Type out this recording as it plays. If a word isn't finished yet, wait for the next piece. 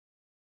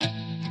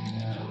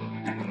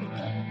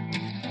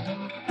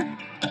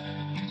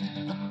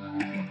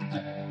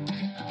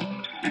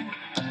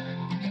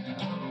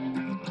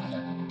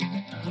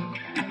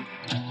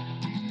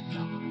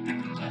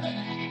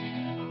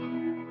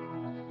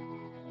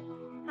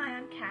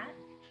Kat.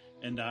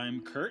 And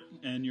I'm Kurt,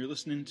 and you're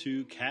listening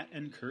to Kat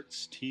and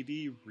Kurt's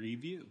TV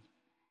Review.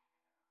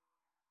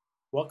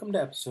 Welcome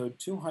to episode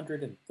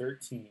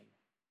 213.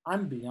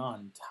 I'm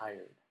beyond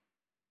tired.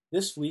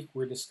 This week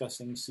we're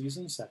discussing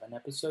Season 7,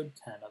 Episode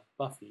 10 of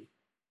Buffy,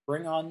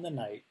 Bring On the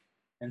Night,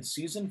 and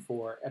Season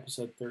 4,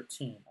 Episode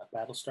 13 of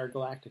Battlestar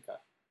Galactica,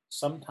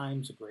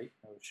 Sometimes a Great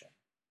Notion.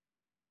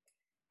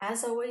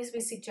 As always,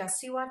 we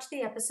suggest you watch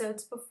the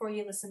episodes before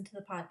you listen to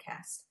the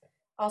podcast.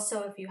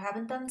 Also, if you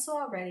haven't done so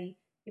already,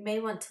 you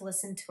may want to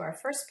listen to our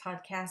first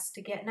podcast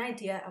to get an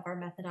idea of our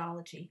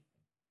methodology.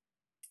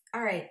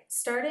 All right,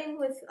 starting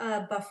with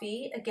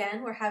Buffy,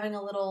 again, we're having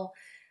a little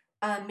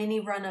mini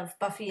run of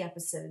Buffy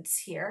episodes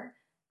here.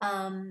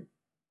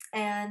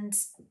 And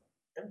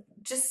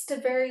just to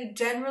very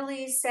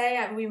generally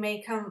say, we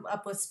may come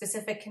up with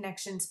specific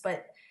connections,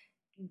 but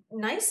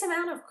nice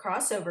amount of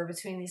crossover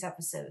between these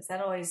episodes.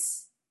 That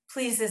always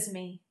pleases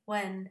me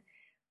when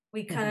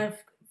we kind of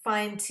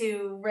find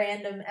two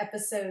random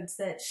episodes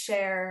that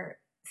share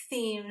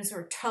themes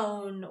or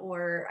tone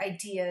or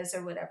ideas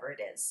or whatever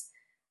it is.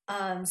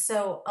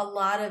 So a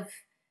lot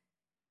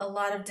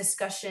of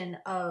discussion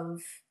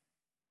of,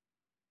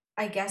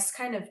 I guess,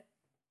 kind of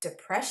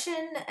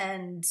depression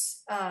and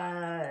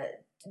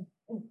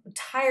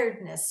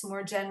tiredness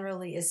more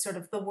generally is sort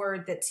of the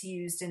word that's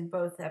used in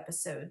both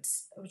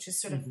episodes, which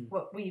is sort of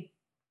what we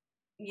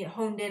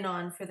honed in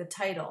on for the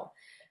title.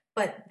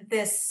 But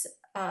this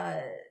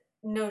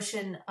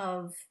notion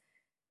of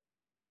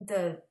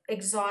the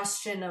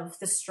exhaustion of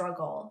the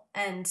struggle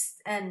and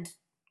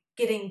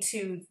getting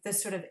to the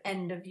sort of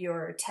end of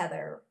your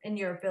tether and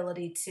your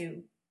ability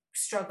to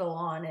struggle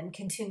on and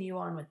continue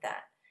on with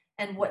that.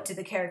 And what do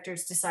the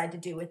characters decide to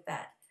do with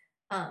that?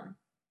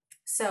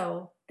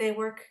 So they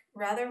work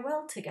rather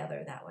well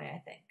together that way, I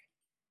think.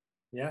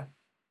 Yeah,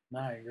 no,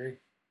 I agree.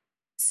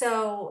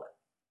 So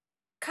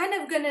kind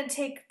of going to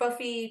take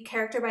Buffy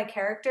character by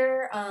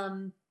character.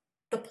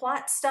 The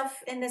plot stuff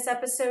in this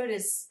episode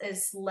is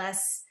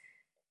less,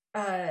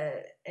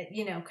 kind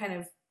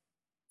of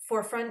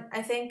forefront,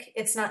 I think.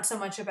 It's not so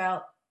much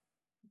about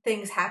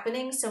things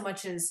happening so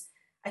much as,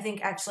 I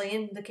think actually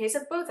in the case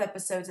of both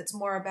episodes, it's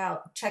more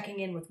about checking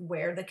in with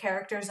where the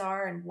characters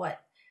are and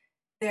what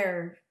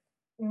their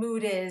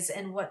mood is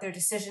and what their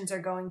decisions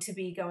are going to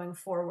be going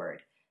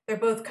forward. They're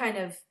both kind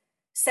of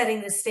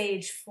setting the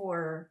stage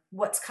for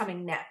what's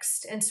coming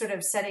next and sort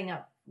of setting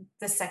up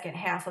the second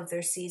half of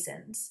their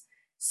seasons.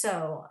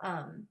 So,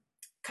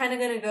 kind of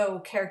going to go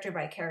character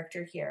by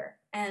character here.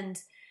 And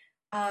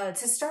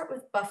to start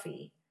with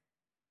Buffy,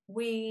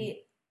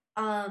 we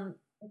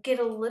get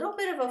a little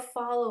bit of a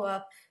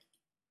follow-up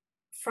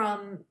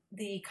from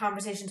the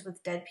Conversations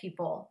with Dead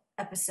People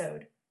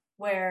episode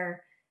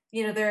where,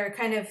 they're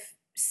kind of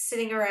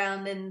sitting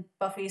around in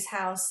Buffy's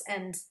house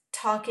and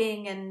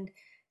talking, and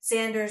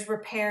Xander's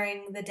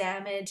repairing the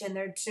damage and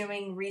they're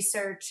doing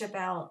research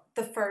about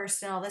the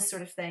first and all this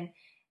sort of thing.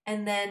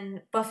 And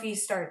then Buffy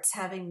starts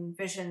having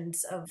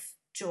visions of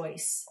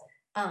Joyce.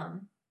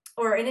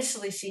 Or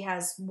initially she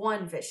has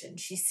one vision.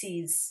 She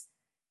sees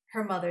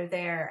her mother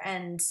there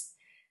and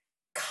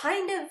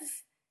kind of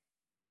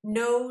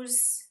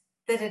knows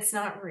that it's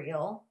not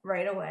real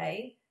right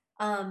away.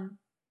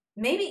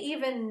 Maybe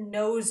even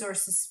knows or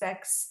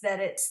suspects that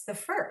it's the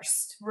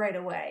first right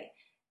away.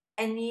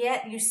 And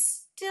yet you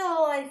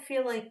still, I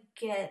feel like,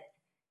 get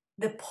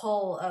the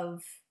pull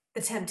of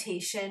the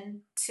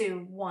temptation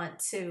to want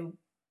to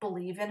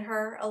believe in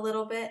her a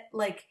little bit.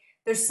 Like,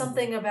 there's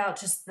something about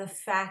just the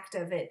fact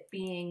of it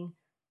being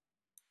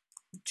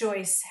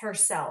Joyce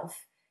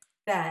herself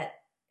that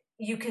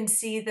you can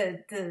see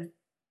the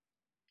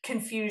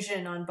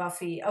confusion on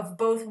Buffy of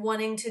both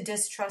wanting to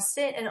distrust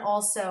it and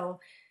also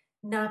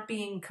not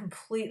being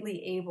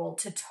completely able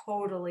to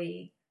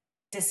totally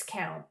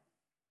discount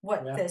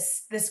what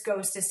this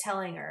ghost is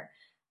telling her.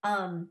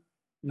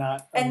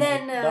 Not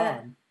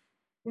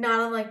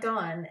unlike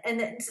Dawn.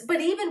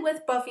 But even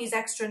with Buffy's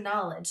extra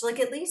knowledge, like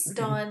at least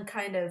Dawn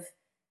kind of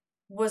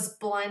was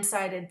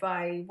blindsided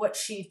by what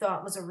she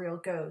thought was a real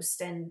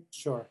ghost and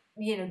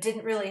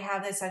didn't really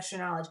have this extra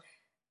knowledge.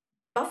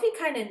 Buffy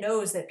kind of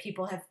knows that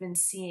people have been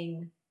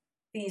seeing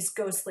these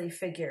ghostly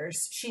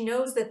figures. She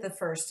knows that the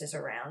first is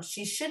around.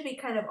 She should be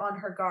kind of on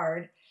her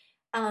guard.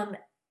 And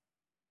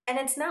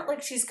it's not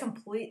like she's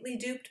completely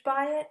duped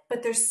by it,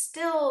 but there's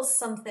still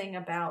something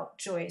about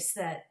Joyce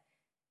that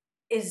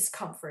is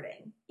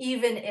comforting,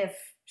 even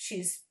if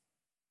she's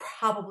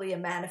probably a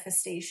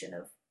manifestation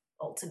of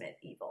ultimate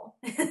evil.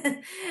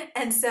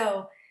 And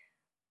so,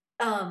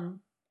 and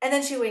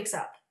then she wakes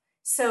up.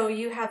 So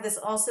you have this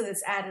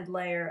added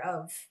layer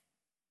of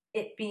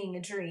it being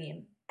a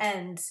dream.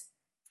 And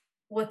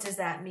what does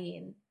that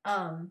mean?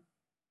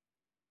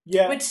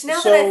 Which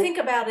now that I think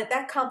about it,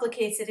 that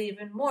complicates it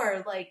even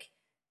more. Like,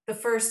 the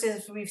first,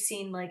 as we've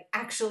seen, like,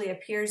 actually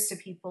appears to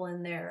people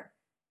in their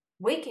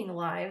waking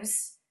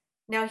lives.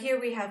 Now here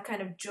we have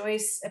kind of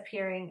Joyce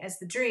appearing as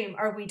the dream.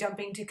 Are we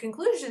jumping to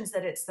conclusions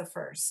that it's the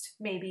first?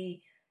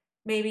 Maybe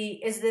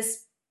is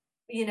this,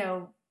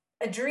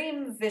 a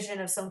dream vision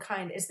of some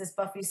kind? Is this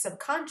Buffy's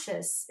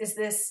subconscious? Is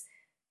this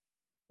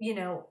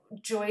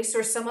Joyce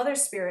or some other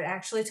spirit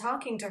actually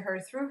talking to her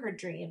through her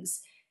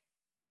dreams.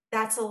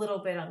 That's a little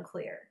bit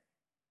unclear.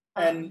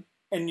 And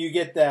you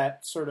get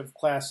that sort of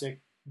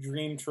classic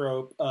dream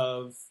trope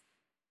of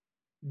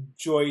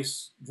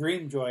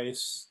Dream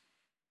Joyce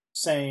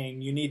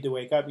saying you need to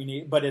wake up,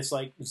 but it's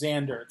like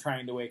Xander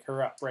trying to wake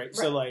her up, right?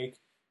 So like,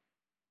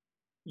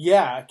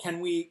 yeah, can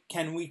we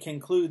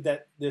conclude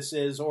that this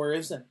is or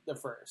isn't the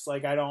first?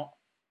 Like, I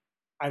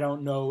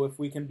don't know if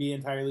we can be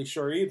entirely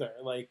sure either.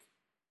 Like,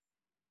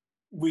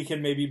 we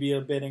can maybe be a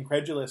bit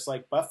incredulous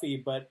like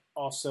Buffy, but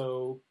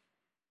also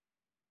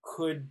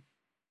could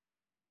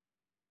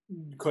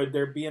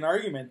there be an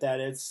argument that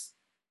it's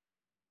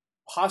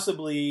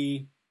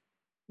possibly,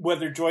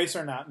 whether Joyce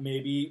or not,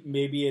 maybe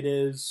it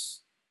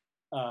is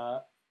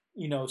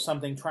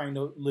something trying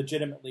to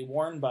legitimately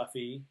warn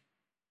Buffy,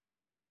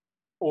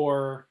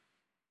 or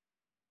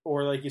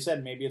like you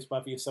said, maybe it's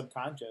Buffy's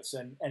subconscious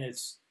and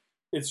it's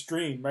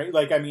dream, right?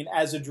 Like, I mean,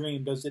 as a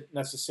dream, does it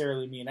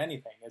necessarily mean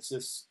anything? It's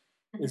this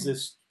is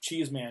this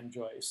Cheeseman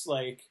Joyce,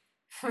 like,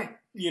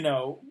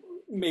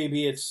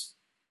 maybe it's.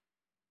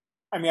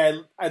 I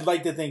mean, I'd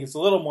like to think it's a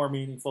little more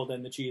meaningful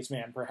than the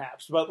Cheeseman,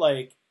 perhaps, but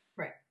like,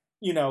 right?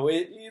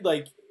 It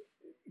like,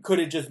 could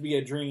it just be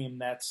a dream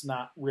that's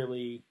not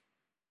really,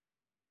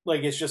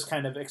 like, it's just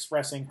kind of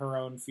expressing her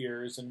own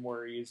fears and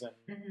worries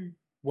and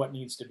what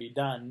needs to be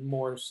done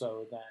more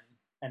so than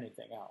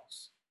anything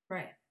else,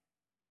 right?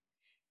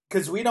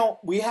 Because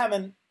we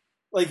haven't,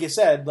 like you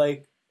said,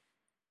 like,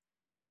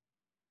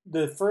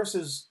 the first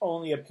has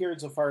only appeared,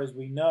 so far as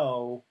we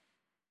know,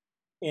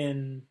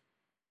 in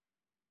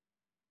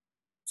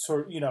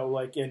sort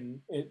like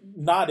in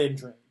not in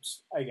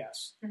dreams, I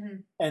guess.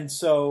 And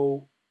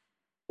so,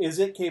 is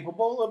it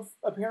capable of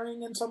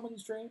appearing in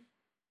someone's dream?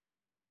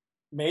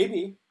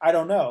 Maybe. I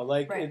don't know.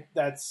 Like,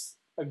 that's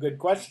a good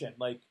question.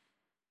 Like,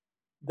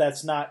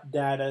 that's not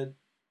data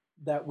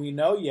that we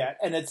know yet,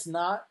 and it's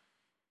not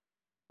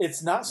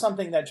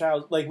something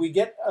that like, we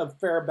get a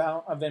fair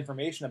amount of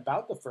information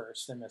about the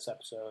first in this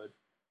episode,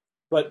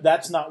 but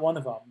that's not one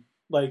of them.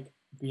 Like,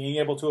 being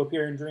able to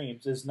appear in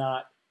dreams is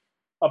not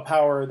a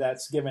power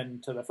that's given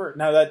to the first.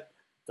 Now, that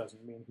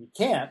doesn't mean he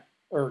can't,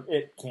 or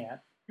it can't,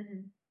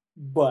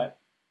 but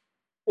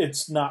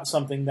it's not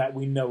something that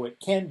we know it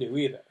can do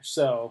either.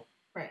 So,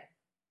 right.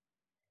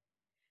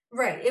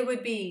 It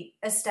would be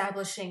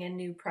establishing a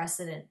new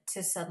precedent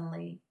to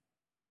suddenly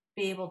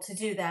be able to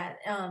do that,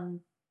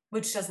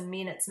 which doesn't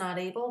mean it's not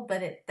able,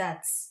 but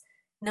that's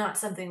not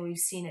something we've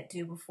seen it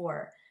do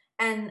before.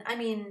 And I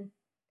mean,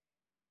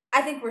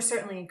 I think we're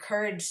certainly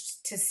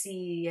encouraged to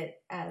see it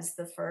as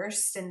the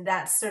first, and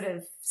that sort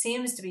of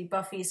seems to be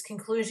Buffy's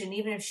conclusion,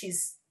 even if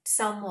she's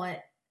somewhat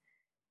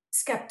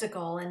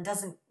skeptical and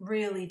doesn't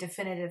really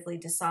definitively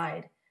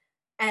decide.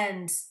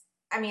 And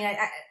I mean,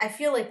 I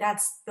feel like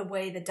that's the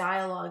way the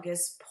dialogue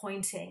is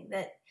pointing,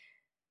 that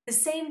the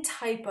same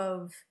type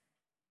of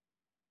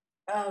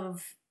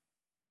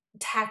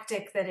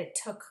tactic that it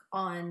took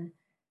on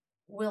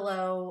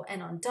Willow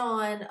and on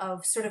Dawn,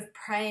 of sort of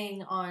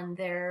preying on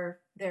their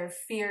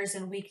fears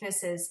and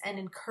weaknesses and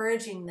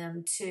encouraging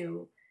them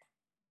to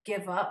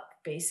give up,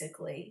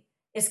 basically,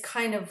 is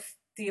kind of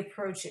the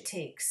approach it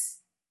takes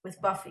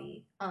with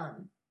Buffy. Now,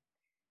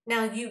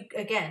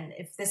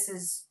 if this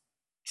is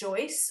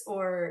Joyce,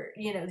 or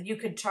you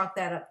could chalk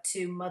that up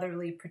to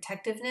motherly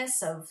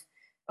protectiveness of,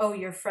 oh,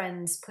 your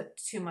friends put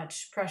too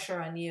much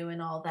pressure on you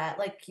and all that.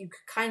 Like, you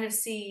could kind of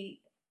see,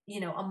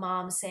 a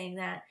mom saying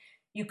that.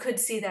 You could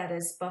see that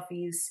as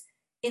Buffy's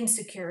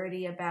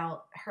insecurity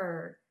about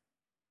her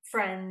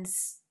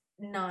friends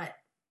not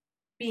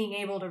being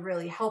able to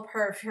really help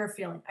her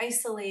feeling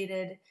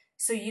isolated.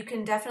 So you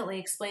can definitely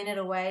explain it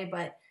away,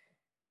 but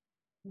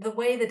the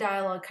way the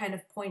dialogue kind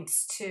of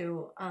points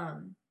to,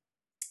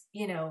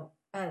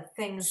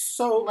 things,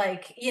 so,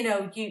 like,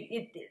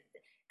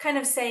 kind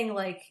of saying,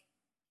 like,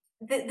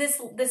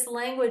 this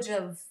language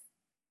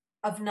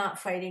of not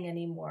fighting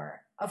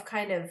anymore, of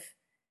kind of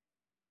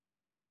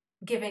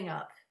giving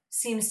up,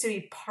 seems to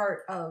be part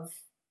of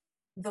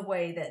the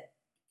way that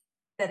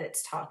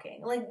it's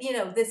talking. Like,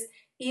 this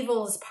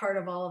evil is part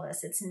of all of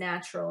us. It's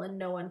natural and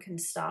no one can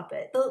stop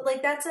it.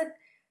 Like, that's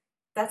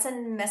a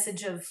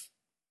message of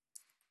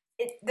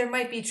it. There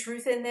might be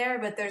truth in there,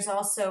 but there's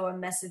also a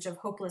message of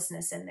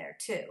hopelessness in there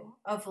too,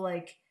 of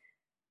like,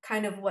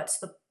 kind of what's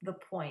the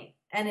point.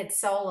 And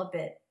it's all a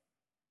bit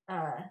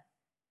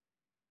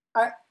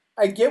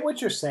I get what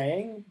you're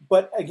saying,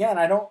 but again,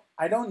 I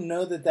don't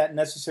know that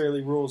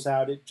necessarily rules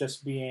out it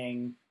just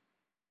being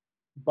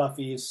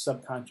Buffy's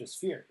subconscious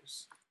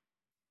fears.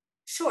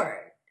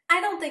 Sure. I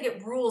don't think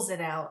it rules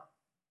it out,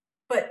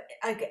 but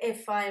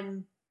if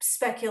I'm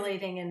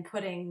speculating and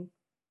putting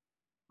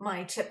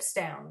my chips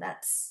down,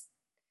 that's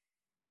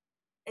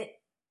it.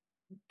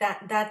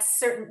 That's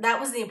certain. That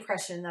was the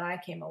impression that I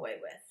came away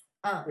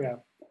with. Yeah,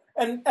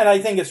 and I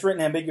think it's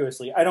written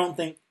ambiguously. I don't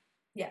think.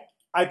 Yeah.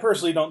 I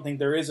personally don't think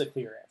there is a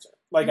clear answer.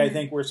 Like, I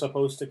think we're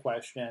supposed to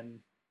question,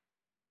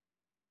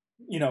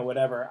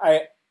 whatever.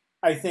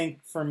 I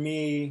think, for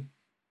me,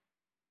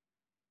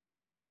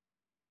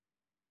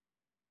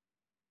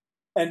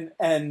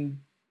 and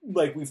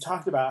like we've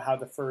talked about how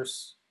the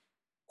first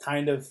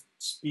kind of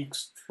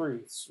speaks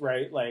truths,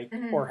 right? Like,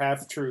 Mm-hmm. or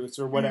half truths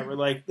or whatever, Mm-hmm.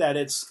 like that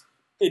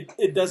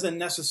it doesn't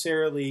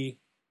necessarily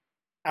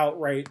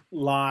outright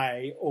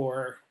lie,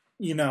 or,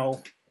 you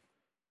know,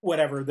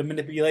 whatever the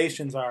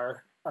manipulations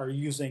are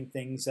using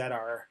things that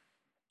are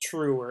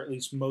true, or at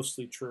least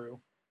mostly true.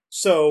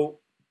 So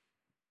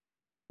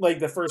like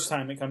the first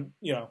time it comes,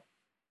 you know,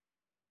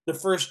 the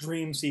first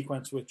dream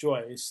sequence with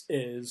Joyce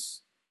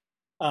is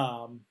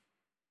um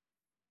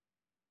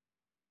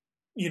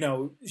you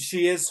know,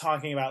 she is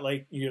talking about,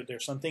 like, you know,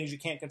 there's some things you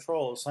can't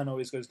control. The sun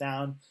always goes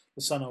down,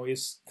 the sun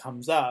always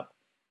comes up,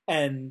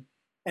 and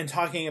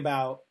talking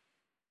about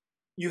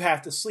you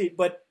have to sleep,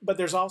 but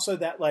there's also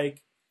that,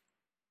 like,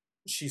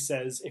 she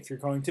says if you're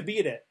going to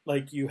beat it,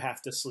 like, you have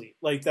to sleep,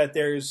 like that.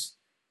 There's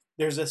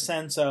a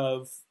sense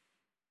of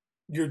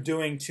you're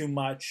doing too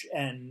much,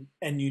 and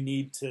you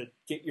need to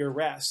get your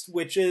rest,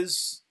 which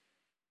is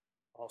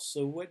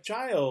also what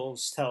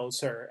Giles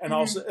tells her, and Mm-hmm.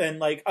 also, and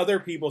like other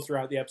people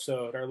throughout the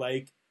episode are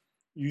like,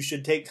 you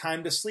should take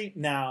time to sleep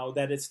now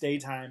that it's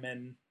daytime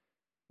and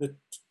the,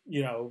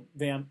 you know,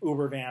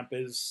 Uber Vamp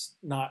is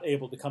not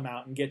able to come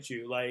out and get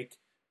you, like.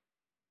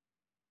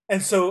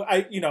 And so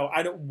I, you know,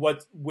 I don't,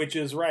 which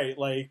is right,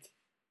 like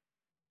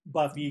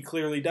Buffy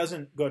clearly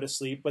doesn't go to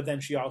sleep, but then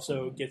she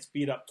also gets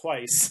beat up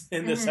twice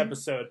in this Mm-hmm.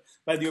 episode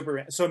by the Uber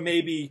Vamp. So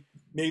maybe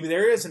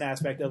there is an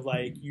aspect of,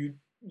 like, you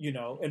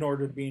know, in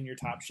order to be in your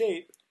top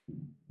shape,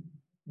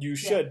 you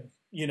should,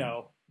 you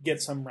know,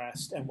 get some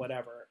rest and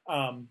whatever.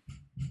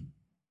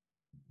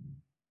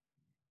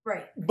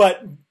 Right.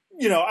 But,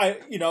 you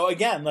know,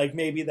 again, like,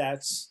 maybe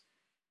that's,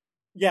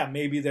 yeah,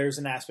 maybe there's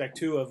an aspect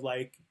too of,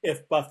 like,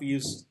 if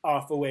Buffy's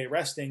off away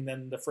resting,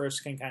 then the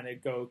first can kind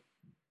of go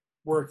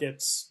work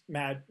its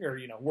mad, or,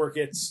 you know, work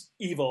its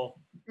evil,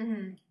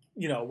 Mm-hmm.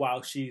 you know,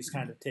 while she's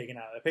kind of taken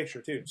out of the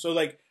picture too. So,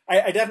 like,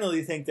 I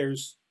definitely think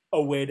there's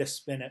a way to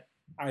spin it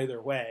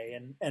either way,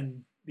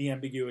 and the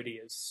ambiguity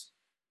is,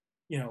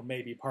 you know,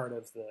 maybe part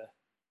of the,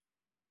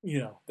 you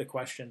know, the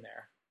question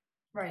there.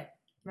 Right.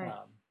 Right.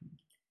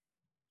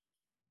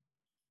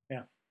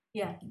 Yeah.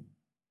 Yeah.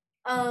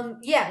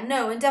 Yeah,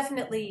 no, and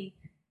definitely,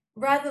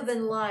 rather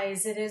than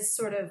lies, it is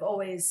sort of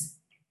always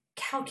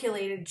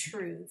calculated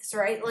truths,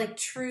 right? Like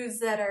truths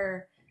that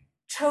are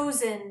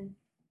chosen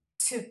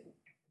to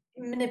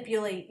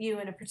manipulate you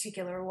in a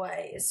particular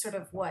way is sort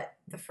of what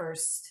the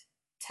first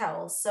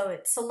tells. So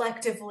it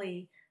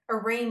selectively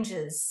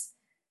arranges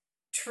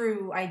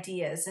true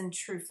ideas and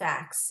true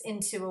facts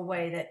into a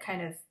way that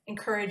kind of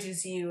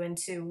encourages you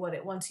into what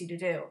it wants you to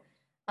do.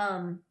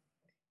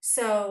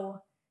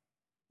 So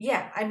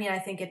yeah, I mean, I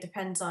think it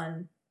depends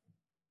on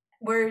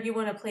where you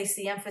want to place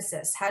the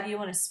emphasis. How do you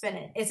want to spin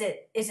it? Is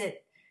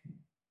it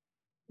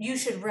you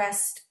should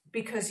rest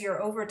because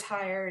you're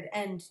overtired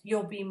and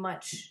you'll be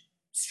much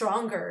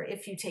stronger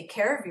if you take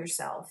care of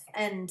yourself,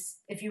 and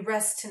if you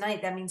rest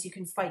tonight that means you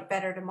can fight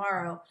better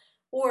tomorrow?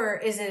 Or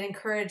is it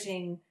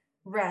encouraging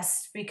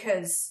rest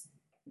because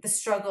the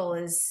struggle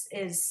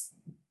is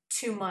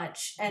too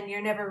much and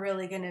you're never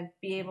really going to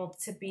be able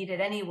to beat it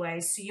anyway,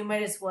 so you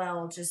might as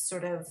well just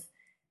sort of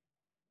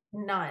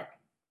not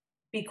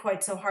be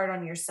quite so hard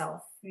on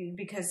yourself,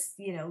 because,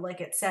 you know,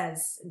 like it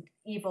says,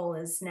 evil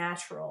is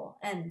natural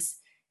and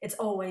it's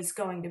always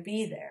going to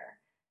be there.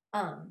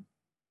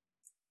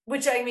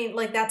 Which, I mean,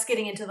 like, that's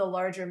getting into the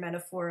larger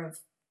metaphor of,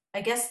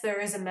 I guess there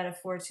is a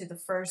metaphor to the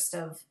first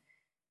of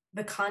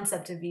the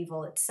concept of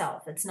evil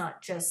itself. It's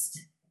not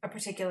just a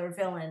particular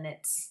villain,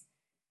 it's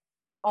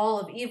all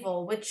of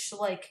evil, which,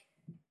 like,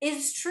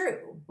 is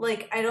true.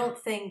 Like, I don't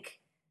think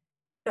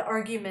the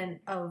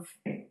argument of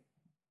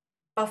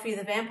Buffy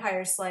the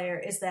Vampire Slayer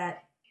is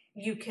that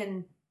you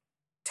can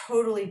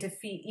totally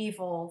defeat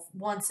evil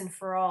once and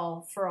for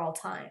all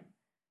time.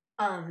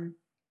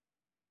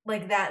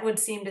 Like, that would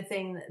seem to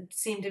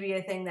be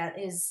a thing that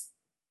is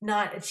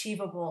not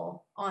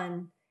achievable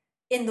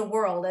in the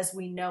world as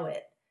we know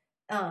it.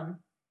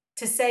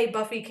 To say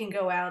Buffy can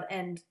go out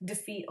and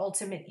defeat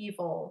ultimate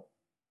evil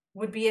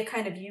would be a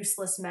kind of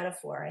useless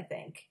metaphor, I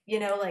think. You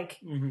know, like,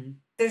 Mm-hmm.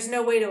 there's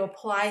no way to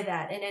apply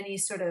that in any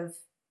sort of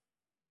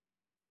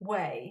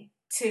way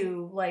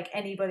to, like,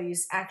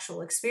 anybody's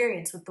actual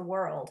experience with the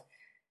world.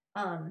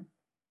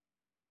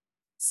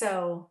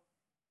 So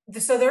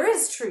there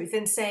is truth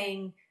in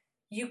saying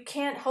you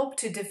can't hope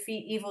to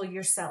defeat evil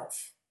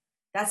yourself.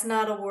 That's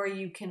not a war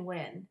you can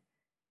win.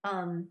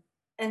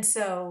 And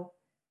so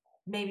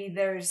maybe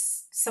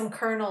there's some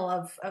kernel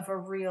of a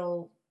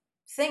real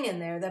thing in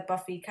there that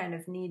Buffy kind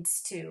of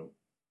needs to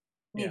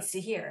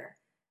hear.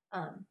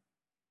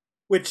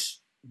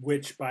 Which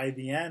by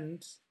the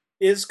end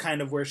is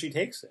kind of where she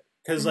takes it,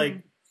 because Mm-hmm.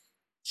 like,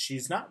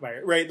 she's not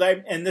right,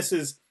 like, and this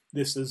is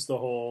the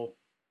whole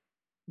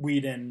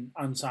Whedon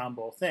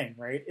ensemble thing,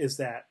 right? Is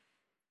that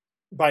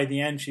by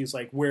the end she's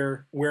like,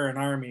 we're an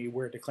army,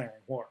 we're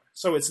declaring war.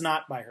 So it's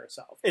not by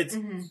herself. It's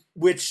Mm-hmm.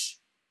 which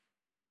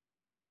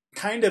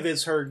kind of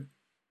is her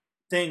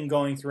thing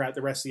going throughout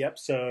the rest of the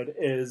episode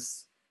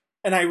is,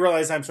 and I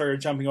realize I'm sort of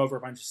jumping over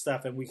a bunch of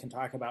stuff, and we can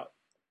talk about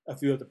a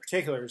few of the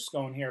particulars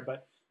going here,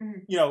 but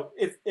you know,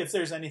 if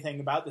there's anything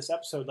about this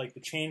episode, like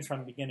the change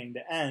from beginning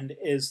to end,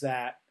 is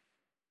that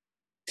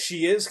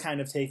she is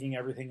kind of taking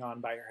everything on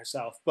by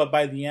herself. But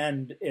by the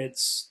end,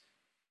 it's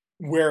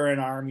we're an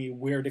army,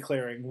 we're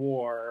declaring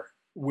war,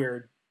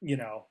 we're, you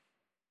know,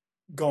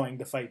 going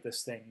to fight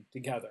this thing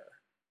together.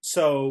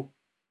 So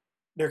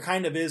there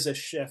kind of is a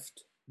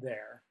shift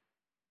there.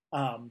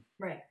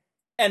 Right.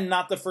 And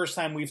not the first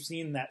time we've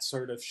seen that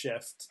sort of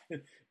shift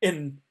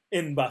in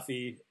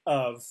Buffy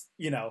of,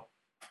 you know,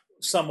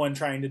 someone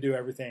trying to do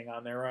everything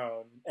on their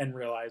own and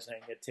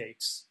realizing it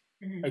takes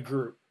a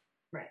group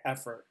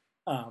effort.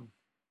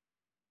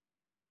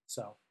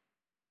 So.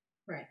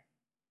 Right.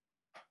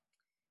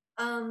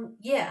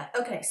 Yeah.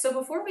 Okay. So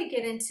before we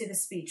get into the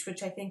speech,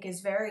 which I think is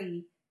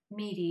very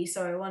meaty,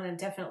 so I want to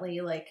definitely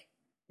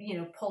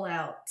pull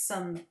out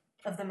some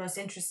of the most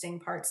interesting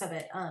parts of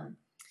it.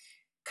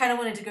 Kind of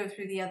wanted to go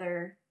through the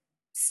other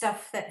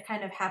stuff that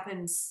kind of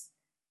happens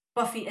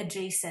Buffy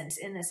adjacent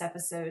in this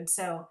episode.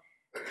 So,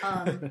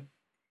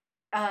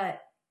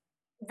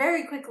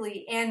 very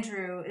quickly,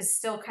 Andrew is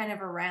still kind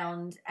of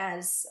around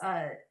as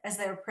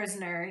their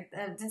prisoner.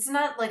 It's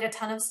not like a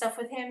ton of stuff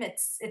with him.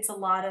 It's a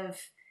lot of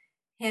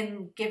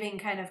him giving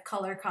kind of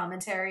color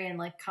commentary and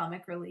like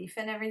comic relief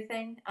and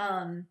everything.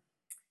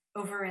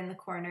 Over in the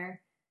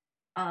corner,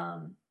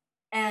 and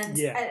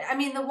yeah. I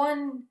mean the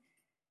one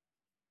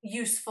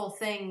useful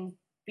thing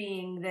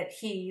being that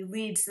he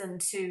leads them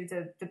to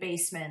the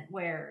basement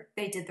where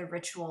they did the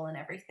ritual and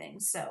everything.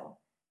 So,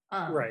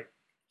 right.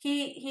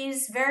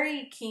 He's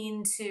very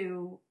keen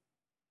to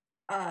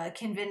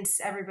convince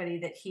everybody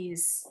that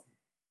he's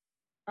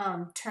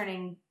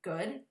turning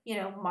good. You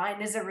know,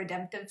 mine is a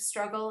redemptive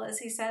struggle, as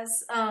he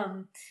says.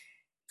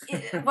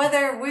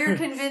 Whether we're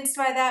convinced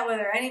by that,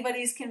 whether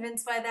anybody's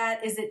convinced by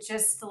that, is it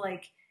just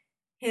like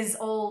his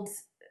old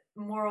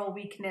moral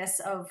weakness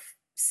of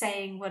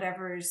saying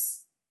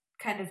whatever's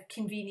kind of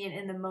convenient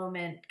in the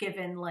moment,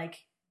 given like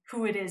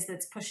who it is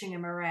that's pushing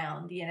him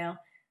around, you know?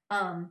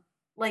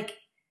 Like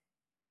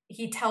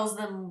he tells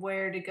them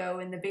where to go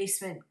in the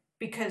basement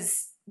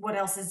because what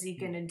else is he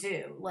gonna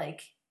do?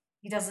 Like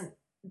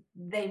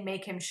they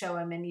make him show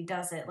him and he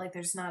does it. Like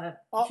there's not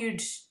a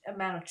huge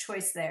amount of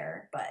choice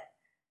there, but.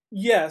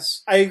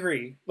 Yes, I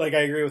agree. Like, I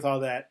agree with all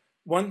that.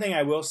 One thing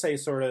I will say,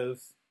 sort of,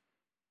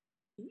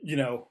 you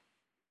know,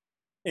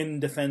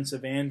 in defense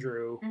of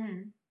Andrew,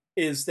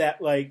 is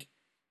that, like,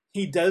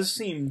 he does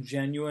seem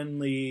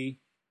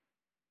genuinely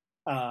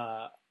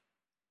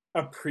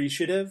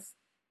appreciative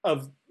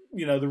of,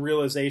 you know, the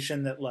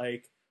realization that,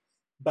 like,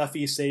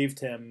 Buffy saved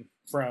him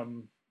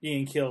from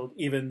being killed,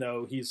 even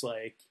though he's,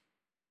 like,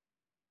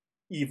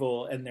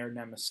 evil and their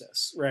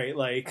nemesis, right?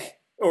 Like... Right.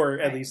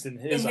 Or at least in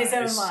his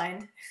own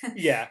mind.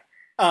 Yeah.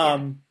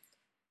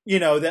 You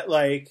know, that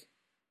like,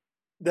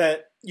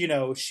 that, you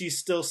know, she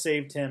still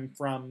saved him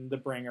from the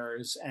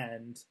Bringers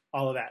and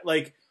all of that.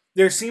 Like,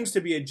 there seems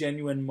to be a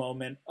genuine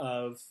moment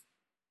of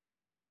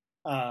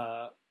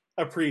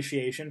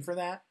appreciation for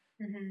that.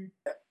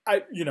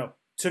 You know,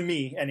 to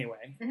me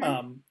anyway.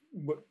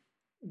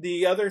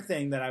 The other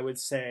thing that I would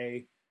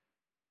say,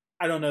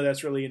 I don't know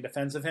that's really in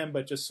defense of him,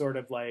 but just sort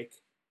of like,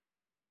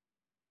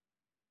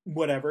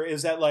 whatever,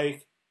 is that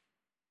like,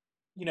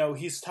 you know,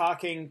 he's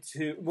talking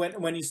to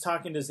when he's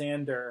talking to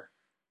Xander,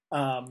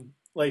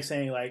 like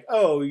saying like,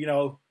 oh, you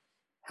know,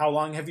 how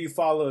long have you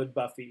followed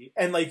Buffy?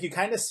 And like you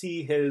kind of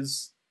see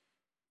his,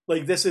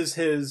 like, this is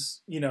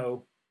his, you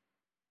know,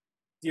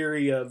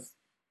 theory of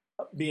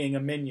being a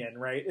minion,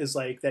 right? Is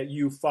like that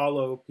you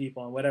follow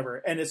people and whatever,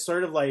 and it's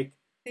sort of like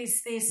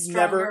these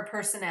stronger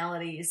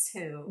personalities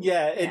who,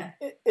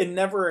 it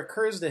never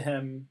occurs to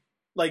him.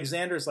 Like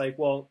Xander's like,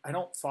 well, I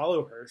don't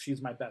follow her; she's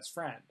my best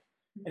friend,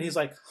 and he's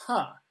like,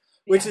 huh.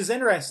 Which is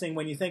interesting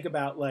when you think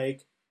about,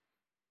 like,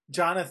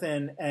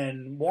 Jonathan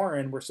and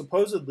Warren were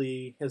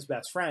supposedly his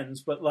best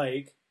friends, but,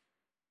 like,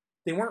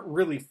 they weren't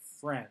really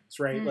friends,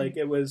 right? Like,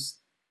 it was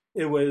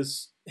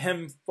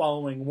him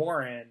following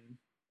Warren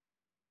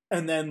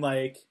and then,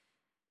 like,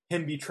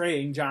 him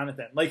betraying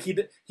Jonathan. Like,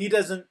 he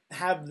doesn't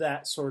have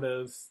that sort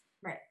of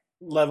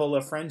level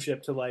of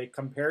friendship to, like,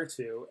 compare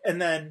to. And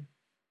then...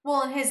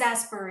 Well, and his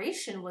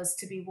aspiration was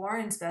to be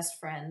Warren's best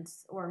friend,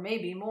 or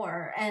maybe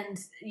more. And,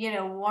 you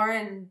know,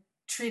 Warren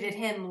treated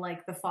him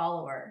like the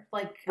follower,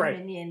 like a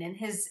minion in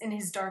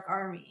his dark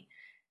army.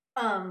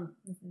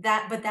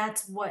 But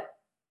that's what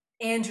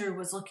Andrew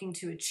was looking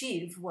to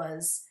achieve,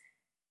 was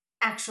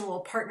actual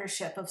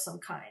partnership of some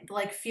kind,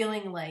 like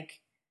feeling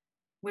like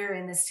we're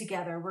in this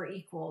together, we're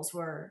equals,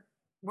 we're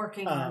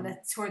working on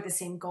toward the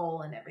same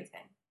goal and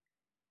everything.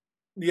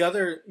 The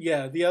other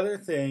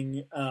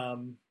thing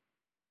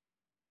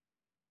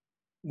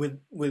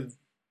with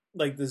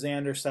like the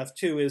Xander stuff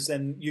too is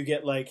then you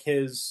get like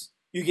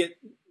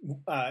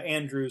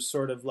Andrew's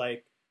sort of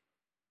like,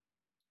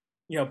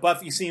 you know,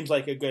 Buffy seems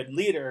like a good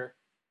leader.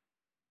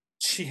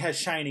 She has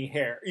shiny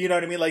hair. You know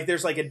what I mean? Like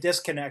there's like a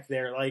disconnect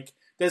there. Like,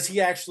 does he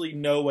actually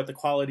know what the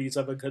qualities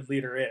of a good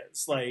leader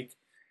is? Like,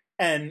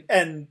 and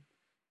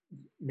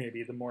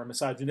maybe the more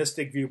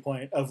misogynistic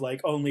viewpoint of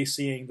like only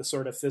seeing the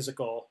sort of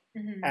physical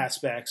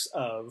aspects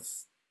of,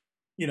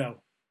 you know,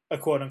 a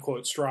quote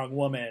unquote strong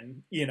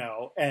woman, you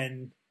know,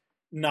 and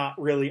not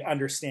really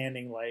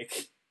understanding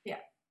like,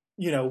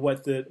 you know,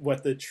 what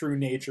the true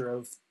nature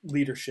of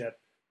leadership,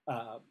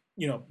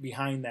 you know,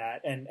 behind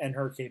that and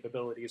her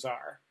capabilities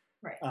are.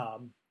 Right.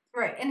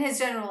 Right. And his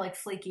general like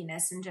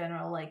flakiness in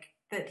general, like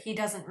that he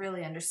doesn't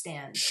really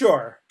understand.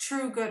 Sure.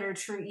 True good or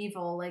true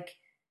evil. Like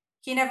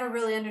he never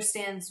really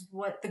understands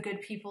what the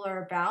good people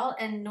are about,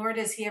 and nor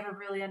does he ever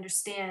really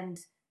understand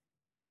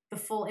the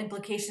full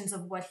implications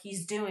of what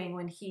he's doing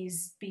when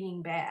he's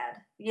being bad.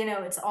 You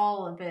know, it's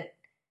all a bit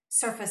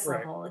surface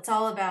level. It's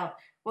all about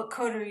what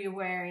coat are you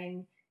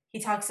wearing. He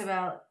talks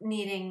about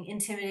needing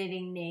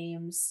intimidating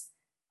names.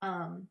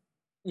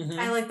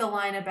 I like the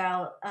line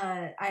about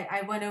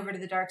I went over to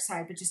the dark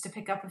side, but just to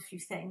pick up a few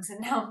things,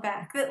 and now I'm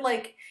back. That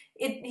like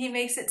he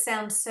makes it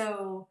sound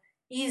so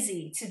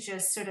easy to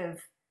just sort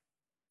of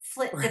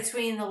flip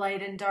between the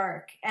light and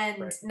dark,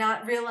 and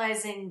not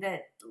realizing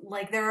that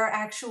like there are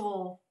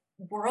actual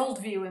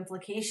worldview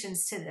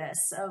implications to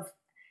this of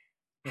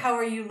how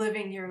are you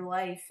living your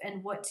life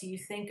and what do you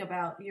think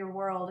about your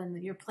world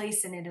and your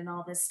place in it and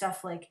all this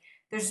stuff. Like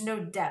there's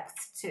no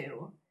depth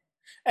to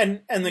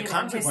and the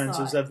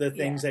consequences of the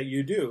things that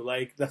you do,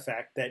 like the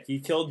fact that he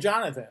killed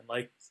Jonathan,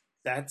 like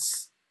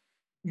that's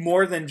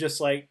more than just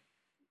like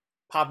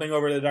popping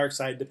over to the dark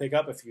side to pick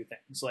up a few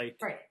things. Like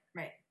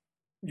right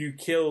you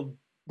killed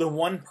the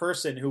one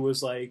person who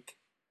was like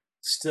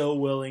still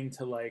willing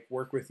to like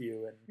work with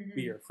you and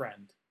be your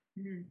friend.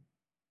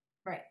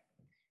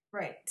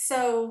 Right.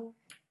 So,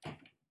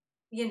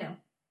 you know,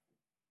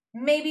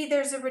 maybe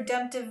there's a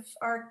redemptive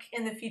arc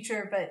in the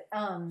future, but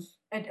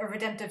a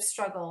redemptive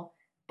struggle.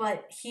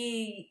 But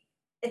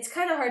it's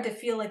kind of hard to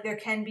feel like there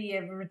can be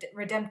a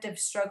redemptive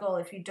struggle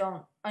if you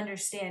don't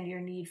understand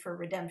your need for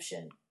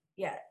redemption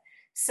yet.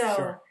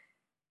 So,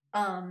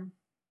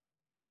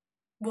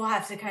 we'll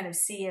have to kind of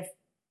see if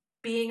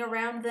being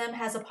around them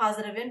has a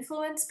positive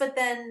influence, but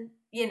then,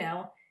 you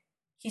know,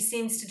 he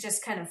seems to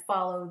just kind of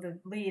follow the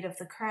lead of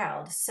the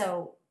crowd.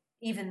 So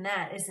even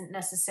that isn't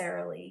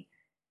necessarily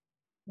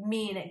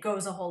mean it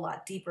goes a whole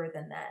lot deeper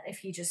than that if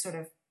he just sort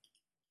of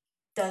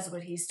does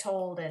what he's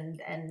told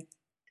and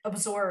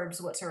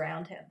absorbs what's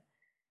around him.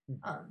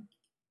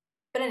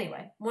 But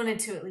anyway, wanted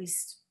to at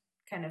least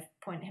kind of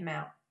point him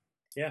out.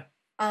 Yeah.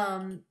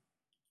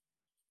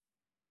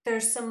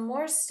 There's some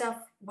more stuff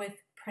with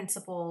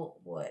Principal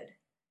Wood.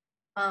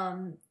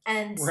 And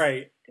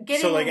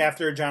so like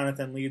after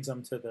Jonathan leads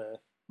them to the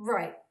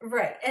right,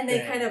 and they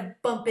kind of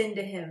bump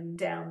into him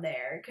down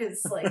there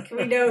because like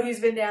we know he's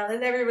been down,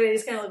 and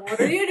everybody's kind of like, "What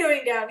are you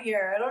doing down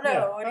here? I don't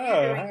know. What are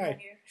you doing down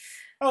here?"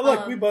 Oh,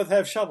 look, we both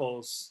have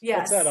shovels. Yes.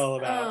 What's that all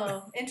about?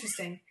 Oh,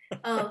 interesting.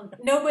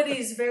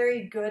 Nobody's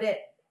very good at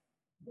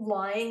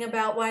lying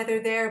about why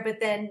they're there, but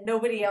then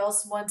nobody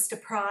else wants to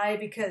pry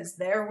because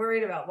they're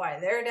worried about why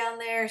they're down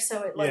there.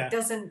 So it like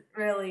doesn't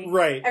really.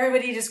 Right.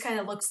 Everybody just kind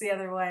of looks the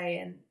other way,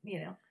 and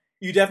you know.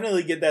 You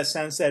definitely get that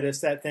sense that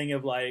it's that thing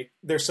of like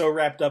they're so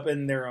wrapped up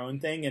in their own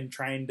thing and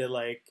trying to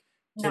like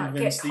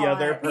convince the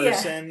other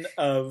person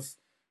of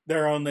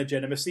their own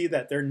legitimacy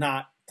that they're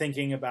not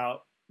thinking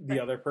about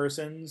the other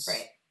person's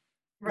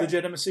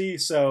legitimacy.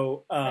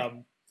 So,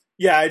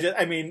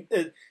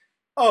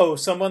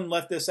 someone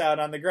left this out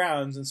on the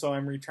grounds and so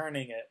I'm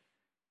returning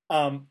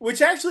it.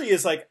 Which actually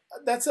is like,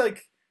 that's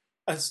like,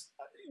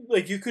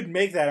 like you could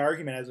make that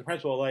argument as a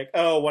principal, like,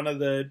 oh, one of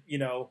the, you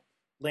know,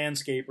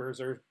 landscapers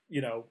or,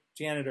 you know,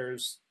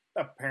 janitors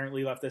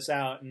apparently left this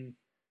out and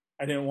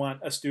I didn't want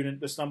a student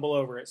to stumble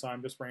over it, so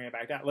I'm just bringing it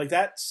back down. Like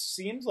that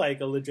seems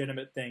like a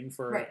legitimate thing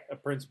for a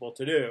principal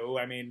to do.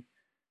 I mean,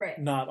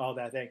 not all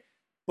that thing.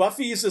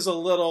 Buffy's is a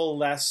little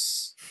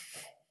less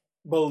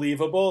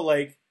believable.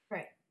 Like,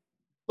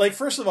 like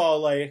first of all,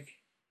 like,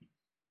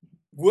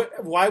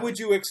 why would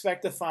you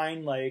expect to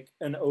find like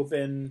an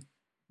open,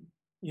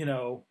 you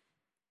know,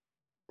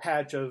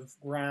 patch of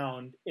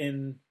ground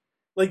in?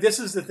 Like, this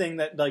is the thing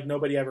that, like,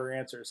 nobody ever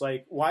answers.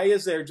 Like, why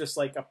is there just,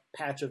 like, a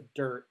patch of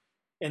dirt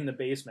in the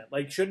basement?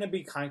 Like, shouldn't it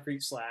be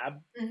concrete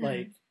slab?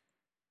 Like,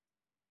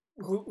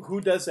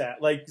 who does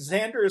that? Like,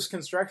 Xander's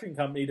construction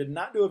company did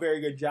not do a very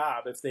good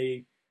job if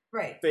they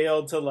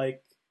failed to,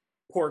 like,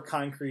 pour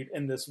concrete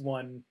in this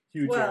one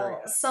huge area.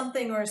 Well,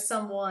 something or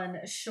someone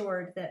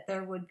assured that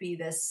there would be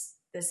this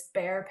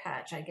bare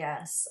patch, I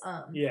guess.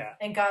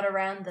 And got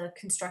around the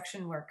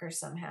construction worker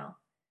somehow.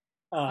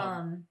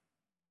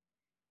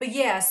 But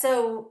yeah,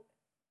 so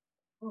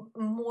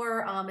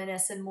more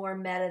ominous and more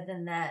meta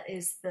than that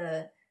is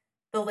the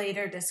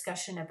later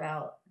discussion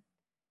about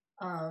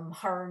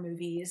horror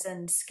movies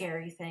and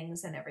scary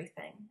things and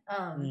everything.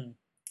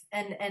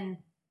 And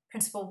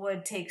Principal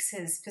Wood takes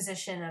his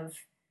position of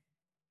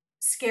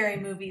scary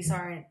movies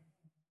aren't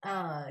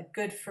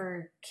good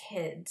for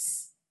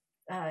kids.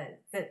 That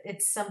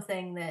it's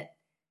something that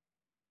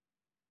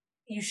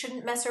you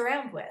shouldn't mess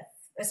around with,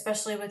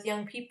 especially with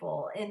young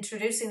people,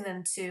 introducing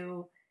them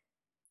to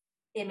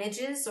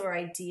images or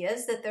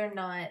ideas that they're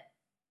not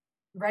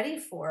ready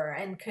for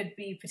and could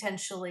be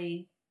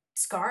potentially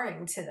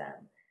scarring to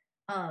them.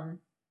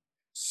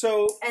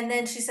 So, And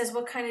then she says,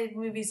 "What kind of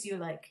movies do you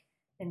like?"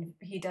 And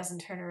he doesn't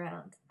turn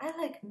around. "I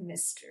like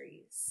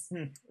mysteries.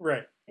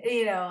 right.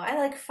 I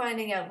like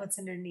finding out what's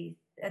underneath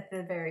at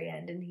the very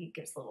end." And he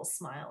gives a little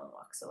smile and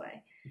walks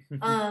away.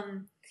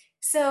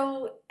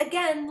 So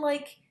again,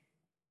 like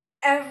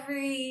I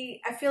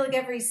feel like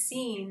every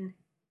scene,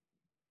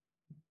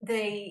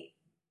 they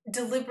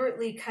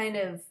deliberately kind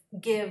of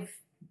give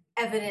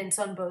evidence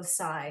on both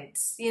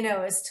sides,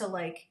 as to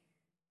like,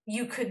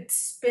 you could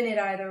spin it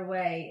either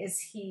way.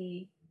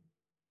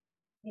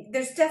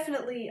 There's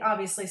definitely,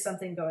 obviously,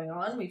 something going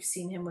on. We've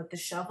seen him with the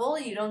shovel.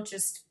 You don't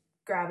just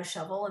grab a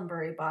shovel and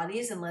bury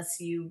bodies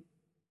unless you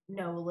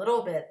know a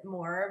little bit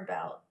more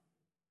about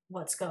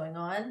what's going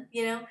on,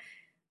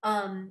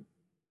 Um,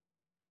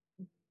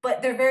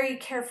 but they're very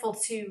careful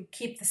to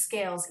keep the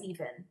scales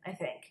even, I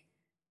think,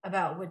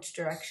 about which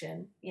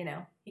direction,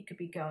 he could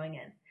be going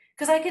in.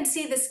 Because I can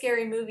see the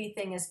scary movie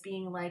thing as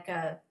being like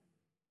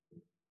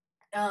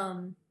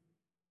um,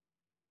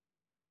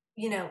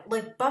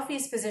 like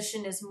Buffy's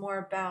position is more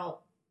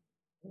about,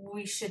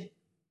 we should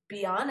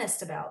be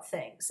honest about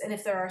things. And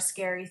if there are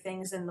scary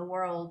things in the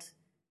world,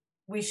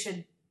 we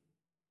should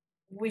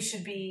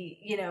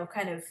be,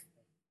 kind of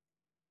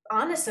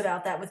honest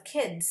about that with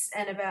kids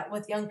and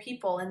with young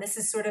people. And this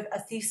is sort of a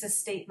thesis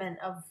statement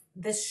of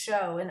this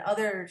show and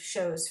other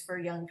shows for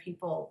young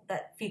people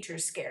that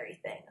features scary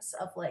things,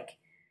 of like,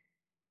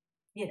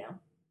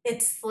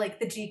 it's like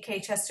the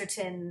G.K.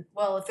 Chesterton,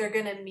 well, if they're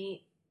going to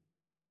meet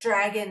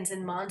dragons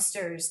and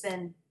monsters,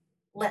 then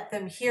let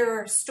them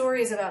hear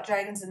stories about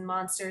dragons and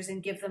monsters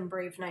and give them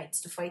brave knights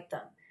to fight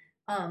them.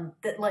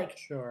 That like,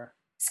 Sure.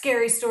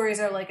 Scary stories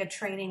are like a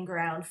training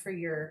ground for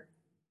your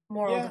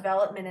moral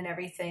development and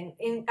everything.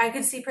 And I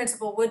could see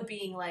Principal Wood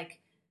being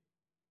like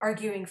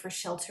arguing for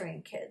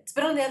sheltering kids.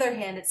 But on the other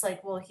hand, it's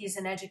like, well, he's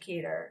an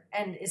educator,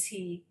 and is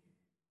he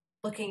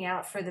looking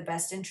out for the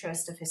best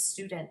interest of his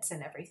students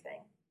and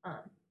everything?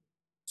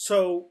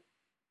 So,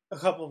 a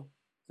couple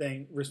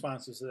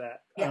responses to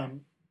that, Yeah.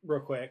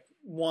 real quick.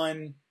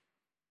 One,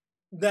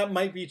 that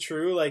might be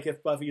true, like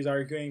if Buffy's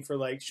arguing for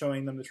like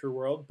showing them the true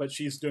world, but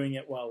she's doing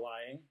it while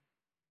lying.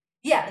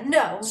 Yeah,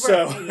 no.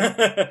 So,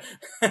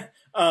 right.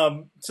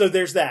 So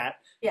there's that.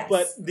 Yes.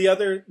 But the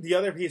other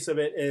piece of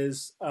it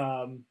is,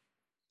 like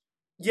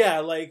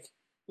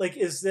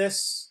is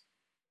this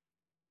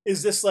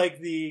like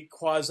the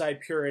quasi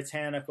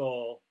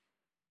puritanical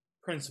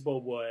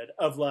Principal Wood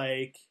of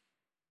like,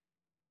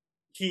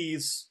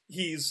 he's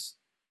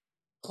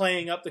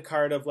playing up the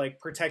card of like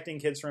protecting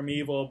kids from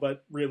evil,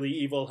 but really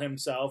evil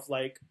himself,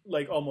 like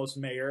almost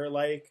mayor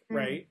like, mm-hmm.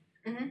 right?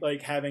 Mm-hmm.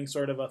 Like having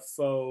sort of a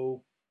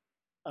faux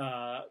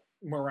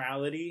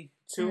morality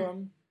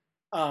to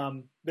mm-hmm.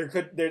 him.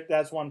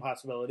 That's one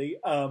possibility.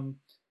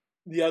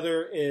 The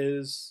other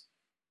is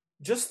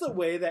just the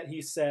way that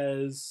he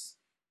says,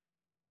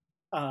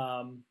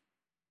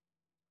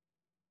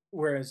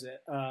 where is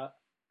it?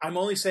 I'm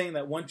only saying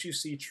that once you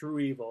see true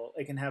evil,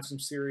 it can have some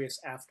serious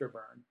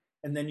afterburn,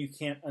 and then you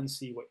can't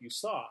unsee what you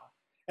saw.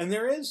 And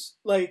there is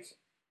like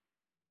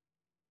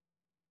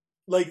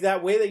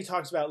that way that he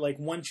talks about, like,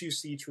 once you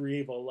see true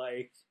evil,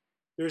 like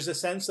there's a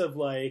sense of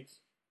like,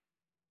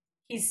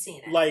 he's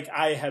seen it. Like,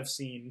 I have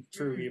seen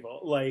true mm-hmm.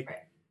 evil. Like,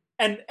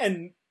 right.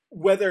 and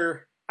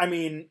whether, I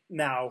mean,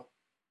 now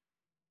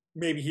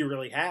maybe he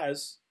really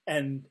has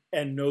and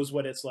knows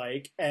what it's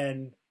like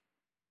and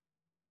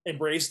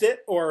embraced it,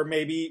 or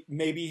maybe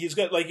he's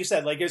good. Like you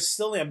said, like, it's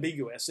still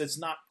ambiguous. It's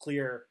not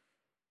clear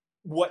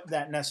what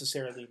that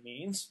necessarily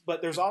means.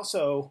 But there's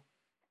also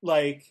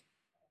like,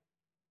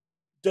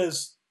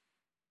 is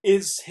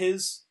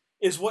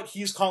what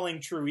he's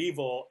calling true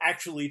evil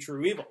actually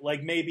true evil?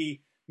 Like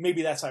maybe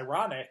that's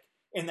ironic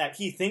in that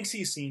he thinks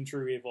he's seen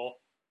true evil,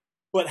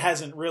 but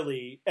hasn't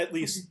really, at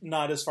least mm-hmm.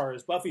 not as far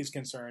as Buffy's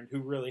concerned,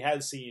 who really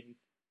has seen,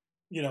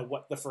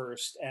 what the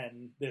First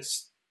and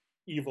this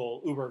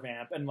evil uber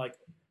vamp and like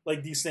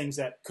these things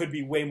that could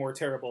be way more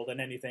terrible than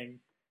anything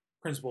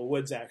Principal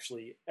Wood's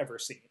actually ever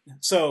seen.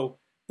 So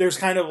there's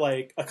kind of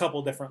like a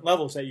couple different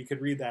levels that you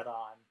could read that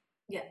on.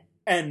 Yeah.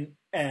 And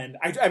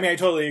I mean, I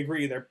totally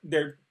agree.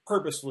 They're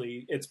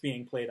purposefully, it's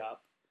being played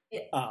up,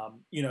 yeah.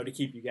 To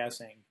keep you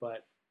guessing.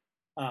 But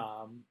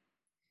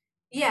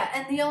yeah,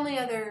 and the only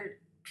other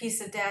piece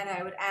of data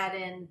I would add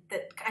in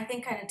that I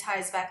think kind of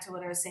ties back to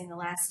what I was saying the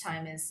last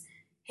time is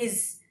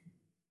his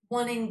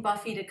wanting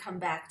Buffy to come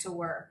back to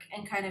work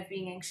and kind of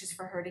being anxious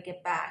for her to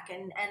get back,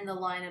 and the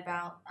line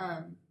about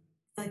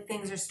like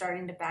things are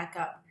starting to back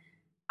up.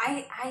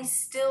 I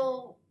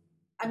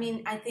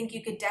think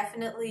you could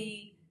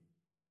definitely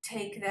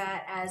take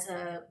that as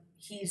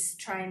he's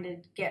trying to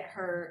get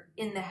her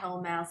in the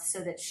Hellmouth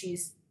so that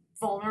she's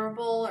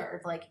vulnerable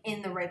or like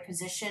in the right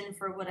position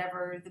for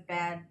whatever the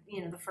bad,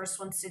 the First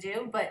wants to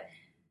do. But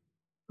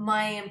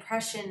my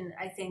impression,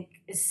 I think,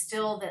 is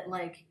still that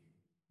like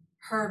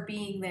her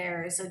being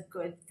there is a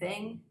good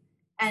thing.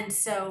 And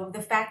so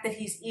the fact that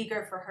he's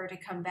eager for her to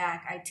come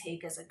back, I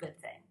take as a good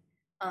thing.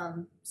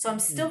 So I'm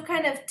still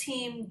kind of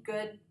team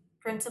good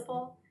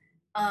Principal,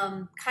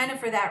 kind of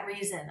for that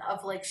reason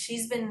of like,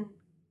 she's been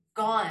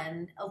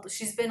gone.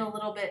 She's been a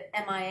little bit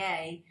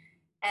MIA,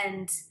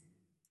 and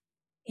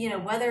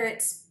whether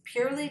it's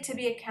purely to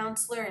be a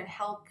counselor and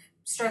help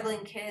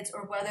struggling kids,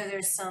 or whether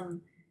there's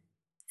some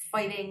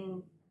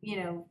fighting,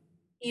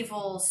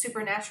 evil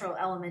supernatural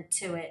element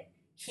to it,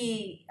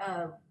 he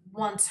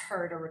wants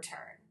her to return.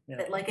 Yeah.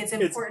 That it's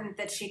important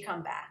that she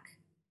come back.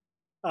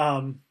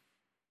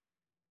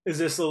 Is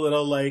this a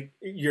little like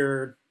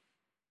your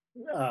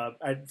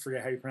I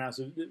forget how you pronounce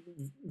it,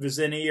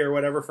 Vizzini or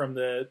whatever from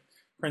the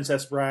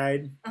Princess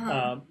Bride,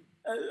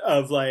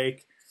 of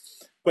like,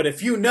 but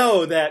if you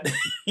know that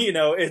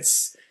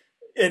it's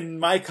in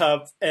my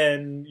cup,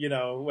 and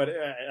what,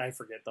 I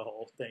forget the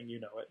whole thing,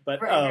 it,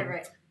 but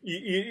right.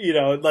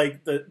 You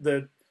like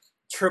the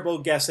triple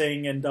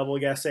guessing and double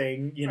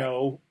guessing,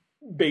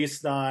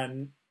 based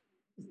on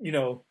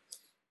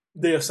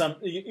there's some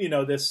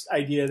this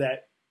idea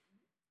that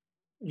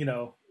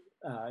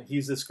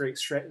he's this great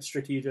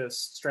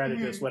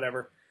strategist,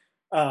 whatever.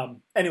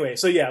 Anyway,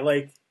 so yeah,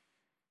 like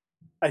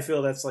I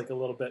feel that's like a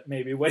little bit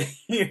maybe what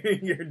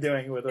you're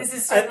doing with it. This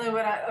is certainly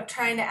what I'm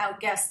trying to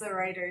outguess the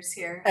writers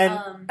here.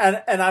 And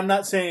I'm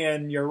not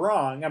saying you're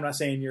wrong. I'm not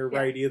saying you're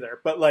right either.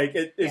 But like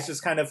it's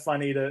just kind of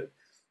funny to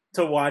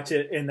watch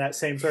it in that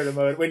same sort of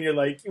mode when you're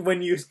like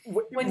when you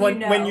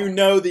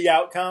know the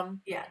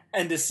outcome,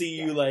 and to see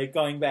you like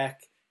going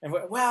back and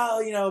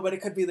but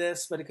it could be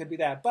this, but it could be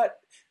that.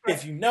 But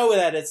if you know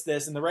that it's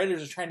this, and the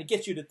writers are trying to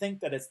get you to think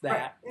that it's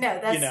that,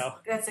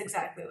 that's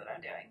exactly what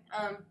I'm doing.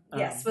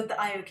 Yes, with the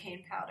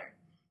iocane powder.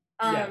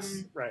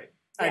 Yes, right.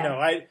 Yeah. I know.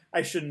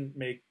 I shouldn't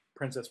make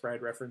Princess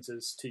Bride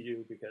references to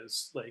you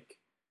because like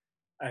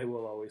I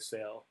will always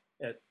fail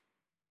at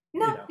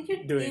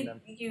doing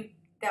them.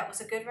 That was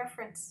a good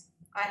reference.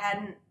 I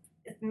hadn't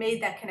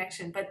made that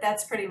connection, but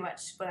that's pretty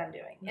much what I'm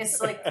doing.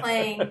 It's like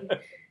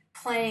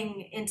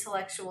playing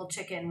intellectual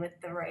chicken with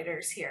the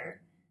writers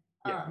here,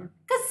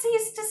 because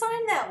he's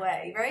designed that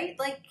way, right?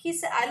 Like he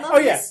said,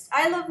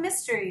 I love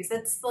mysteries.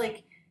 That's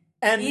like,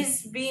 and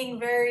he's being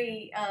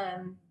very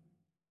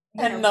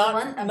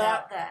blunt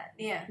about that.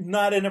 Yeah,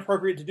 not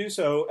inappropriate to do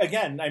so.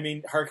 Again, I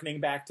mean,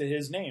 hearkening back to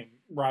his name,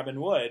 Robin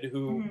Wood,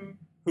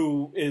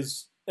 who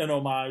is an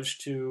homage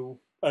to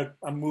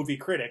a movie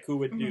critic who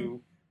would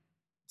do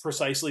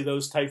precisely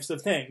those types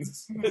of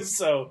things.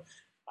 So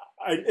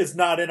it's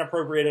not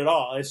inappropriate at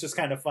all. It's just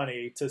kind of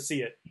funny to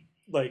see it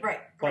play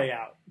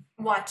out.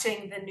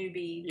 Watching the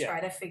newbie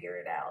try to figure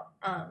it out.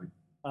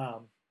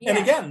 And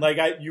again, like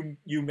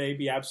you may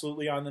be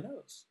absolutely on the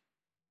nose,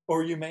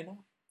 or you may not.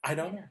 I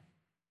don't know.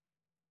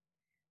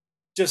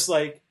 Just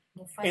like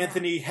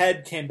Anthony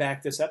Head came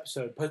back this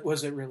episode, but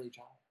was it really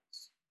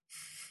Giles?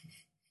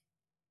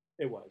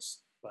 It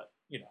was, but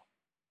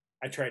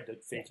I tried to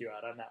fake you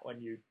out on that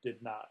one. You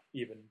did not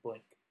even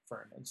blink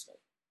for an instant.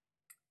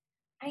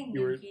 I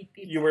knew he'd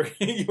be back.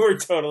 You were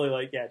totally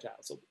like, yeah,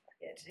 Giles will be back.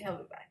 Yeah, he'll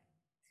be back.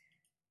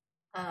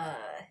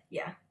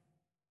 Yeah.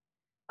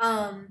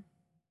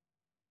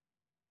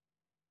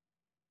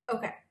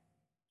 Okay.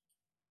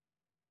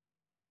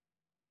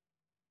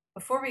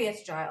 Before we get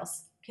to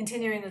Giles,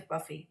 continuing with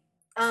Buffy.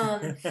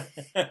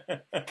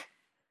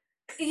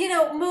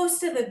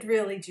 Most of the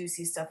really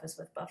juicy stuff is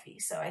with Buffy,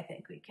 so I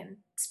think we can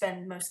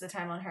spend most of the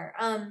time on her.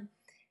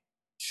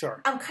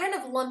 Sure. I'm kind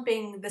of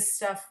lumping the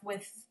stuff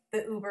with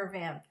the Uber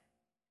Vamp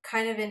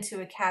kind of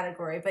into a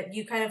category, but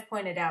you kind of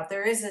pointed out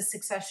there is a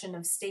succession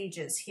of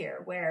stages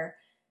here where,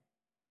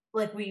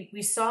 like,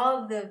 we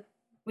saw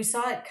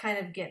it kind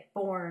of get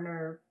born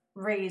or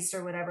raised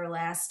or whatever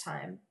last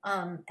time,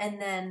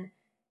 and then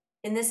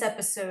in this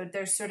episode,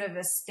 there's sort of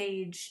a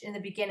stage in the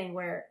beginning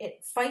where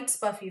it fights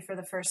Buffy for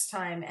the first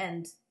time.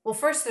 And, well,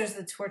 first there's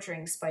the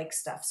torturing Spike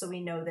stuff, so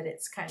we know that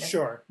it's kind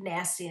of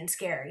nasty and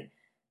scary.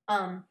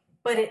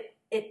 But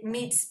it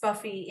meets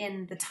Buffy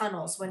in the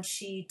tunnels when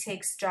she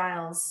takes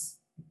Giles,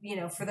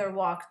 for their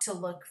walk to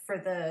look for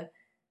the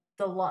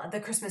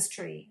Christmas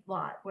tree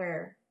lot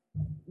where,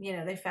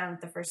 they found it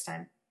the first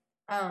time.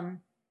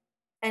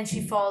 And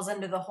she falls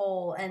under the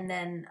hole and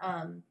then,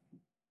 under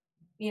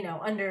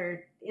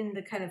in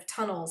the kind of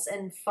tunnels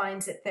and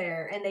finds it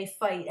there, and they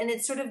fight, and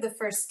it's sort of the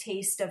first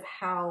taste of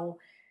how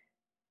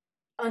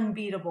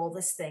unbeatable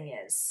this thing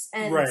is,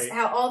 and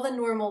how all the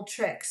normal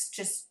tricks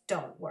just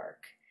don't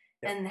work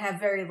and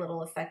have very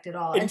little effect at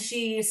all. And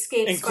she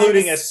escapes,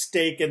 including a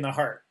stake in the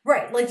heart.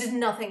 Right, like just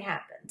nothing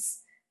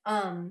happens.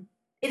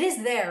 It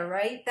is there,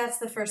 right? That's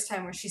the first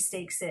time where she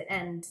stakes it,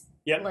 and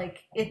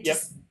like it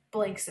just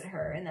blinks at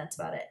her, and that's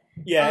about it.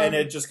 Yeah, and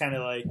it just kind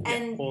of like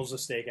pulls the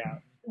stake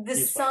out. The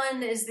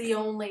sun is the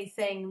only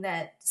thing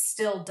that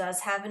still does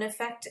have an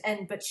effect,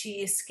 but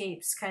she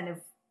escapes kind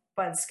of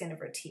by the skin of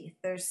her teeth.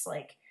 There's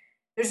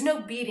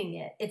no beating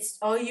it. It's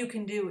all you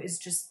can do is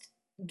just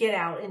get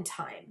out in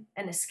time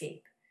and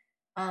escape.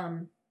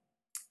 And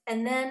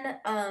then,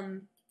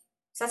 so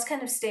that's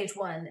kind of stage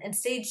one. And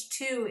stage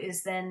two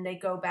is then they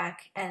go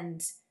back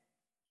and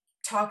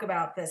talk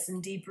about this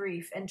and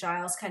debrief, and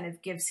Giles kind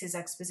of gives his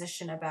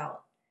exposition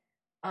about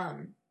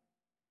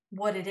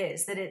what it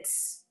is, that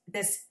it's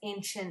this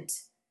ancient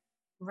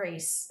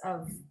race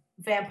of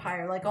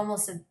vampire, like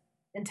almost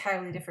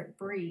entirely different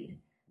breed,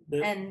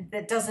 The- and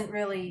that doesn't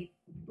really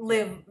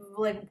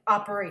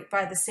operate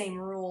by the same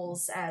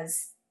rules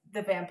as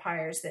the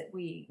vampires that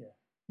we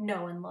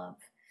know and love.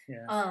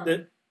 Yeah.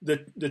 The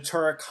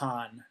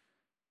Turrican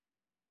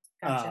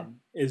Gotcha.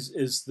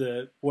 is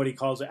the what he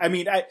calls it. I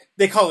mean,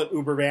 they call it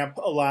Ubervamp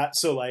a lot,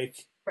 so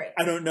like Right.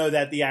 I don't know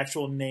that the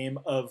actual name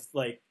of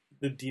like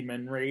the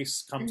demon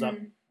race comes up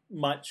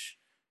much.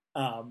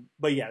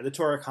 But yeah, the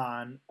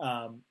Turrican.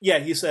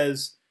 He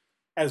says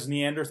as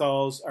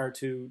Neanderthals are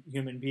to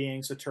human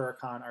beings, the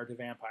Turrican are to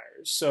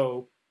vampires.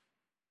 So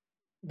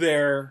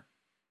they're,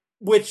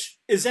 which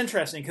is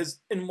interesting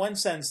because in one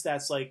sense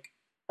that's like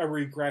a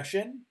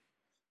regression,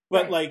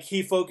 but like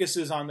he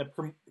focuses on the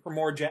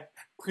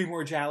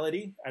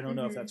primordiality. I don't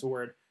know if that's a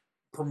word,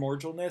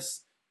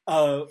 primordialness,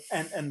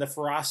 and the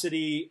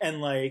ferocity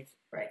and like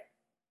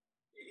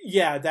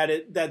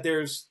that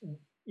there's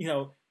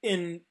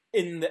in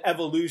the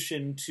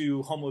evolution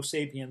to Homo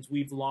sapiens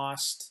we've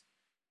lost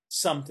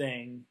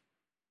something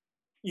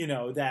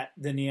that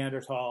the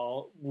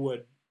Neanderthal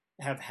would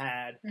have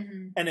had,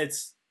 and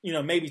it's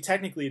maybe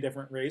technically a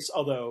different race,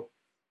 although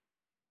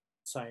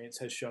science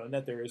has shown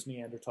that there is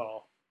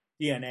Neanderthal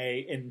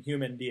DNA in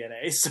human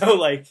DNA, so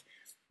like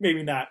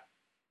maybe not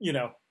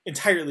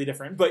entirely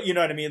different, but you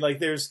know what I mean, like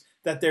there's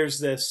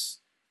this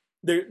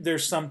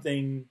there's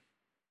something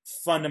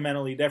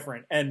fundamentally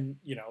different, and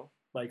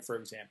like for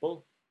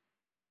example,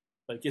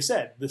 like you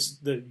said,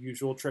 the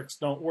usual tricks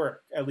don't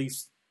work, at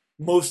least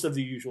most of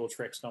the usual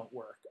tricks don't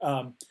work.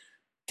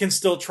 Can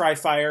still try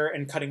fire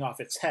and cutting off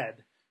its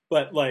head,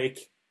 but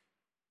like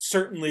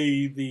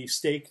certainly the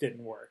stake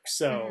didn't work,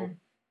 so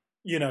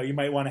you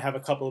might want to have a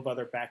couple of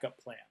other backup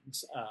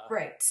plans.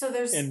 So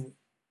there's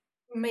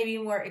maybe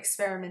more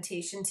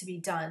experimentation to be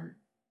done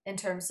in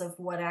terms of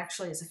what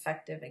actually is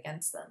effective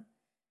against them.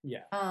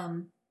 Yeah.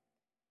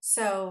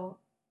 So.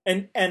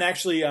 And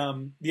actually,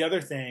 the other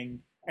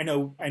thing, I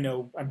know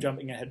I'm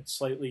jumping ahead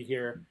slightly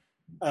here.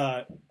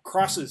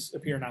 Crosses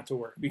appear not to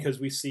work because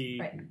we see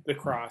the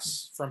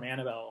cross from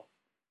Annabelle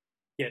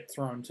get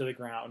thrown to the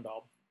ground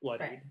all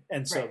bloodied,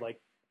 and so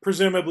like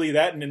presumably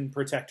that didn't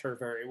protect her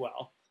very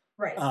well.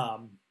 Right.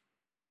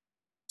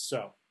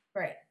 So.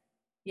 Right.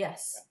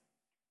 Yes.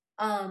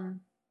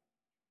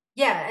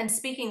 Yeah. And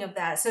speaking of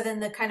that, so then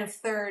the kind of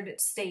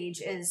third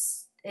stage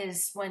is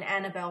when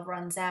Annabelle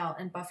runs out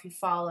and Buffy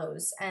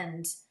follows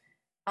and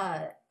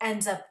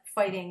ends up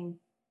fighting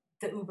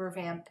the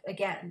Ubervamp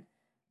again.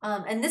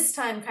 And this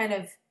time kind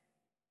of,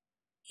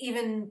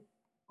 even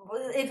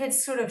if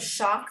it's sort of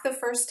shock the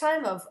first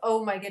time of,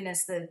 oh my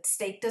goodness, the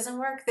stake doesn't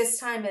work, this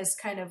time is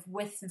kind of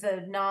with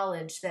the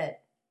knowledge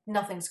that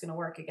nothing's going to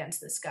work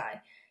against this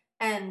guy.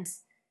 And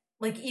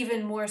like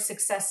even more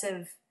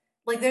successive,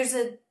 like there's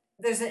an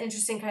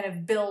interesting kind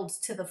of build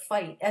to the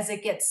fight as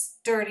it gets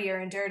dirtier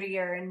and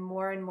dirtier and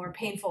more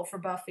painful for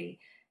Buffy.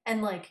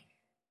 And like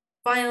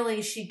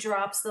finally she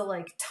drops the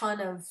like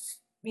ton of,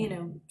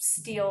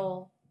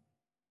 steel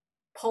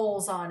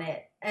poles on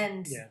it.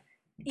 And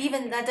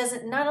even that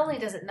doesn't, not only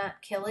does it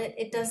not kill it,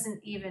 it doesn't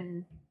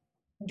even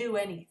do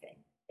anything.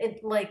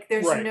 It like,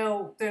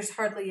 there's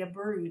hardly a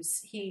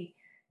bruise. He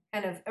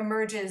kind of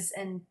emerges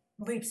and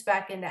leaps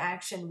back into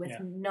action with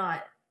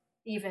not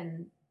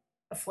even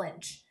a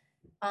flinch.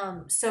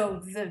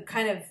 So the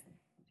kind of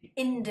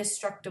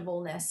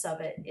indestructibleness of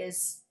it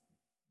is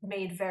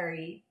made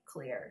very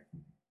clear.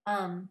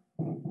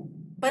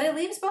 But it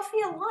leaves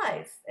Buffy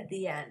alive at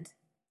the end.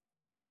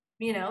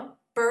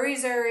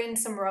 Buries her in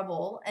some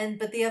rubble,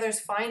 but the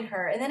others find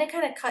her, and then it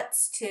kind of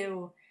cuts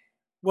to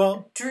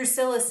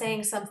Drusilla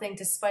saying something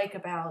to Spike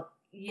about,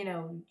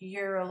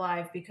 you're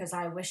alive because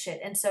I wish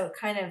it. And so it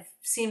kind of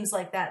seems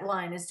like that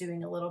line is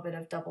doing a little bit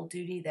of double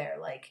duty there.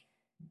 Like,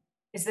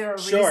 is there a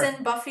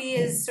reason Buffy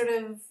is sort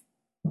of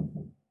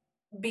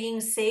being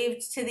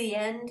saved to the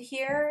end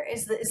here?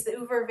 Is the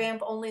Ubervamp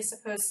only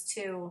supposed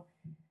to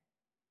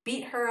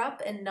beat her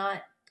up and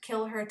not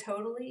kill her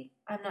totally?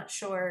 I'm not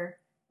sure.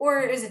 Or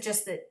is it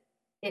just that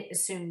it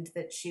assumed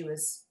that she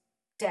was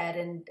dead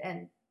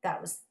and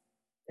that was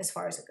as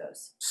far as it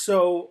goes?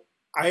 So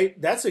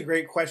that's a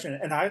great question.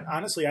 And I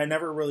honestly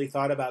never really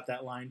thought about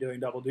that line doing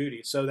double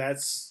duty. So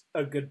that's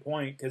a good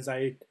point, because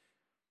I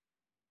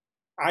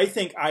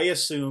think I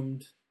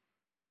assumed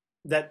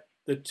that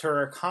the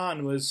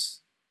Turrican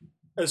was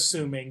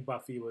assuming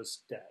Buffy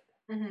was dead.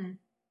 Mm-hmm.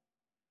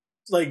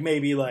 Like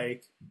maybe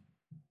like,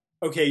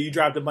 okay, you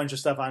dropped a bunch of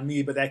stuff on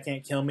me, but that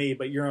can't kill me,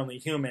 but you're only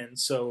human,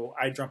 so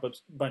I drop a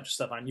bunch of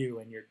stuff on you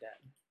and you're dead.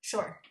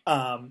 Sure.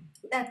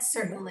 That's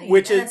certainly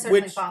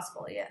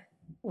possible, yeah.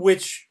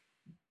 Which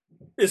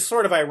is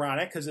sort of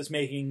ironic because it's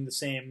making the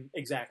same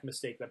exact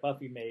mistake that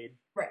Buffy made.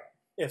 Right.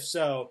 If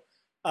so.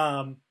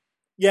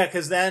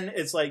 Because then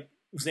it's like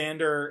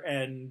Xander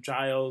and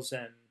Giles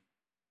and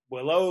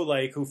Willow,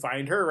 like, who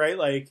find her, right?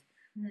 Like,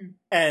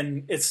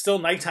 and it's still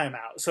nighttime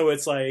out, so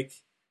it's like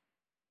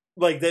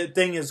the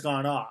thing has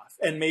gone off.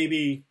 And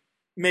maybe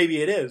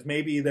it is.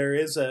 Maybe there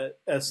is a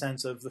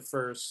sense of the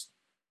first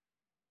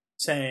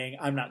saying,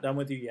 I'm not done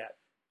with you yet.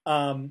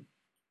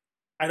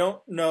 I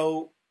don't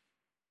know.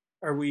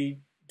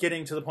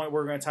 getting to the point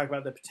where we're going to talk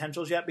about the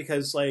potentials yet,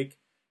 because like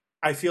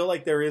I feel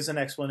like there is an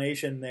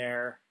explanation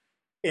there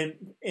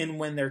in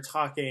when they're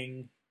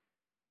talking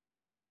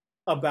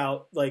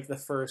about like the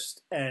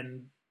first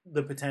and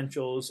the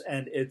potentials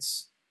and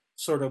its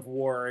sort of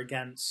war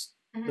against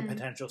the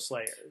potential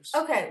slayers.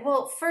 Okay,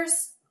 well,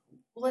 first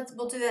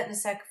we'll do that in a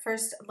sec.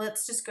 First,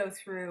 let's just go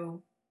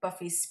through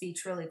Buffy's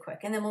speech really quick,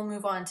 and then we'll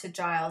move on to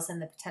Giles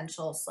and the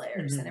potential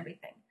slayers and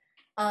everything.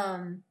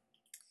 I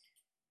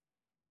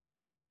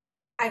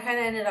kind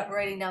of ended up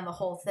writing down the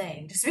whole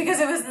thing just because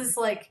it was this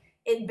like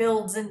it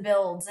builds and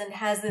builds and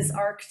has this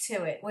arc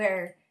to it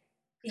where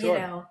you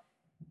know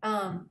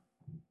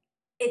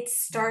it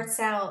starts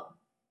out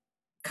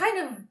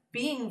kind of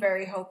being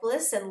very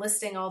hopeless and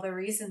listing all the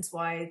reasons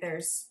why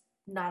there's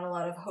not a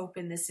lot of hope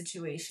in this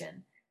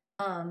situation,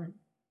 and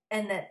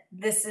that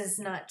this is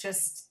not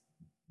just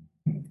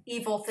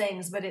evil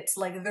things, but it's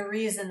like the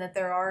reason that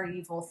there are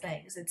evil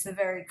things. It's the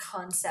very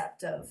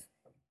concept of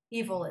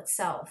evil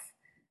itself.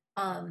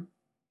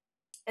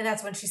 And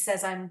that's when she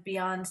says, I'm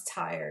beyond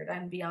tired.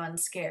 I'm beyond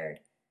scared.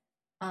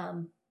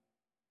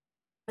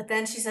 But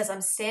then she says,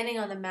 I'm standing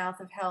on the mouth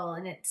of hell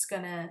and it's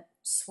going to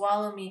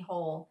swallow me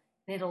whole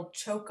and it'll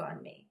choke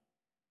on me.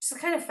 It's a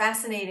kind of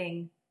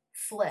fascinating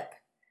flip.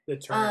 The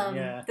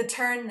turn, The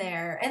turn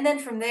there. And then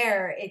from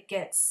there, it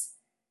gets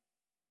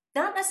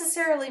not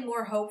necessarily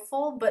more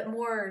hopeful, but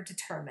more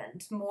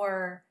determined.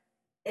 More,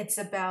 it's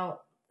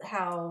about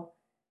how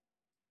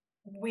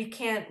we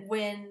can't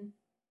win,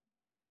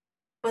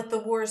 but the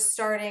war's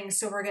starting,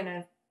 so we're going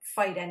to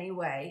fight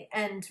anyway.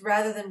 And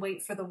rather than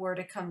wait for the war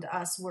to come to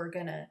us, we're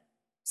going to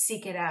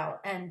seek it out.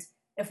 And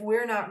if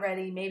we're not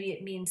ready, maybe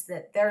it means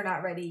that they're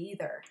not ready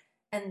either.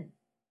 And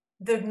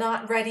the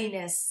not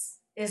readiness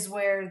is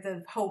where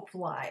the hope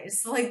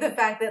lies. Like the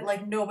fact that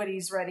like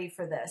nobody's ready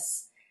for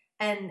this.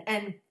 And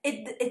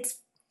it's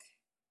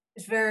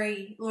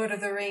very Lord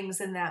of the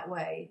Rings in that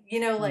way. You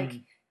know,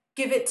 like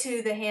give it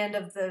to the hand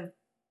of the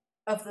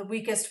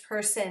weakest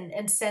person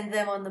and send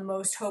them on the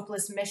most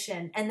hopeless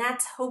mission. And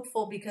that's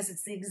hopeful because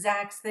it's the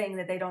exact thing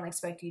that they don't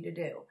expect you to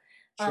do.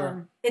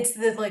 Sure. It's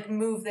the like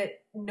move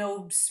that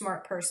no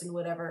smart person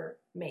would ever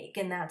make.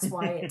 And that's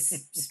why it's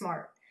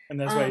smart. And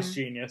that's why it's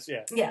genius.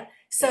 Yeah. Yeah.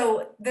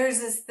 So there's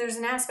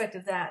an aspect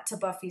of that to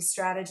Buffy's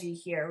strategy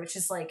here, which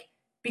is like,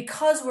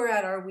 because we're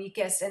at our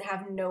weakest and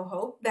have no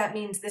hope, that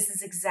means this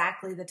is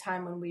exactly the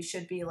time when we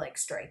should be like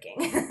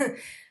striking.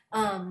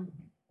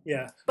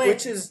 Yeah. But,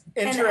 which is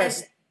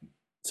interesting.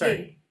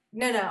 Sorry.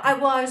 No. I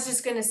was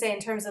just going to say in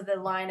terms of the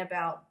line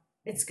about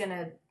it's going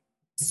to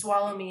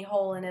swallow me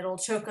whole and it'll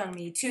choke on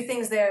me. Two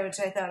things there which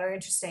I thought are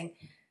interesting.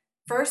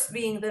 First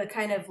being the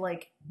kind of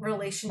like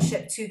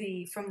relationship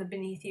to from the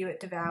beneath you it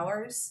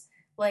devours.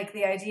 Like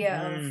the idea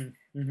of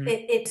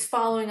it's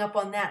following up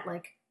on that.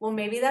 Like, well,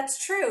 maybe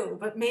that's true,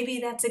 but maybe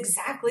that's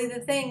exactly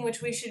the thing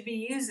which we should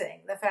be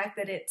using. The fact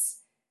that it's,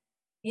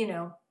 you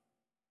know,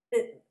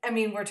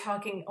 we're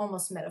talking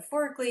almost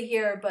metaphorically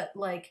here, but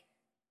like,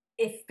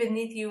 if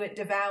beneath you it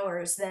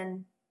devours,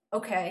 then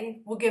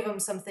okay, we'll give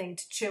them something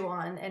to chew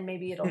on and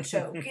maybe it'll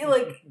choke.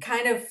 Like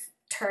kind of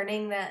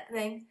turning that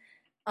thing.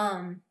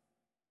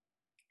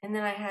 And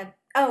then I had,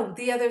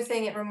 the other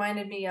thing it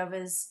reminded me of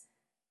is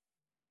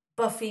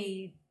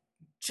Buffy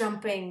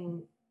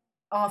jumping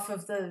off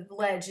of the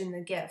ledge in The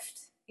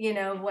Gift. You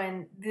know,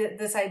 when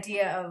this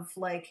idea of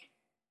like,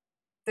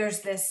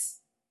 there's this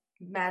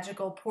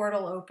magical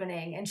portal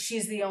opening and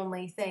she's the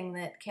only thing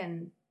that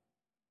can,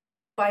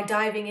 by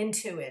diving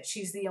into it,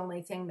 she's the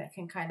only thing that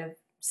can kind of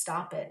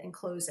stop it and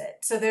close it.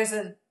 So there's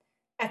an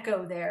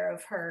echo there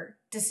of her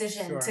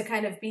decision to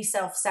kind of be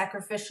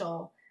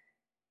self-sacrificial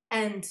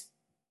and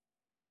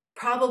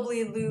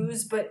probably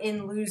lose, but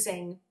in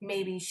losing,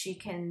 maybe she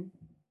can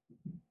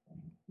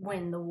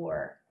win the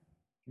war.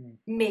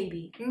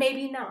 Maybe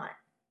not.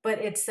 But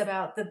it's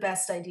about the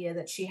best idea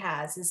that she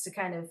has is to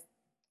kind of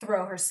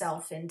throw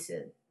herself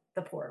into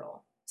the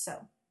portal.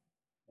 So.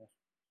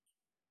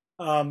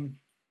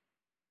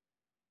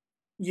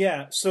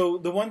 Yeah, so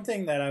the one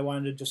thing that I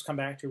wanted to just come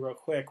back to real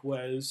quick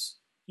was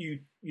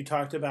you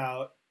talked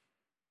about,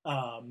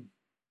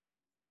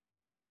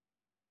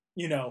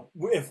 you know,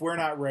 if we're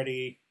not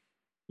ready,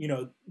 you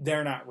know,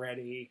 they're not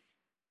ready,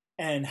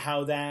 and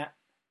how that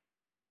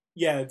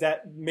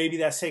maybe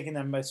that's taking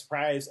them by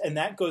surprise. And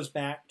that goes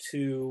back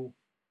to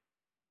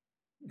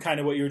kind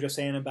of what you were just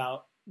saying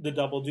about the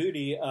double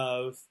duty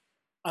of,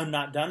 I'm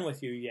not done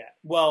with you yet.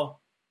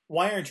 Well,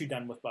 why aren't you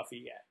done with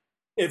Buffy yet?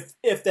 If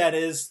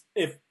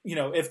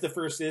the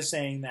first is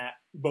saying that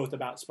both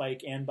about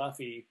Spike and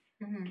Buffy,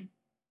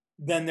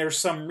 then there's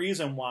some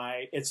reason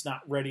why it's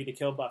not ready to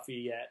kill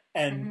Buffy yet.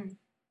 And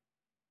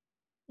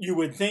you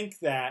would think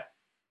that,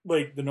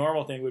 like, the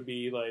normal thing would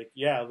be like,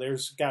 yeah,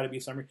 there's got to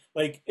be some,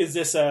 like, is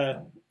this there's,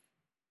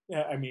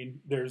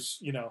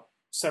 you know,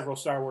 several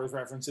Star Wars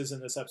references in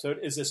this episode.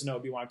 Is this an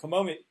Obi-Wan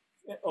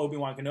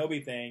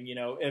Kenobi thing? You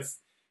know,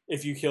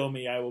 if you kill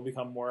me, I will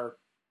become more,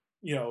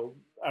 you know,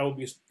 I will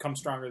become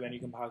stronger than you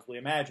can possibly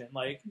imagine.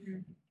 Like,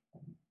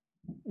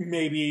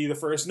 maybe the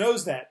first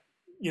knows that,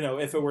 you know,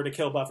 if it were to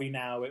kill Buffy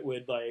now, it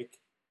would, like,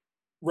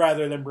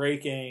 rather than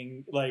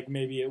breaking, like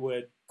maybe it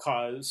would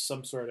cause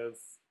some sort of,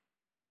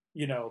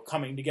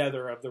 coming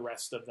together of the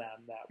rest of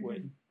them that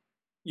would,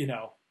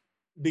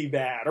 be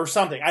bad or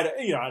something.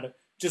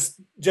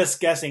 Just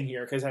guessing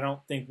here because I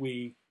don't think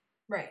we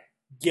right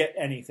get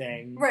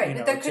anything. Right,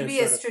 but there could be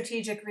a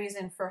strategic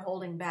reason for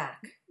holding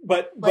back.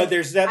 But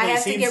there's definitely I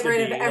have to seems get rid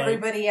to of be,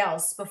 everybody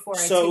else before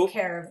I take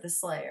care of the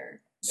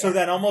Slayer. So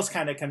that almost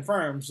kind of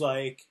confirms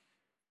like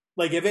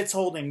if it's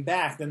holding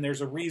back, then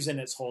there's a reason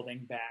it's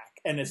holding back,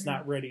 and it's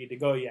not ready to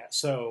go yet.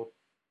 So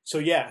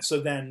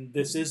then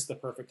this is the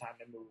perfect time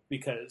to move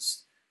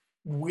because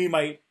we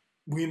might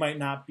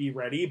not be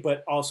ready,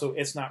 but also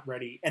it's not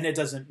ready, and it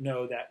doesn't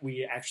know that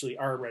we actually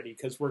are ready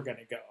because we're going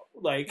to go.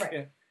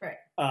 Like, right.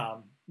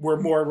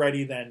 We're more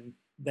ready than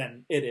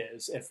it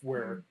is if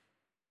we're,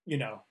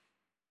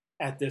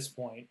 at this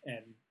point,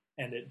 and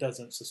it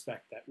doesn't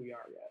suspect that we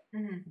are yet.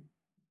 Mm-hmm.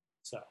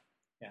 So,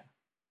 yeah.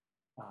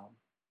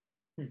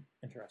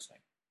 Interesting.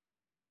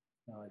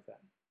 I like that.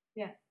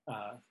 Yeah.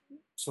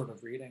 Sort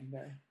of reading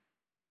there.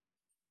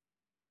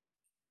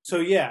 So,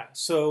 yeah.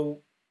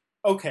 So,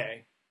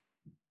 okay.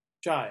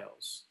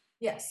 Giles.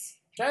 Yes.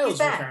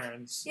 Giles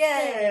returns.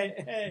 Yay!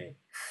 Hey.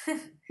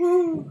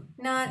 Woo.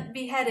 Not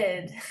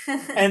beheaded.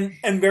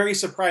 and very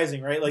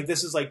surprising, right? Like,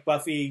 this is like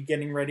Buffy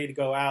getting ready to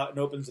go out and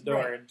opens the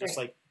door and just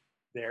like,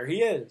 there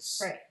he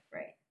is. Right.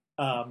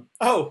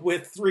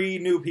 With 3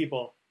 new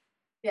people.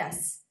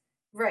 Yes.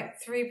 Right.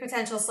 3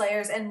 potential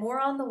Slayers and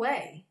more on the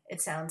way, it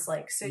sounds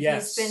like. So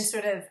he's been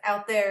sort of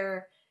out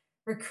there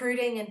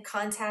recruiting and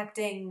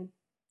contacting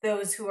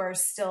those who are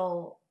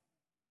still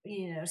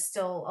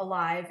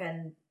alive,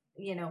 and,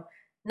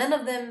 none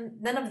of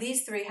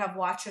these 3 have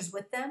Watchers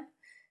with them.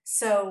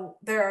 So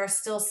there are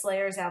still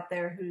Slayers out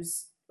there who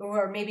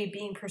are maybe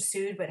being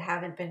pursued but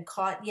haven't been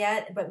caught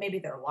yet, but maybe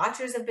their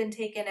Watchers have been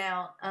taken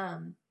out.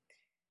 And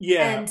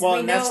that's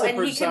the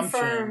presumption. He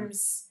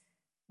confirms.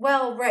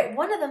 Well, right.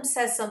 One of them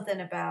says something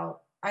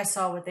about, I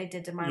saw what they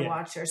did to my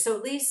Watcher. So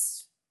at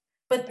least,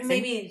 but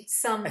maybe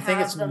some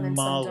have them and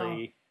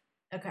Molly.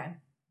 some don't. Okay.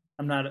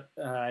 I'm not,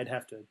 I'd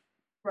have to.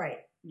 Right.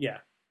 Yeah.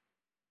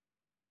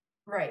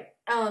 Right.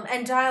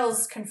 And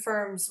Giles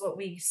confirms what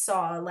we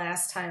saw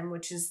last time,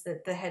 which is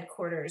that the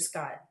headquarters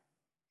got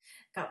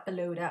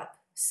blowed up.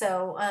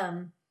 So,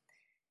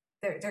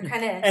 they're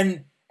kind of.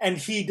 And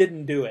he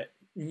didn't do it,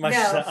 much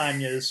to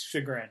Anya's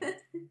chagrin.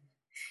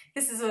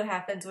 This is what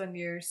happens when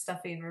you're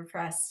stuffy and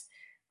repressed.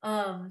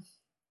 Right.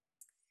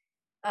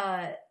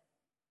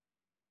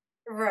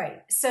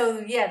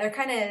 So yeah, they're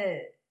kind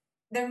of.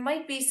 There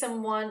might be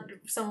some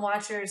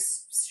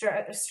Watchers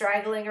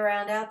straggling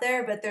around out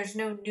there, but there's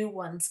no new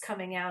ones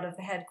coming out of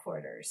the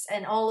headquarters.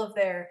 And all of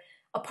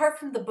apart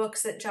from the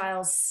books that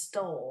Giles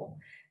stole,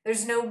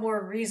 there's no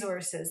more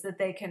resources that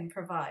they can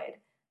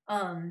provide.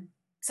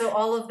 So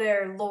all of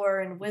their lore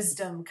and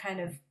wisdom kind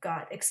of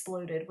got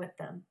exploded with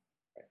them.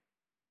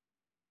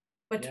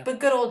 But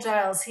good old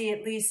Giles, he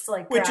at least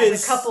grabbed a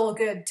couple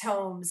good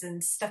tomes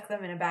and stuck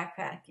them in a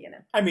backpack,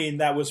 I mean,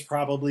 that was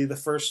probably the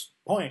first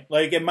point.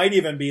 Like, it might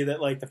even be that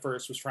the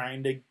first was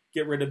trying to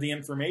get rid of the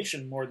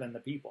information more than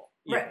the people.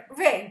 Right.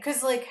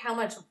 Because how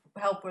much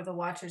help were the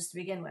Watchers to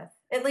begin with?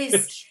 At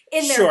least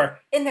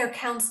in their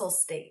council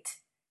state.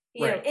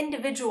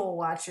 Individual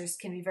Watchers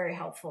can be very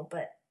helpful,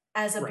 but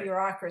as a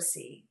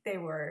bureaucracy, they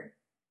were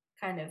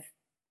kind of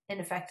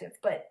ineffective.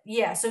 But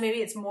yeah, so maybe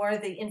it's more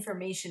the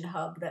information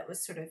hub that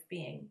was sort of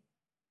being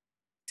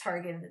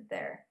targeted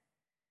there.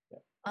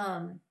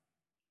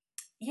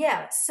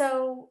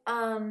 So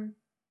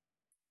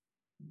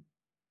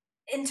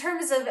in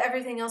terms of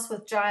everything else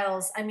with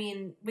Giles, I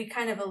mean, we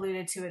kind of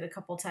alluded to it a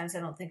couple times.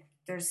 I don't think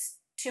there's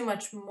too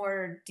much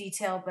more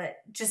detail, but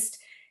just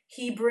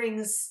he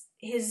brings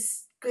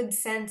his good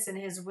sense and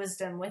his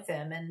wisdom with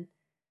him, and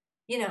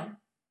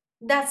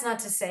that's not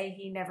to say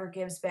he never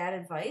gives bad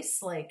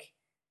advice. Like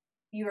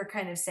you were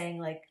kind of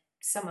saying,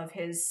 some of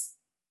his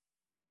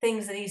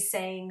things that he's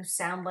saying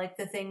sound like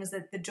the things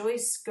that the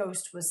Joyce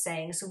ghost was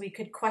saying. So we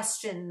could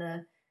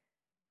question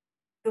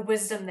the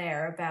wisdom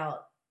there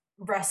about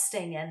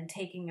resting and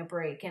taking a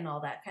break and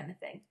all that kind of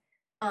thing.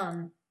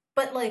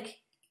 But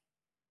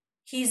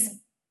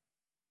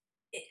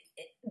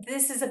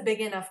this is a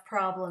big enough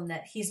problem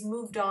that he's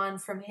moved on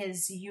from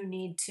his you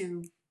need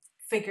to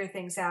figure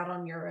things out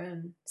on your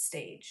own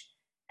stage.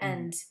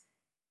 And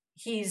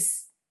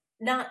he's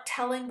not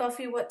telling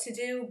Buffy what to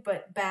do,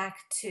 but back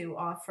to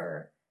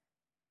offer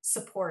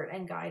support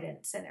and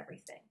guidance and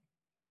everything.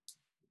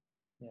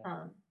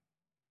 And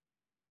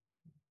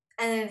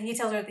then he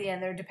tells her at the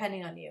end, they're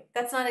depending on you.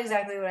 That's not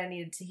exactly what I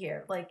needed to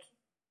hear.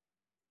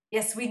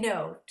 Yes, we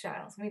know,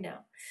 Giles, we know.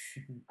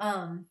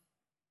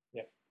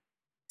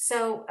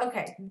 So,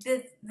 okay,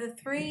 the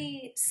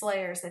 3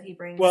 Slayers that he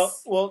brings. Well,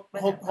 hold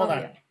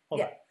on.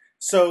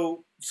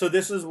 So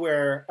this is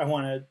where I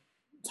want to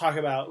talk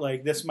about,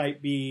 this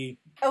might be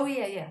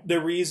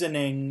the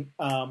reasoning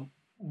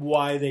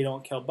why they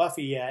don't kill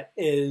Buffy yet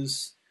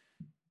is,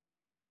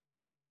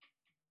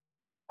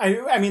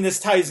 I mean,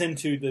 this ties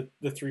into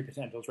the 3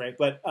 potentials, right?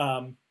 But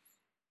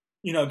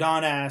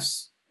Dawn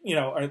asks,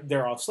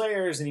 they're all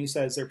Slayers, and he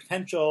says their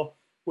potential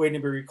waiting to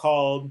be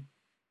recalled.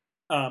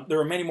 There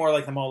were many more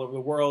like them all over the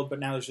world, but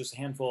now there's just a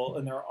handful,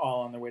 and they're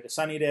all on their way to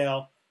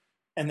Sunnydale.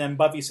 And then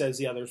Buffy says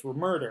the others were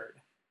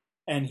murdered.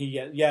 And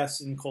yes,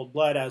 in cold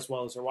blood, as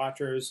well as their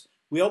watchers.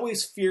 We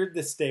always feared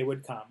this day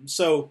would come.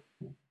 So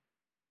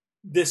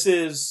this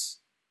is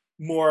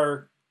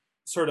more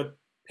sort of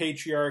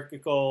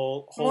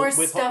patriarchal more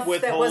stuff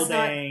that was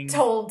not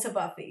told to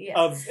Buffy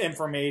of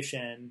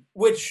information,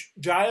 which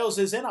Giles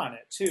is in on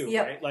it too,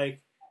 right?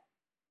 Like,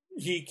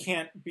 he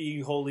can't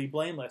be wholly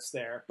blameless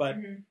there, but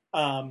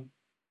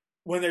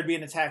when there'd be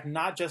an attack,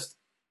 not just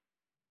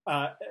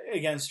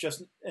against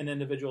just an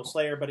individual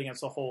Slayer, but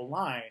against the whole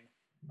line,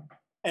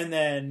 and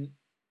then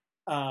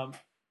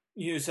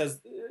he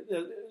says,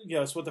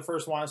 it's what the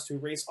first wants to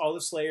erase all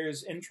the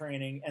Slayers in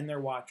training and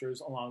their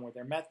watchers along with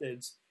their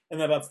methods,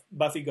 and then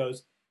Buffy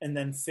goes, and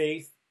then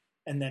Faith,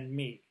 and then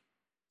me.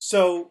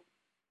 So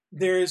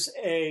there's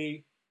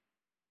we've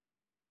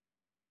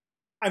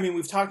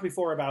talked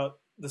before about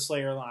the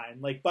Slayer line.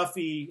 Like,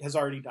 Buffy has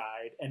already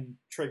died and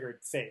triggered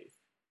Faith.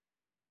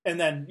 And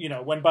then,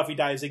 when Buffy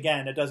dies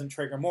again, it doesn't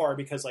trigger more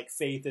because, like,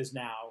 Faith is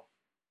now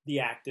the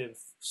active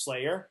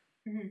Slayer.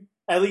 Mm-hmm.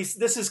 At least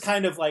this is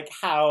kind of like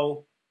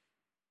how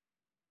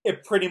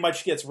it pretty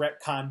much gets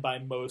retconned by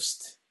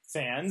most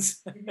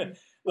fans. Mm-hmm.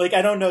 Like,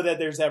 I don't know that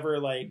there's ever,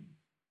 like,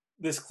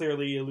 this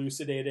clearly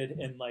elucidated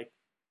in, like,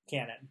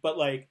 canon. But,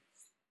 like,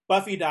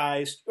 Buffy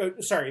dies,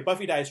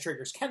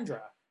 triggers Kendra.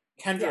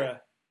 Kendra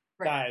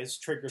dies,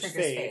 triggers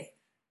Faith.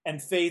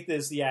 And Faith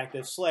is the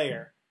active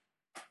Slayer.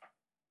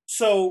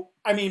 So,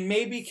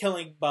 maybe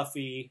killing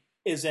Buffy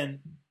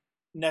isn't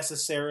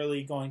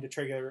necessarily going to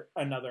trigger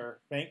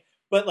another thing.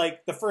 But,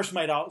 like, the First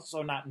might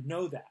also not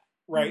know that,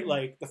 right? Mm-hmm.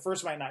 Like, the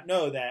First might not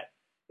know that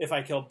if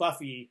I kill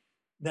Buffy,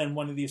 then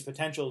one of these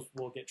potentials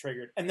will get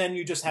triggered. And then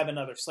you just have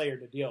another Slayer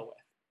to deal with.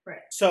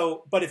 Right.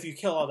 So, but if you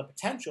kill all the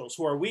potentials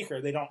who are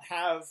weaker, they don't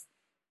have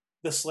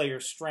the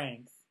Slayer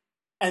strength,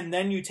 and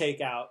then you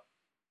take out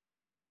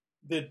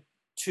the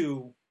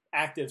two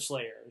active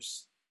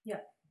Slayers,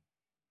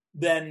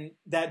 then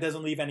that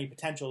doesn't leave any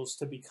potentials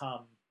to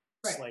become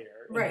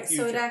Slayer. Right.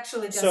 So it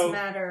actually doesn't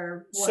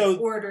matter what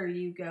order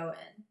you go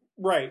in.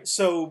 Right.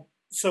 So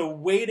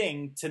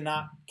waiting to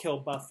not kill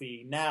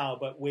Buffy now,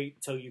 but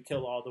wait till you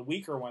kill all the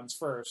weaker ones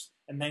first,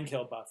 and then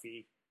kill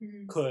Buffy,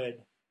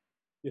 could.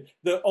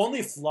 The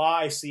only flaw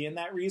I see in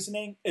that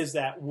reasoning is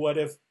that what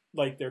if,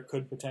 like, there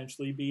could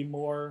potentially be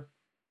more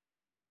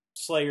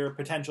Slayer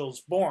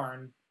potentials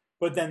born,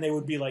 but then they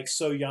would be, like,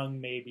 so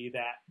young maybe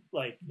that,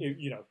 like,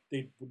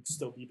 they would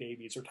still be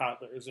babies or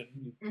toddlers,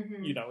 and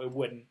it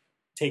wouldn't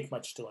take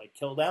much to, like,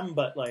 kill them.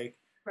 But, like,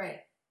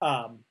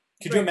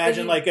 could you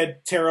imagine like a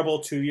terrible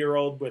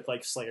 2-year-old with,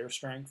 like, Slayer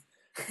strength?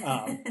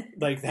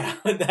 Like,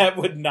 that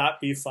would not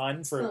be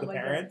fun for the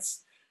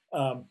parents.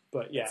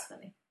 But yeah. That's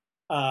funny.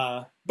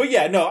 But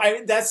yeah, no,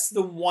 that's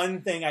the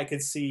one thing I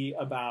could see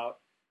about,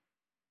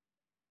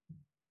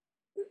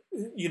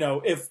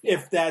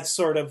 if that's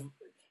sort of,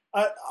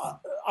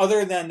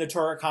 other than the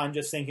Toricon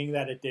just thinking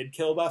that it did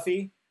kill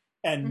Buffy,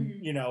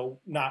 and,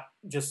 not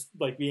just,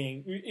 like,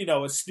 being,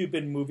 a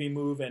stupid movie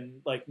move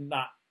and, like,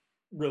 not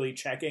really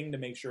checking to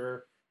make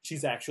sure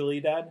she's actually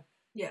dead.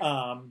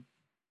 Yeah.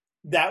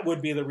 That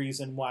would be the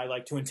reason why,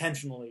 like, to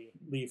intentionally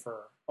leave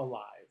her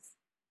alive.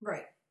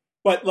 Right.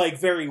 But, like,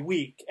 very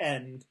weak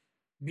and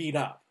beat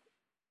up.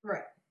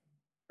 Right.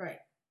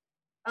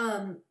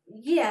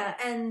 Yeah,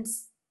 and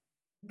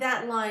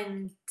that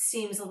line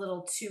seems a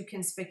little too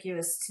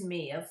conspicuous to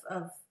me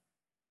of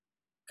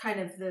kind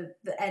of the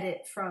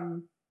edit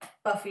from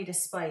Buffy to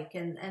Spike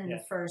and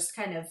the First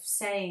kind of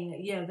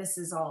saying, this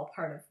is all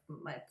part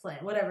of my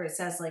plan. Whatever it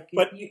says, like,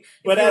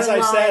 but as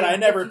I said, I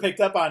never picked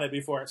up on it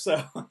before,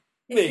 so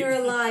if you're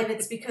alive,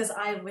 it's because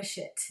I wish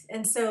it.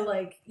 And so,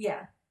 like,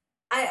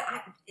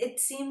 I it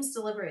seems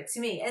deliberate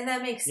to me, and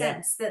that makes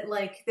sense that,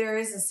 like, there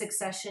is a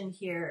succession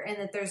here, and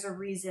that there's a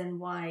reason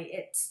why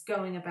it's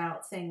going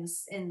about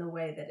things in the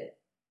way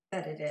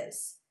that it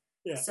is.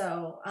 Yeah.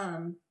 So,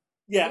 I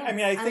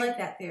think, I like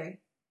that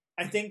theory.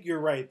 I think you're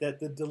right that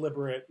the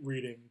deliberate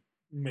reading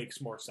makes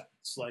more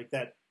sense. Like,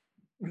 that,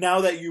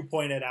 now that you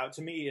point it out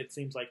to me, it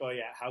seems like, oh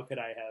yeah, how could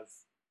I have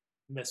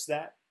missed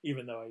that,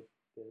 even though I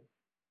did?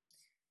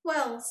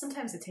 Well,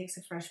 sometimes it takes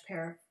a fresh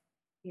pair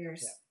of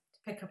ears.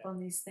 Pick up on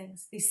these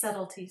things, these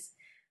subtleties.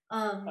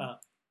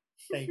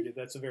 Thank you.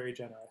 That's a very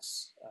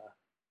generous.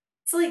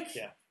 It's like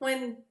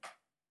when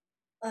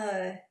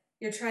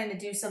you're trying to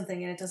do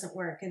something and it doesn't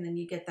work, and then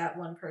you get that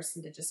one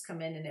person to just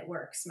come in and it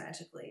works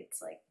magically.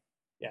 It's like,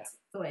 it's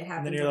the way it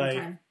happens and then you're every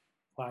like, time.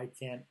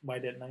 Why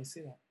didn't I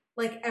see that?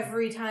 Like,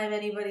 every time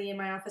anybody in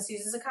my office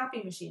uses a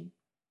copy machine.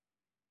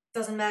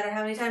 Doesn't matter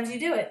how many times you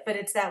do it, but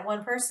it's that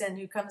one person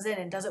who comes in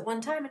and does it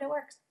one time and it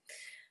works.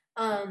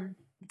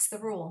 It's the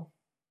rule.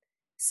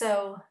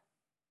 So,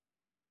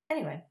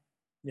 anyway.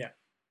 Yeah.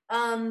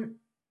 I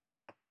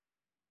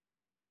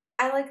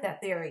like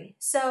that theory.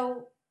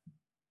 So,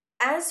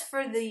 as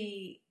for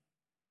the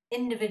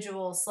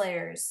individual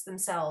Slayers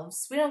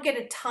themselves, we don't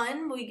get a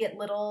ton. We get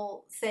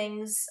little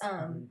things.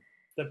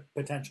 The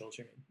potentials,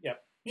 you mean?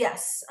 Yep.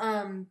 Yes.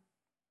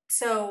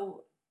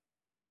 So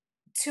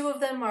two of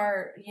them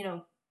are,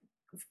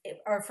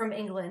 are from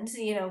England,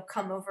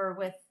 come over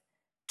with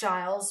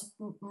Giles.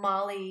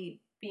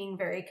 Molly being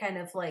very kind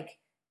of like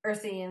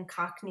earthy and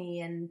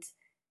cockney and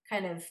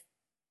kind of,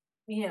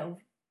 you know,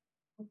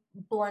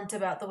 blunt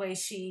about the way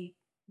she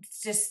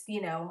just,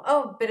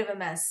 oh, bit of a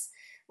mess.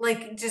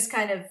 Like just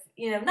kind of,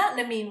 not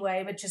in a mean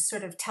way, but just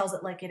sort of tells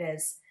it like it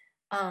is.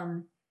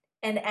 Um,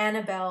 and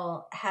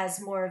Annabelle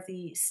has more of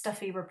the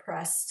stuffy,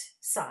 repressed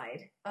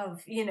side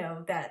of,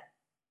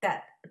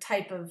 that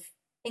type of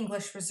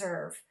English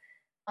reserve,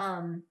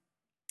 and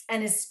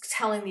is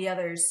telling the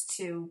others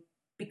to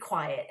be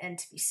quiet and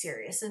to be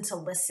serious and to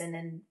listen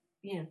and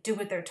do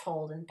what they're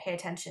told and pay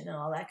attention and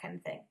all that kind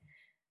of thing.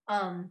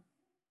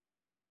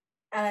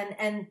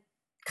 And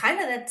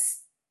kind of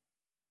that's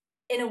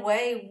in a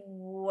way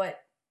what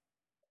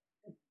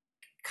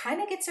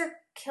kind of gets her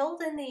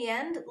killed in the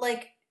end.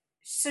 Like,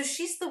 so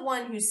she's the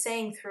one who's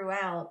saying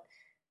throughout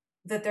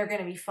that they're going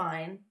to be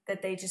fine,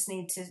 that they just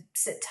need to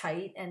sit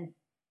tight and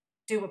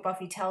do what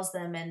Buffy tells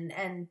them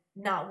and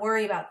not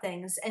worry about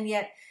things. And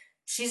yet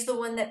she's the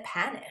one that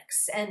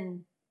panics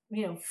and,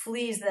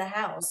 flees the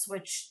house,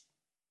 which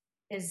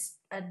is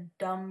a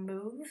dumb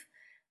move.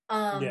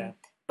 Yeah.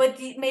 But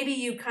maybe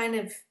you kind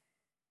of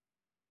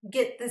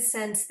get the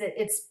sense that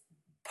it's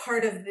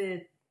part of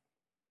the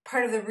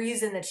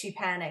reason that she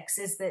panics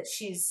is that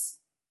she's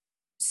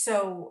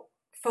so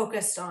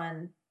focused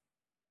on,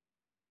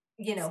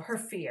 her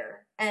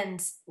fear.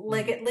 And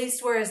like, at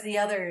least whereas the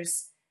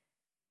others,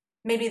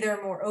 maybe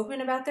they're more open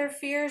about their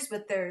fears,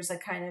 but there's a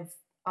kind of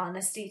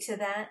honesty to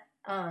that.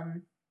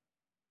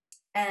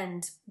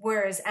 And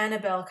whereas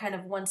Annabelle kind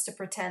of wants to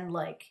pretend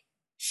like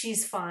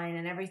she's fine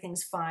and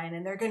everything's fine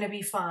and they're going to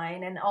be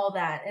fine and all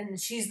that. And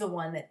she's the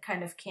one that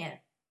kind of can't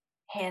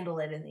handle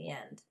it in the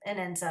end and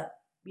ends up,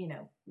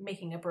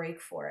 making a break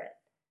for it.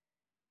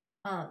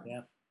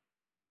 Yeah.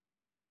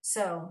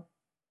 So,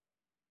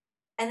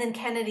 and then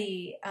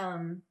Kennedy,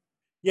 the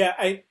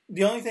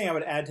only thing I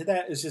would add to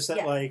that is just that,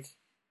 yeah. like,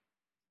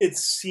 it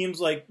seems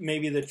like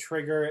maybe the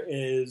trigger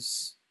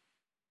is,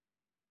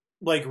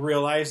 like,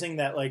 realizing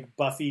that, like,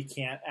 Buffy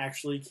can't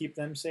actually keep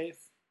them safe,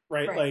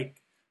 right?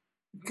 Like,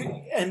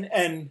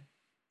 and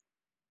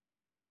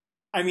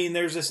I mean,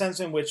 there's a sense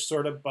in which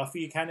sort of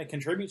Buffy kind of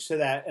contributes to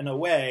that in a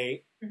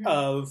way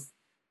of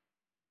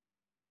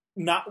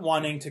not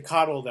wanting to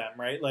coddle them,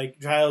 right? Like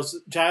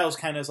Giles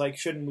kind of is like,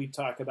 shouldn't we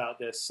talk about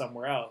this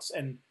somewhere else?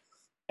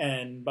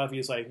 And Buffy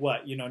is like,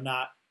 what?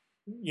 Not,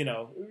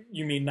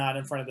 you mean not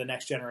in front of the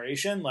next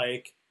generation?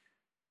 Like,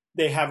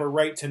 they have a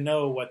right to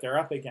know what they're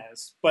up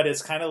against. But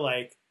it's kind of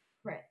like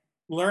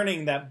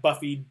learning that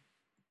Buffy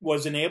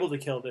wasn't able to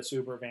kill this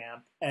uber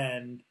vamp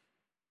and,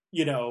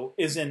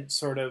 isn't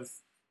sort of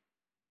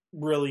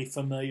really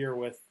familiar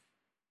with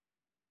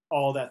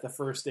all that the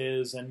first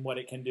is and what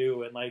it can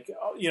do and, like,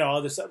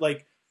 all this stuff.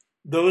 Like,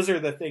 those are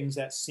the things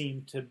that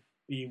seem to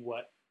be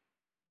what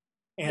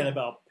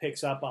Annabelle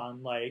picks up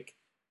on, like.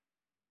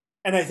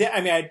 And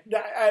I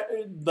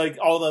like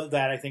all of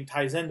that, I think,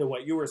 ties into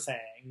what you were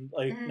saying,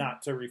 like,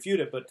 not to refute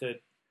it, but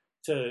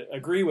to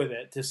agree with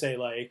it, to say,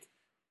 like,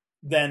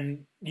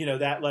 then,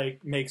 that,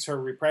 like, makes her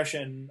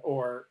repression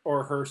or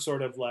her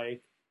sort of,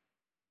 like,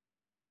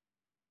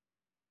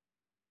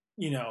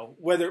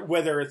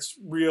 whether it's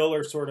real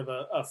or sort of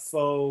a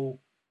faux,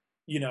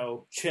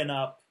 chin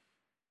up,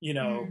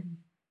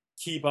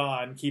 keep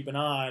on keeping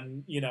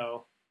on,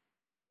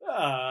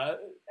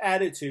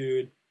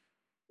 attitude,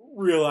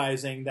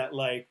 realizing that,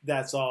 like,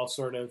 that's all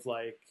sort of,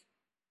 like,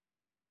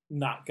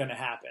 not going to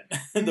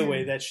happen the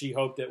way that she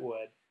hoped it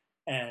would.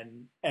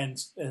 And then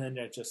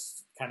it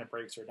just kind of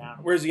breaks her down.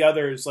 Whereas the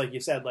others, like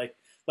you said, like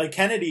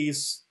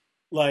Kennedy's,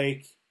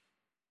 like,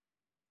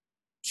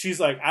 she's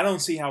like, I don't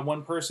see how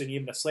one person,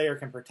 even a Slayer,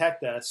 can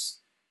protect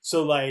us.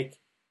 So, like,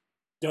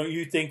 don't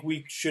you think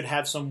we should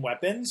have some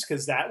weapons?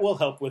 Because that will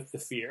help with the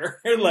fear.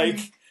 like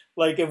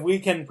if we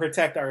can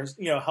protect our,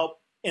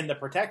 help in the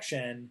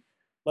protection,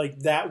 like,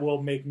 that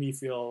will make me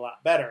feel a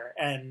lot better.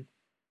 And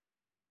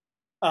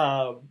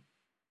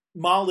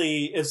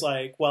Molly is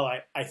like, well,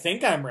 I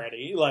think I'm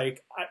ready.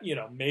 Like,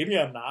 maybe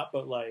I'm not,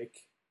 but, like,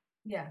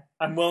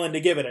 I'm willing to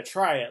give it a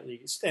try at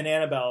least. And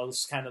Annabelle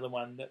is kind of the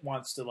one that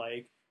wants to,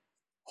 like,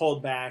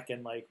 hold back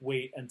and, like,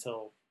 wait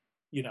until,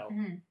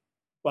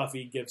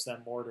 Buffy gives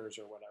them orders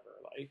or whatever.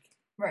 Like,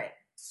 right.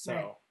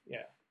 So,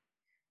 yeah.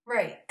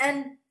 Right.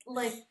 And,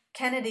 like,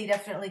 Kennedy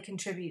definitely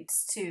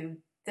contributes to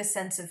the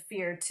sense of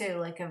fear too,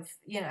 like, of,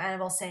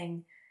 Annabelle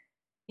saying,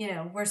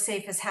 we're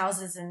safe as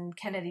houses, and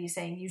Kennedy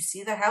saying, you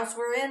see the house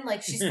we're in?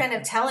 Like, she's kind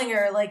of telling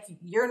her, like,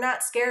 you're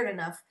not scared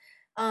enough.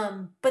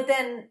 But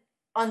then,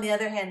 on the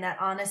other hand,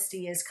 that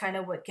honesty is kind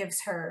of what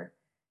gives her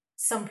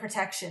some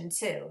protection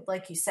too,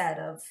 like you said,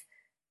 of,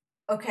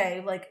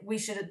 okay, like, we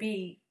should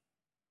be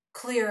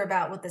clear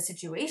about what the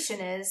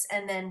situation is,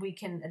 and then we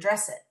can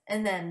address it.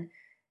 And then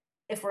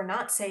if we're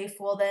not safe,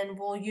 well, then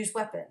we'll use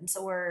weapons,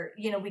 or,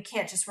 we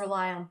can't just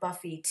rely on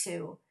Buffy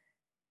to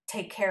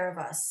take care of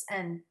us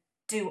and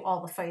do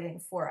all the fighting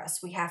for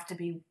us. We have to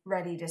be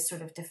ready to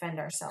sort of defend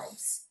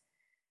ourselves.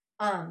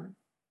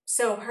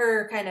 So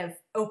her kind of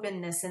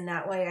openness in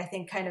that way, I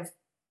think, kind of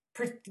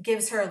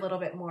gives her a little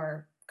bit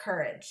more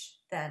courage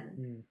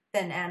than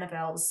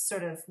Annabelle's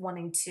sort of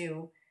wanting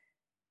to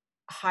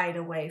hide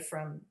away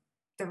from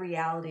the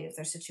reality of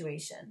their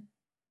situation.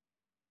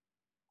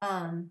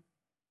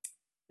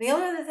 The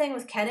only other thing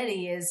with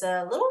Kennedy is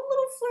a little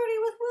flirty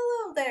with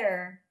Willow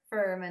there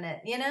for a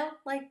minute, you know?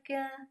 Like,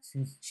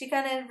 she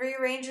kind of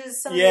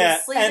rearranges some of the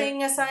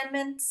sleeping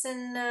assignments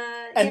and you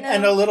know?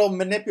 And a little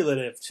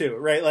manipulative, too,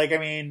 right? Like, I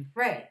mean...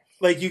 Right.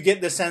 Like, you get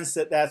the sense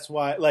that that's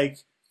why, like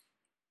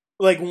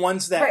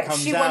once that comes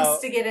out... she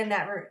wants to get in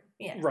that room,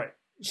 yeah. Right.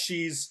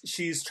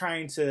 She's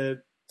trying to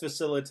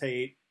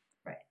facilitate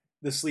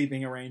the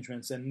sleeping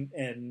arrangements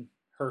in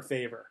her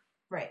favor.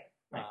 Right.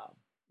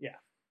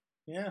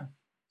 Yeah.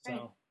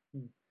 So,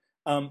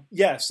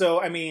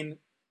 so, I mean,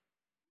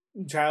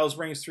 Giles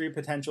brings 3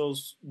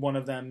 potentials. One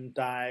of them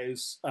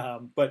dies,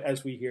 but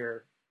as we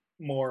hear,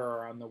 more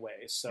are on the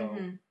way. So,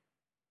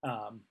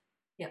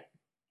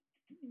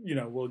 you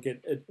know, we'll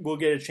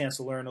get a chance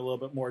to learn a little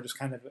bit more, just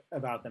kind of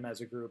about them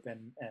as a group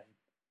and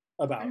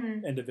about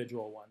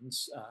individual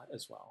ones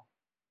as well.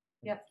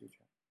 Yep.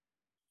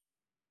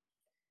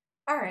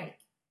 All right.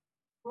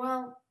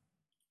 Well,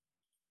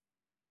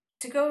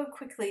 to go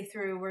quickly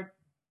through, we're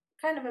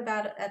kind of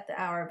about at the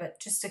hour, but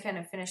just to kind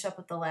of finish up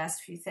with the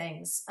last few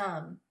things.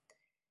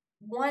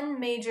 One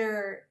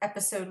major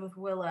episode with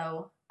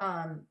Willow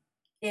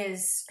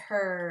is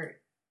her,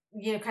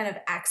 you know, kind of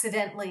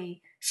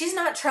accidentally... She's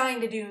not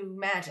trying to do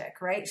magic,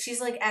 right?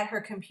 She's like at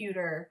her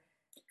computer,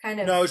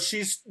 kind of... No,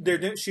 she's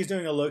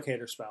doing a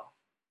locator spell.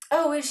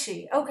 Oh, is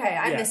she? Okay,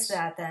 I missed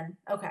that then.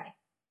 Okay.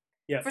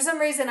 Yeah. For some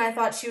reason, I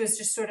thought she was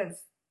just sort of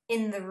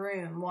in the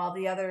room while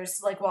the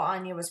others, like while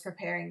Anya was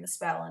preparing the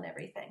spell and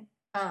everything.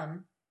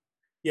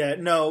 Yeah,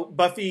 no,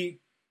 Buffy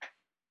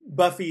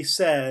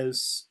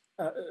says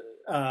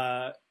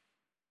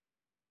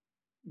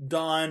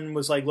Dawn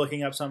was like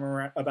looking up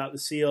something about the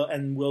seal,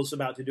 and Will's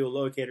about to do a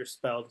locator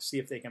spell to see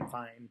if they can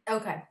find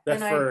the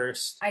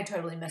first. I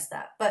totally missed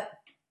that, but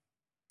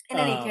in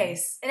any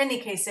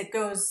case, it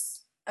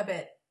goes a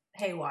bit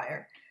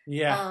haywire.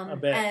 Yeah, a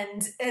bit,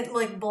 and it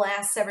like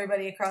blasts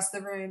everybody across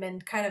the room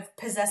and kind of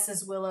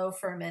possesses Willow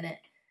for a minute.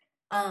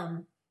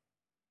 And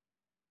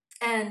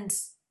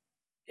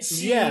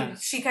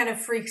she kind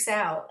of freaks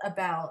out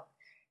about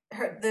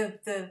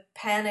the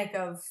panic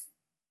of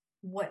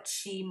what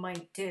she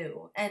might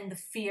do and the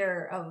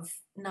fear of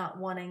not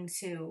wanting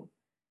to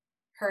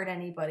hurt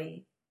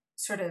anybody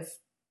sort of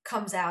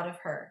comes out of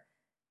her.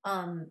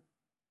 And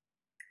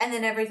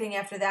then everything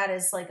after that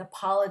is like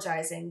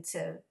apologizing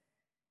to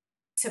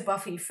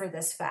Buffy for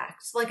this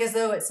fact, like as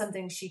though it's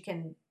something she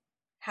can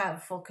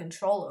have full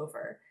control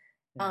over.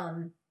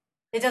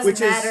 It doesn't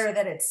matter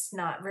that it's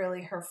not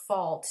really her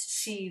fault.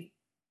 She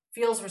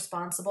feels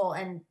responsible,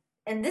 and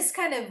this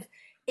kind of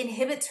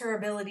inhibits her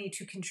ability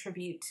to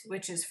contribute,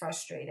 which is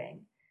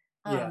frustrating.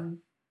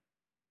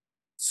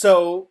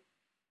 So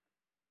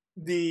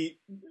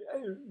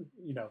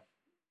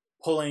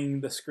pulling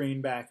the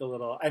screen back a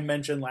little, I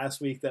mentioned last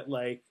week that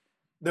like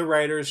the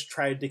writers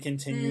tried to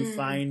continue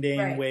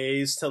finding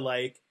ways to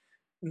like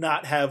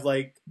not have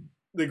like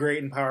the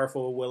great and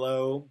powerful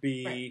Willow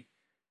be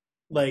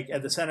like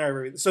at the center of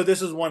everything. So this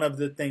is one of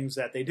the things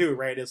that they do,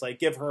 right? Is like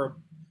give her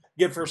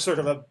sort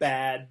of a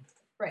bad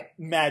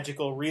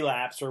magical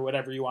relapse or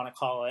whatever you want to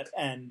call it,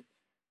 and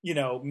you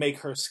know, make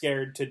her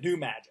scared to do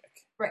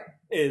magic.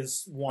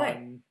 Is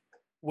one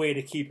way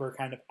to keep her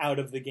kind of out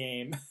of the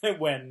game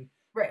when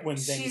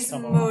things she's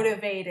come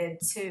motivated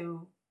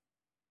to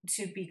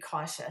be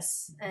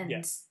cautious and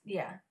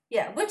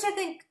which I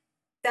think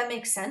that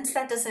makes sense.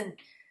 That doesn't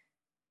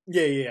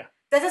that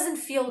doesn't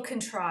feel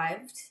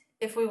contrived.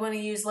 If we want to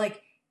use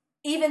like,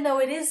 even though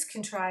it is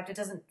contrived, it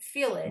doesn't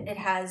feel it. It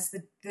has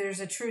there's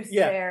a truth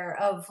there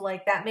of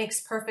like, that makes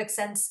perfect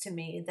sense to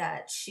me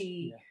that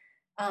she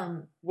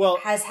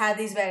has had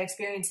these bad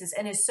experiences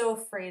and is so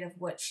afraid of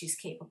what she's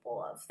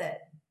capable of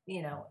that,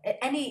 you know,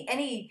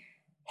 any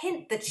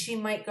hint that she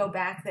might go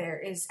back there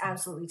is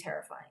absolutely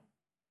terrifying.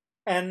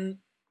 And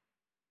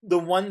the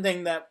one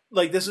thing that,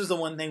 like, this is the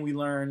one thing we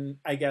learn,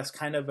 I guess,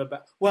 kind of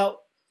about,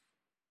 well,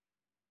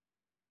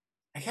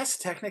 I guess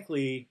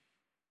technically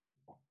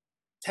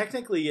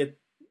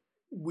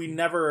we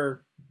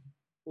never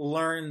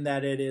learn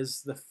that it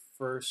is the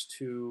first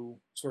who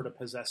sort of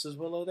possesses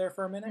Willow there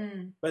for a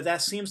minute, but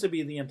that seems to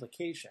be the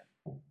implication.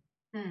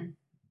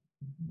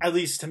 At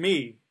least to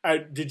me.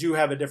 Did you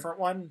have a different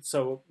one?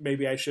 So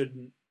maybe I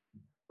shouldn't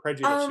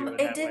prejudice you in that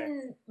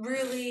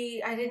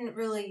way. I didn't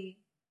really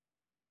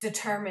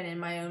determine in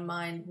my own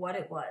mind what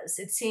it was.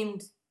 It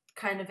seemed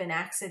kind of an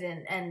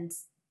accident, and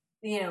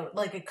you know,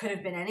 like it could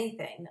have been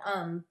anything.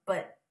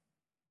 But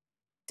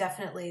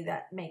definitely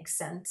that makes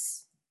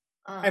sense.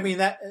 I mean,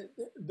 that,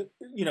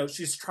 you know,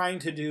 she's trying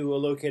to do a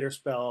locator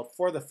spell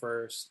for the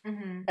first,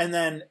 and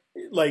then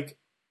like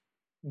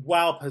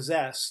while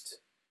possessed,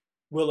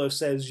 Willow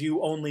says,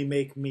 "You only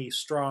make me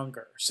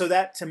stronger." So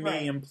that to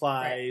me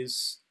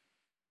implies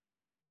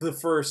the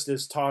First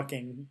is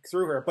talking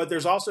through her. But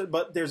there's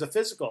a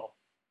physical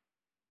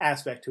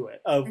aspect to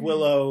it of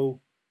Willow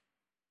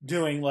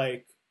doing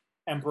like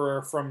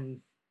Emperor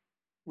from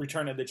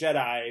Return of the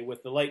Jedi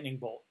with the lightning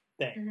bolt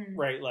thing,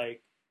 right?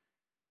 Like,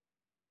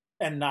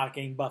 and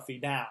knocking Buffy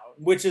down,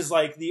 which is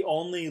like the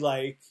only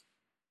like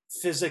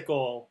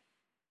physical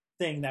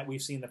thing that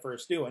we've seen the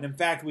First do. And in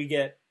fact, we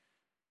get,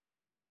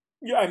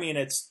 I mean,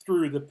 it's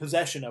through the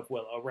possession of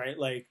Willow, right?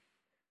 Like,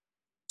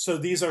 so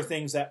these are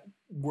things that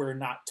we're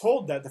not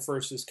told that the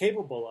First is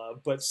capable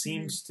of, but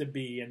seems to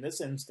be, in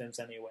this instance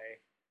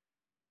anyway,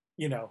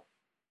 you know,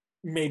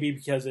 maybe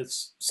because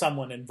it's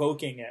someone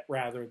invoking it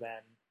rather than,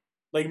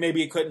 like,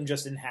 maybe it couldn't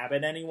just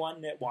inhabit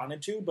anyone it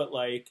wanted to, but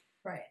like,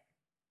 right.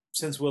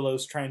 Since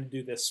Willow's trying to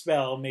do this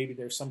spell, maybe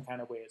there's some kind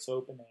of way it's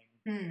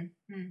opening,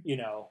 you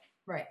know,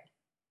 right.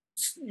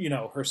 You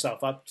know,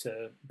 herself up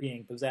to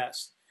being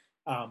possessed.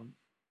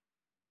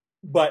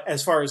 But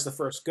as far as the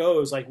First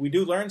goes, like, we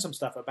do learn some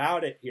stuff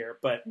about it here,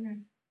 but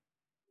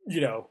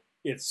you know,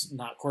 it's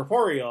not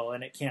corporeal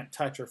and it can't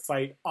touch or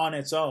fight on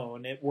its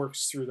own. It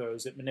works through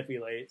those, it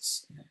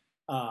manipulates,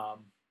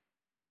 and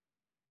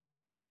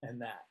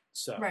that.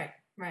 So right.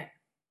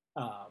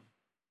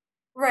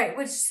 Right,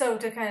 which, so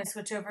to kind of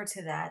switch over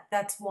to that,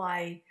 that's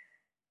why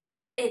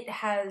it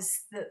has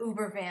the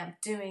Uber Vamp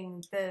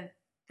doing the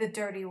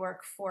dirty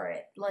work for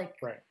it, like,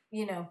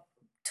 you know,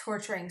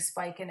 torturing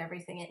Spike and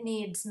everything. It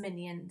needs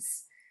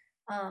minions,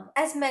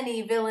 as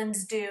many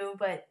villains do,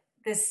 but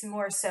this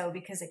more so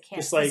because it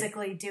can't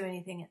physically do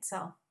anything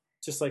itself.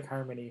 Just like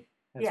Harmony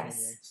has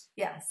minions.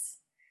 Yes.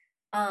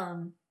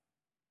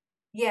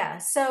 Yeah,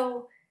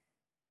 so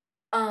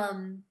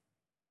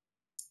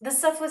the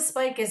stuff with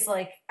Spike is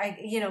like,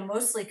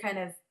 mostly kind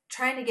of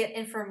trying to get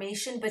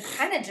information, but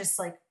kind of just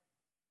like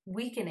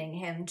weakening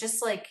him,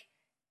 just like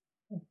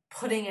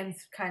putting him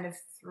kind of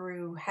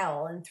through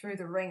hell and through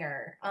the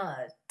ringer,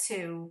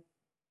 to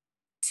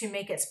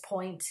make its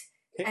point.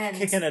 And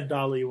kicking a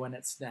dolly when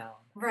it's down.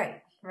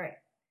 Right.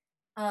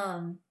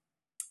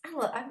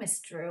 I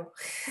miss Drew.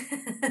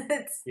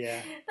 It's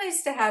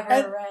nice to have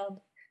her around.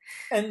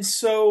 And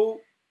so,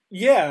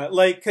 yeah,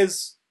 like,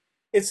 because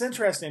it's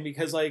interesting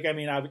because, like, I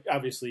mean,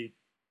 obviously,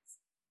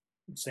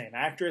 same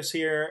actress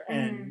here,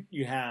 and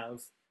you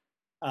have,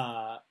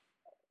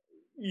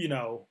 you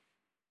know,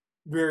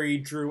 very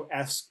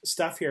Drew-esque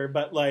stuff here,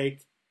 but,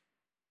 like,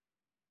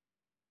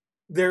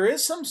 there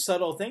is some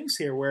subtle things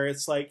here where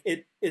it's like,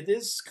 it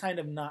is kind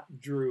of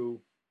not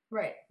Drew,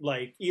 right?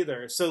 Like,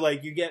 either. So,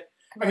 like, you get,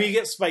 I mean, you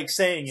get Spike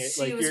saying it.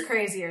 She like, was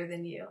crazier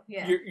than you.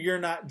 Yeah. You're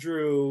not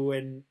Drew,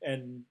 and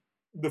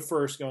the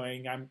First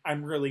going,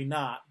 I'm really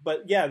not.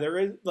 But yeah, there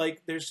is,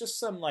 like, there's just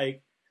some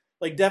like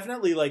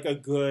definitely like a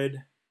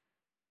good,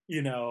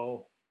 you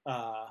know,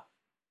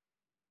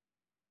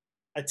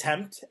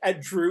 attempt at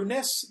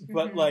Drewness,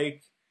 but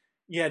like,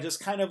 yeah,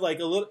 just kind of like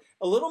a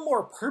little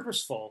more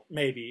purposeful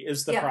maybe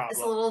is the problem. It's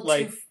a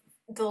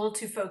little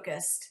too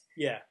focused.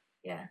 Yeah.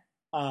 Yeah.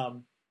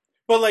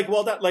 But like,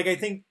 well, that, like, I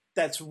think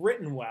that's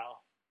written well.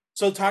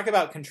 So talk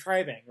about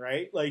contriving,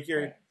 right? Like,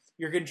 you're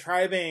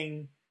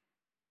contriving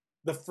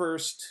the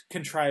First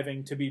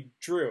contriving to be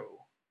Drew.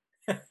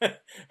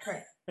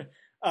 Right.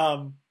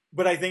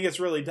 But I think it's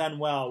really done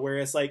well, where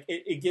it's like,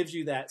 it gives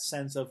you that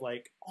sense of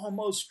like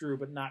almost Drew,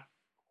 but not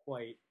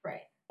quite.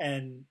 Right.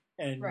 And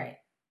right.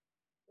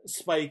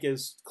 Spike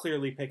is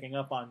clearly picking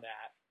up on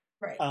that.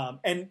 Right.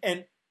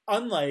 And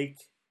unlike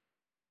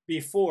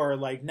before,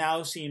 like,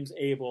 now seems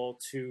able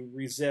to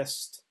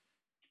resist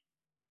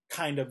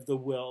kind of the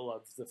will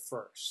of the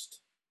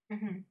First.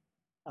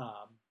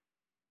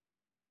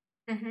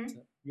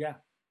 So, yeah,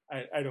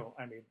 I don't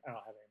have any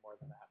more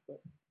than that,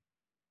 but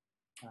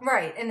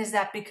right. And is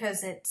that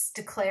because it's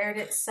declared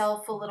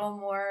itself a little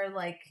more,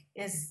 like,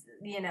 is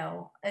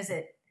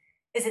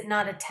it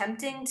not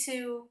attempting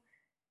to,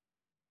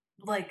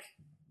 like,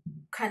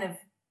 kind of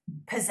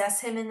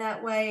possess him in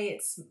that way?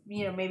 It's,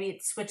 maybe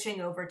it's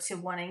switching over to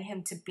wanting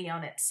him to be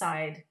on its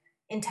side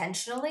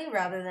intentionally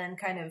rather than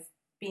kind of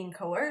being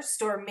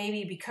coerced, or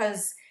maybe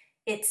because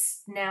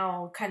it's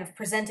now kind of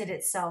presented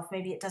itself,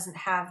 maybe it doesn't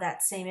have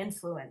that same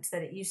influence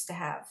that it used to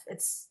have.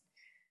 It's,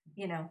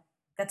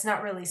 that's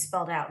not really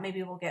spelled out.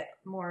 Maybe we'll get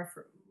more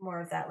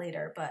of that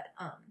later, but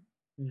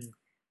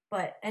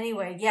but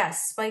anyway,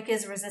 yes, Spike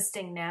is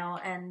resisting now,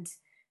 and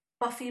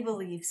Buffy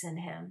believes in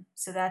him.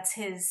 So that's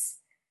his,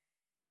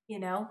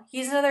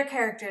 he's another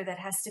character that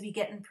has to be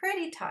getting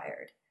pretty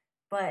tired,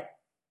 but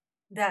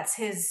that's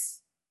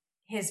his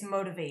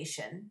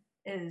motivation,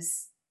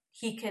 is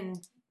he can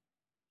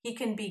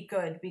be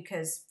good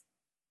because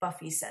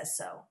Buffy says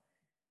so.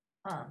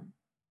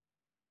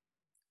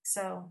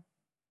 So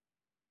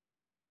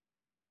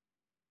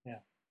yeah.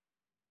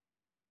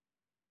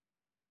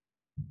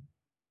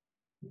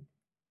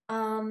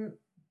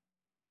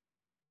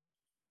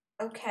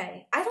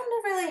 Okay. I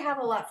don't really have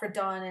a lot for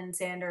Dawn and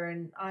Xander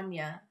and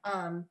Anya.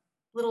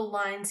 Little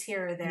lines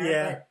here or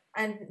there,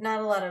 but and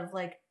not a lot of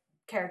like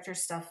character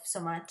stuff so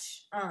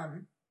much.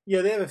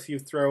 Yeah, they have a few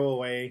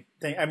throwaway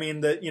things. I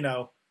mean,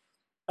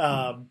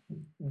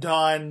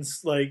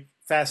 Dawn's like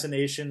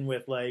fascination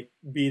with like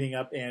beating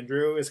up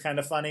Andrew is kind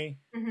of funny.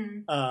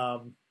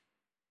 And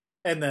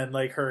then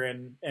like her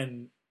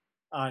and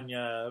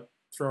Anya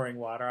throwing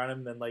water on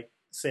him, then like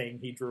saying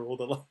he drooled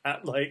a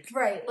lot, like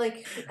right,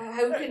 like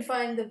who can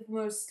find the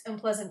most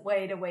unpleasant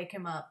way to wake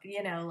him up,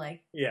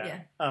 like yeah.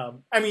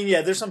 I mean,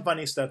 yeah, there's some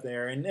funny stuff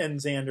there, and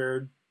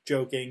Xander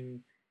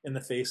joking in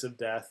the face of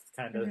death,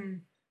 kind of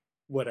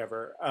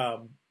whatever.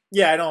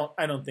 Yeah,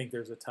 I don't think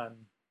there's a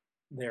ton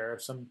there.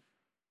 Some,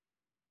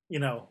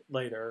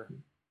 later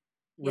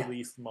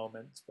relief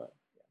moments, but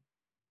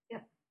yeah.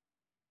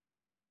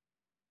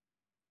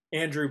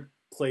 Andrew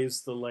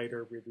plays the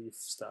lighter relief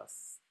stuff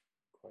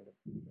quite a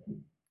bit.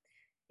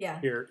 Yeah.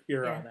 Here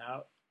on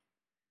out.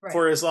 Right.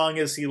 For as long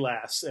as he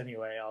lasts,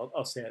 anyway.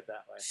 I'll say it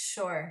that way.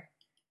 Sure.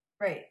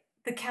 Right.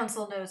 The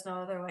council knows no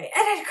other way,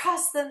 and it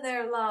cost them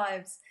their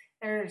lives.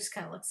 Everybody just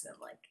kind of looks at him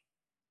like,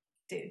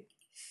 dude,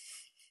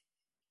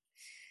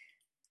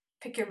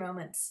 pick your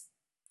moments.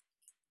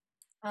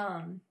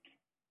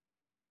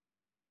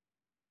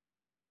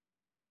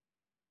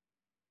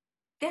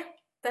 Yeah,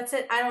 that's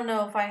it. I don't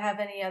know if I have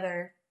any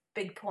other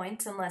big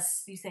points,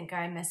 unless you think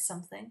I missed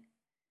something.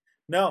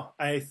 No,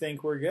 I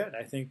think we're good.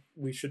 I think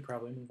we should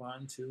probably move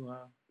on to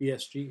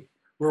BSG,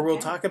 where we'll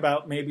talk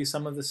about maybe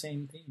some of the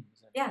same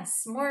themes.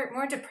 Yes,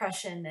 more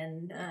depression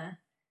and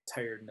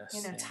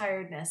tiredness.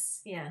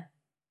 Tiredness. Yeah.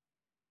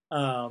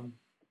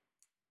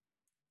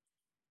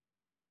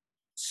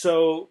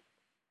 So,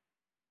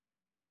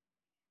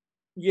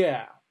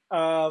 yeah.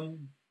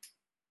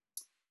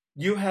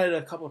 You had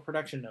a couple of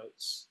production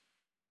notes.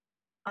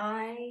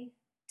 I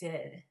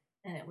did,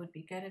 and it would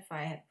be good if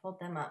I had pulled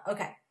them up.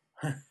 Okay.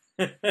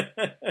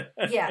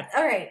 Yeah.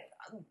 All right.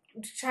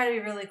 Try to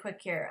be really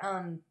quick here.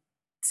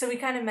 So we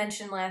kind of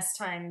mentioned last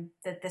time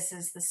that this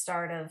is the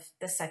start of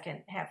the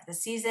second half of the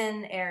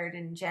season, aired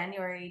in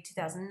January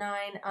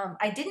 2009.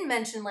 I didn't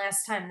mention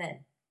last time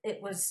that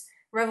it was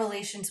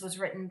Revelations was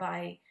written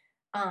by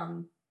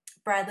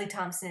Bradley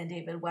Thompson and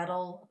David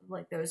Weddle,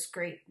 like those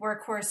great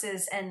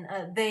workhorses, and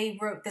they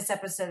wrote this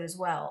episode as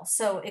well.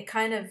 So it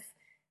kind of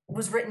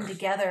was written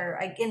together,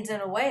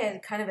 in a way,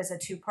 kind of as a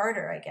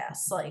two-parter, I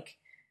guess, like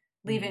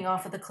leaving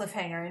off of the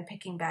cliffhanger and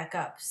picking back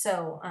up.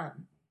 So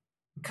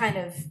kind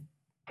of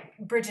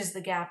bridges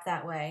the gap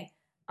that way.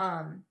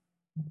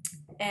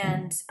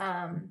 And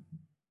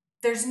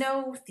there's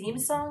no theme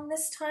song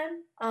this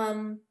time.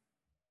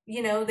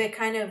 They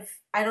kind of,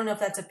 I don't know if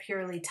that's a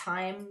purely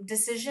time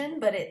decision,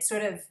 but it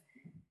sort of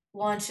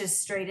launches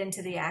straight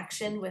into the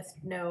action with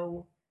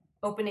no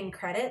opening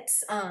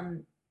credits,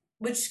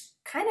 which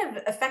kind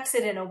of affects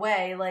it in a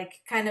way,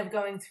 like kind of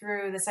going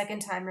through the second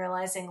time,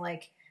 realizing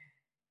like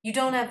you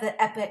don't have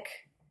the epic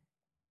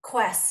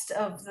quest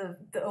of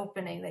the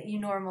opening that you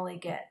normally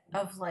get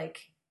of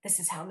like, this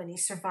is how many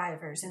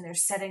survivors and they're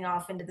setting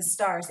off into the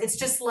stars. It's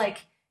just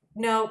like,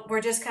 no,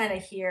 we're just kind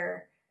of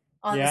here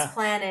on this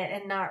planet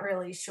and not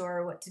really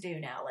sure what to do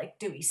now. Like,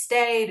 do we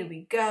stay? Do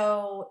we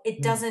go?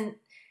 It doesn't,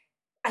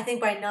 I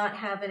think by not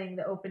having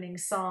the opening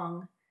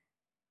song,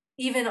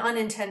 even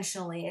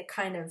unintentionally, it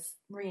kind of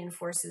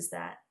reinforces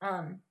that.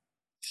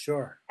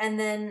 Sure. And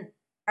then,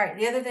 all right,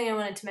 the other thing I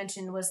wanted to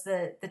mention was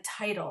the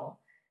title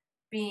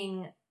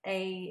being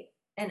an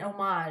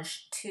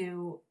homage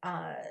to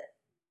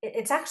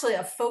it's actually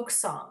a folk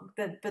song,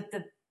 but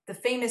the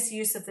famous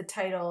use of the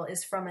title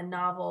is from a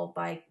novel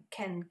by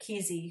Ken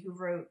Kesey, who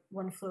wrote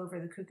One Flew Over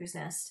the Cuckoo's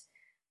Nest.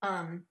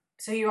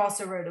 So he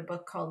also wrote a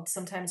book called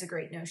Sometimes a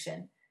Great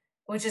Notion,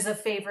 which is a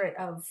favorite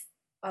of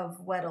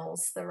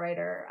Weddle's, the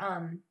writer.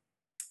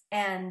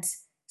 And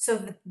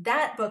so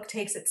that book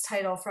takes its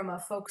title from a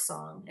folk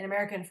song, an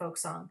American folk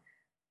song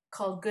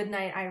called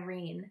Goodnight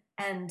Irene,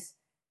 and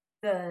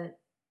the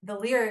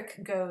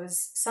lyric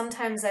goes,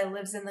 sometimes I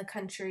lives in the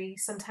country,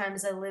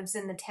 sometimes I lives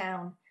in the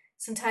town,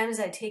 sometimes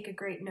I take a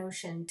great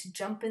notion to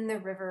jump in the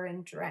river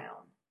and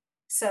drown.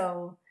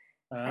 So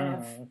kind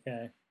of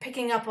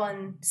picking up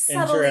on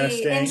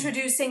subtly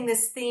introducing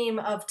this theme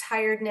of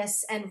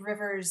tiredness and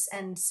rivers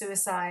and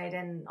suicide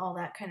and all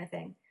that kind of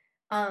thing.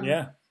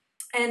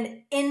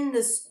 And in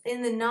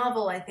the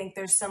novel, I think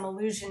there's some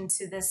allusion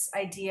to this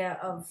idea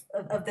of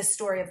the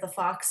story of the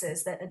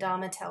foxes that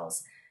Adama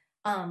tells.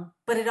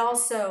 But it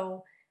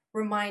also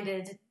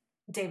reminded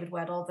David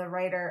Weddle, the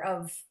writer,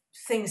 of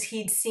things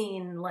he'd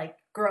seen, like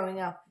growing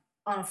up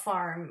on a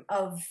farm,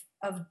 of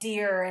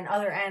deer and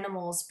other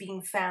animals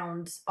being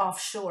found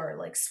offshore,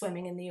 like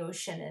swimming in the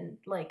ocean, and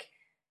like,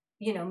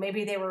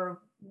 maybe they were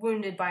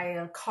wounded by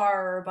a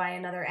car or by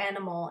another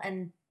animal,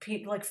 and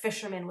like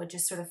fishermen would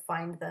just sort of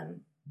find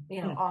them,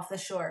 off the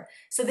shore.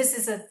 So this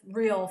is a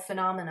real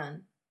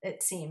phenomenon,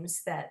 it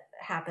seems, that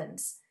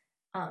happens.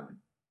 And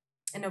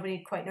nobody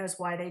quite knows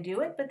why they do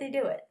it, but they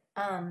do it.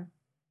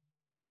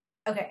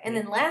 Okay, and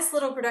then last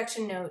little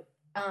production note,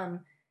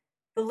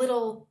 the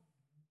little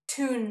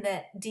tune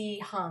that Dee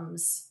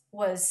hums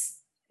was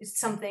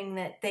something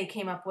that they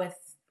came up with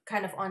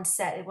kind of on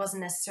set. It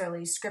wasn't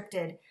necessarily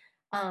scripted,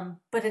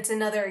 but it's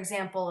another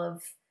example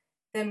of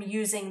them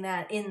using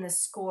that in the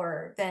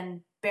score.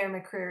 Then Bear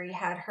McCreary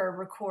had her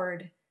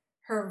record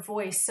her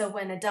voice. So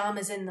when Adam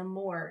is in the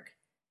morgue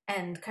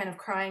and kind of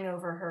crying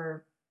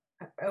over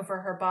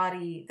her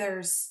body,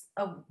 there's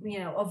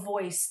a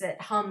voice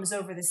that hums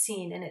over the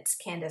scene, and it's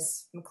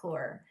Candace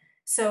McClure.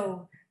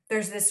 So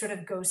there's this sort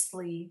of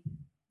ghostly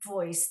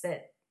voice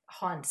that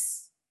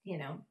haunts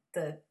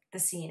the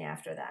scene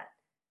after that.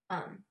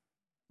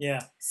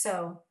 Yeah.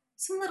 So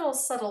some little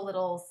subtle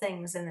little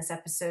things in this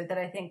episode that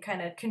I think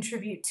kind of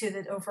contribute to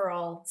the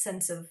overall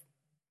sense of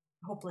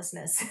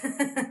hopelessness.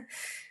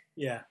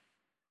 Yeah.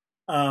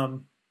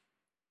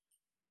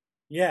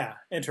 Yeah,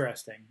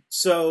 interesting.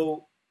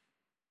 So,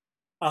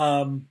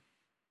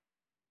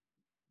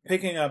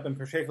 picking up in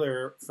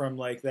particular from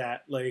like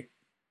that, like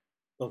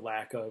the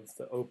lack of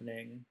the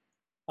opening,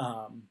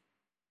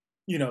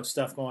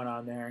 stuff going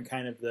on there, and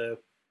kind of the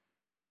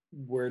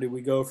where do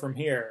we go from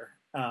here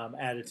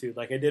attitude.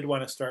 Like I did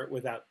want to start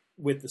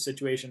with the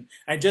situation.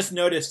 I just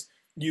noticed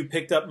you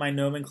picked up my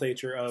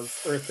nomenclature of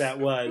Earth That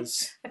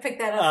Was. I picked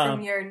that up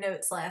from your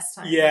notes last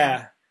time.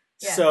 Yeah.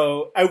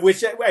 So I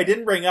wish I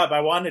didn't bring up. I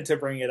wanted to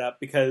bring it up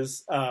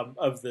because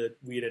of the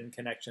Whedon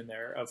connection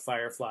there of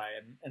Firefly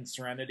and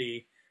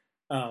Serenity,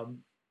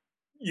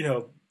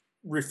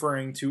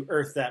 referring to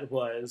Earth That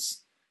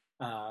Was,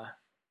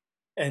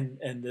 and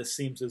this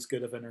seems as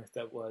good of an Earth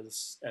That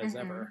Was as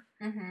ever.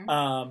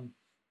 Mm-hmm.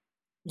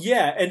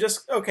 Yeah, and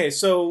just okay.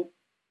 So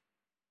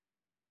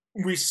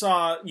we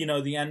saw,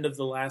 the end of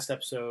the last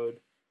episode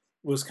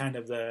was kind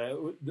of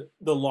the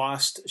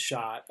lost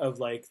shot of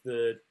like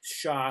the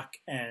shock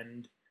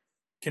and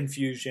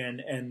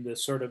confusion and the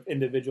sort of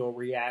individual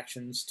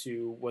reactions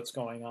to what's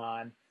going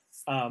on.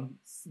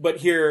 But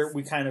here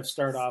we kind of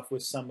start off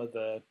with some of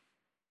the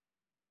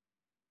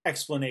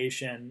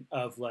explanation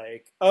of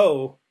like,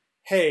 oh,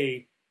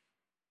 hey,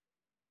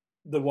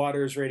 the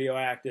water is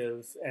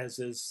radioactive, as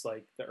is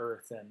like the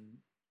earth and,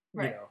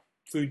 right.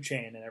 Food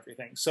chain and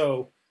everything.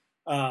 So,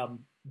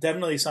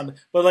 definitely something,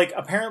 but like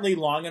apparently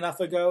long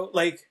enough ago,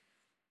 like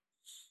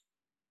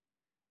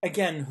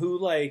again, who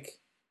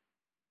like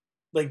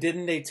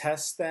didn't they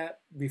test that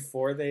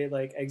before they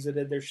like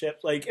exited their ship?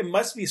 Like it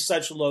must be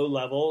such low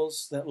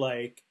levels that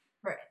like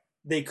right.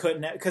 they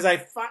couldn't, because I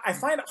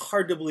find it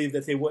hard to believe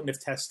that they wouldn't have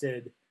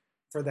tested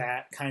for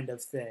that kind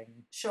of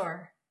thing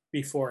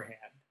beforehand.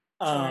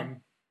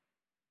 Sure.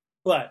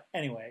 But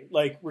anyway,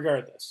 like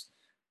regardless,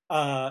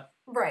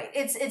 right,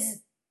 it's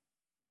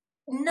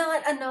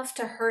not enough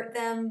to hurt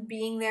them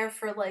being there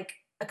for like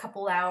a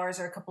couple hours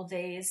or a couple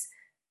days,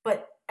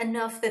 but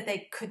enough that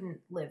they couldn't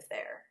live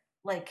there.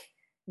 Like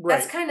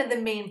that's kind of the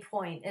main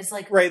point. Is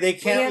like they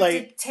can't we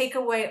have to take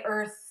away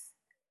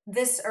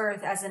this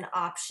Earth as an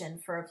option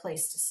for a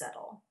place to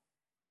settle.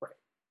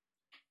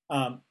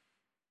 Right.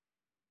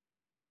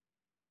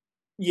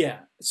 Yeah.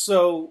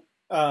 So,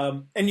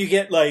 and you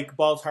get like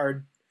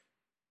Baltar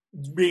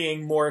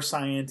being more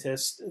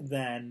scientist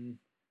than,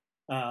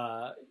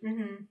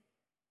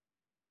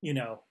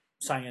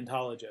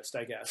 Scientologist,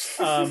 I guess.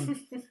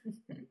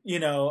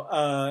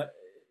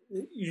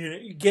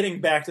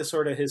 Getting back to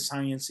sort of his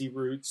sciencey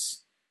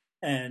roots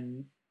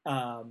and,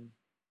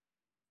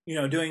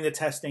 doing the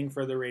testing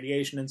for the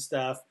radiation and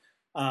stuff,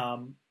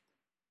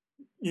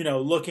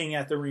 looking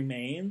at the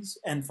remains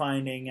and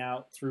finding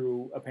out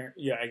through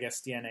I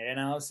guess DNA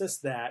analysis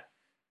that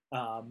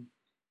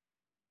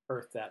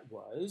Earth That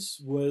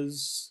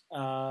was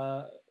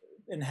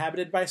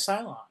inhabited by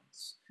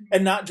Cylons,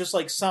 and not just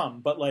like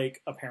some, but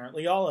like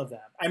apparently all of them.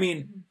 I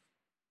mean,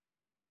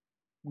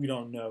 we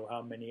don't know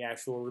how many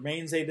actual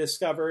remains they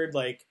discovered.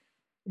 Like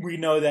we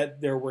know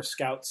that there were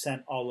scouts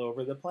sent all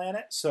over the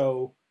planet,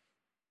 so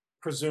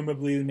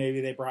presumably maybe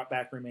they brought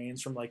back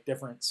remains from like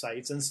different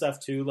sites and stuff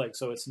too, like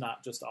so it's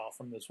not just all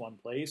from this one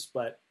place,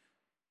 but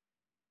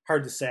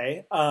hard to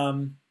say.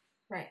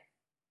 Right.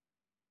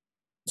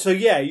 So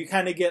yeah, you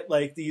kind of get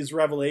like these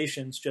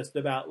revelations just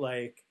about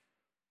like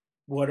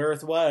what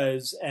Earth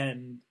was,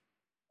 and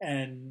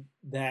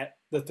that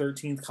the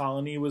 13th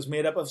colony was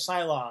made up of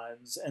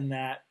Cylons, and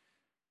that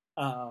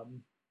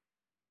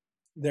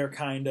they're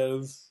kind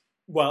of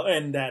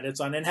and that it's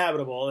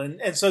uninhabitable,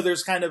 and so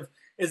there's kind of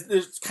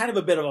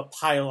a bit of a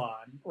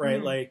pile-on, right?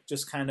 Mm-hmm. Like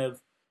just kind of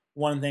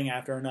one thing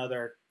after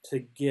another to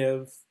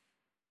give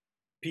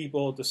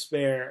people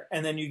despair,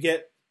 and then you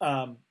get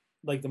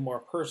like the more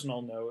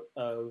personal note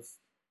of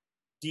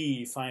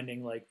Dee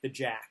finding like the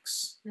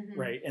jacks,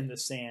 right, in the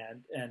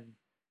sand, and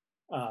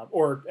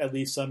or at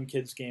least some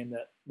kid's game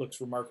that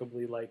looks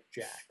remarkably like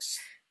jacks,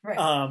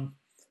 right?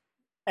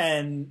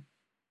 And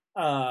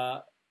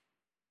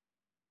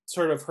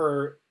sort of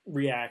her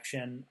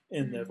reaction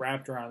in the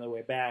Raptor on the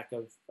way back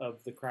of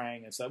the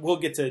crying and stuff.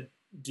 We'll get to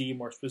Dee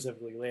more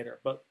specifically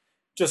later, but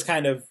just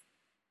kind of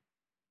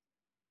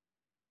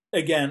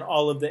again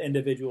all of the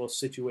individual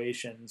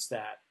situations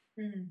that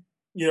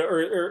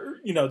or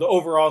the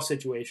overall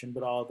situation,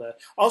 but all the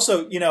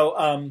also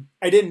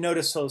I didn't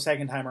notice till the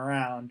second time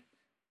around.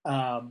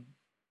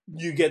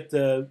 You get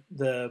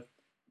the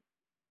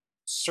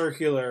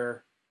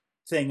circular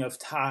thing of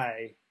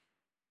Ty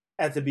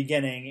at the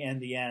beginning and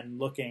the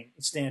end,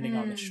 standing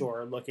on the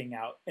shore, looking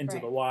out into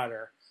the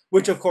water,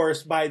 which of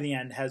course by the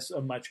end has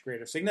a much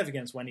greater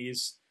significance when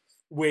he's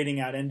wading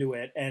out into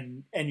it,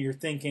 and you're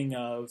thinking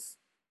of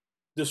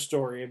the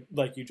story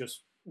like you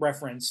just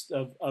referenced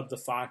of the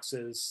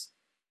foxes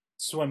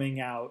swimming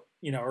out,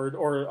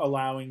 or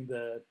allowing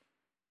the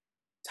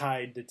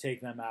tide to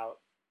take them out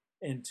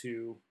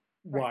into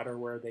water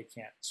where they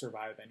can't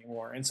survive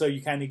anymore. And so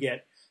you kind of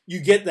get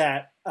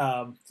that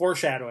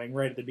foreshadowing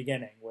right at the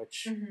beginning,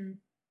 which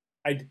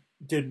I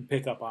didn't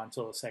pick up on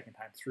until the second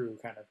time through,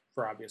 kind of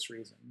for obvious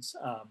reasons.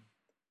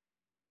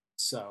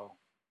 So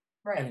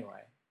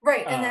anyway.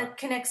 Right, and that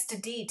connects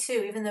to Dee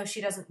too, even though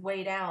she doesn't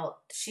wade out,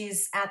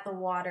 she's at the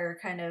water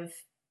kind of,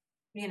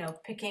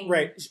 picking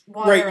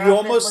water up you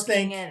almost and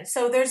looking think in.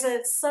 So there's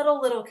a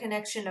subtle little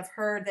connection of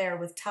her there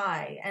with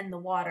Ty and the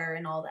water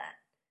and all that.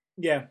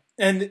 Yeah,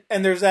 and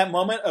there's that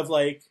moment of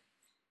like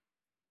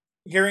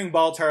hearing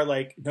Baltar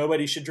like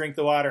nobody should drink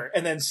the water,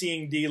 and then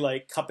seeing Dee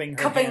like cupping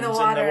hands in the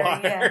water.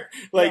 Yeah.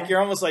 Like you're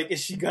almost like,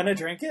 is she gonna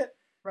drink it?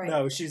 Right.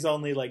 No, she's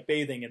only like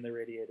bathing in the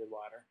radiated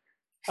water.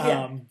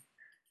 Yeah.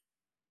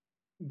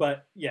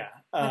 But yeah,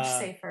 much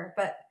safer.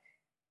 But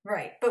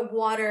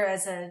water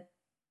as a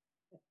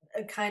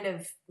kind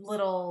of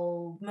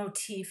little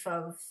motif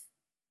of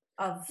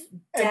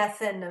death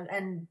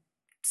and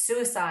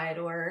suicide,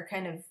 or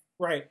kind of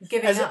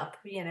giving up,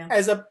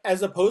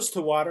 as opposed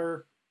to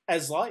water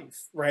as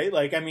life, right?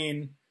 Like, I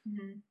mean,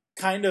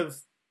 kind of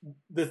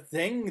the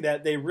thing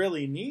that they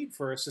really need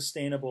for a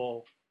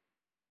sustainable,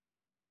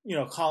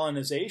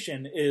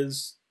 colonization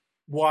is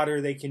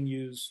water they can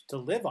use to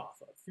live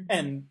off of.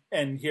 And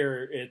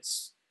here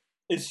it's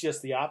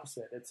just the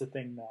opposite. It's a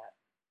thing that,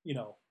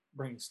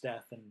 brings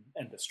death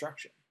and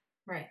destruction.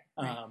 Right.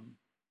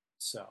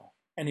 So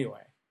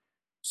anyway,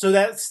 so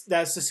that's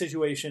the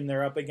situation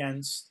they're up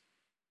against.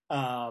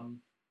 I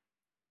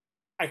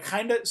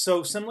kind of,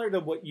 so similar to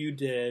what you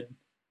did,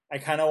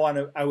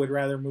 I would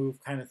rather move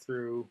kind of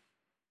through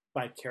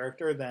by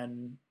character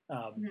than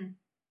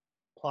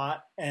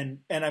plot, and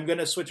I'm going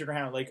to switch it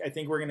around. Like, I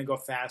think we're going to go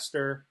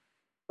faster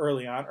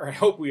early on, or I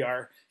hope we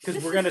are,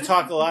 because we're going to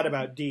talk a lot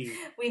about Dee.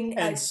 We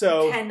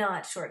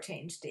cannot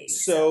shortchange Dee.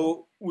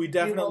 So we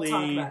definitely will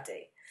talk about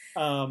Dee.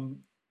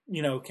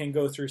 Can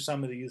go through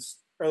some of these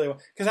early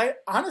ones, because I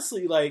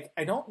honestly, like,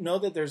 I don't know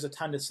that there's a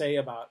ton to say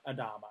about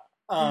Adama.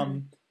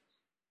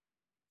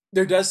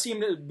 There does seem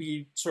to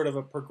be sort of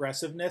a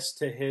progressiveness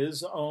to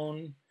his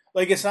own.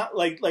 Like, it's not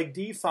like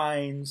Dee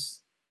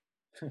finds.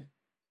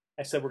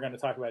 I said we're going to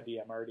talk about Dee.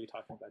 I'm already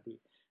talking about Dee.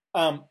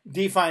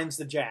 Dee finds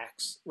the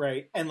Jacks,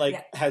 right, and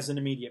has an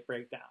immediate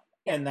breakdown,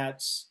 and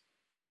that's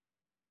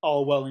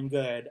all well and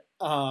good.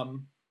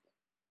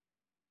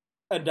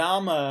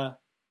 Adama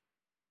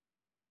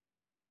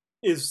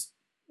is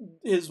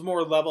his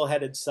more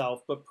level-headed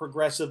self, but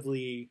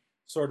progressively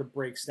sort of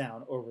breaks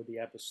down over the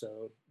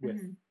episode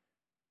with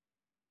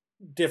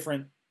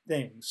different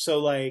things. So,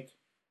 like,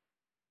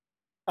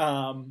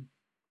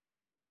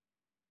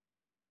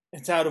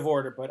 it's out of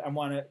order, but I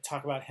want to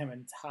talk about him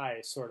and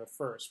Ty sort of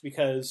first,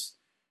 because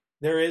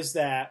there is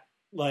that,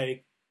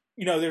 like,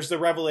 there's the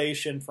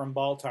revelation from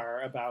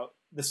Baltar about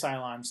the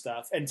Cylon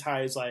stuff, and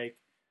Ty's like,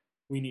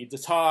 we need to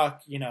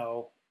talk,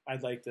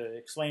 I'd like to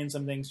explain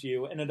some things to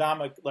you, and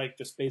Adama, like,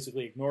 just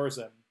basically ignores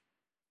him,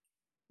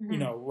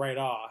 right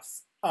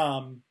off.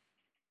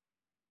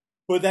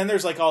 But then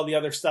there's, like, all the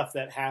other stuff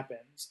that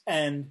happens,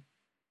 and,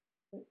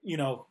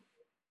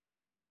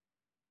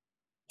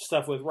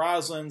 stuff with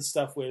Roslin,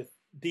 stuff with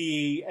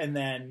Dee, and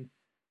then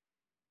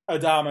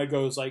Adama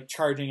goes, like,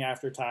 charging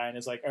after Ty and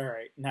is like, all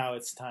right, now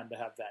it's time to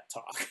have that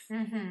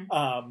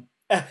talk.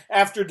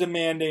 After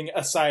demanding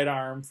a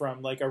sidearm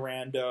from, like, a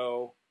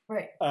rando,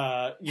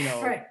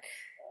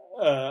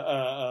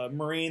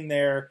 Marine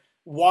there,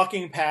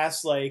 walking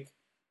past, like,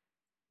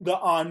 the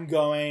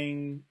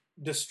ongoing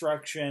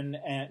destruction,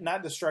 and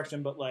not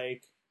destruction, but,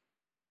 like,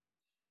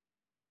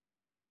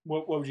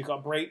 what would you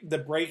call it? The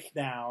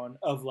breakdown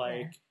of,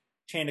 like,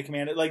 chain of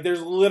command. Like,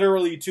 there's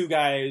literally two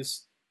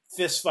guys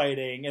fist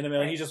fighting in the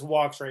middle. He just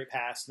walks right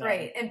past them.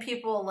 Right, and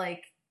people,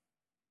 like,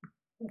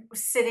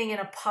 sitting in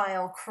a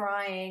pile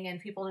crying, and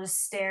people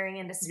just staring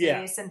into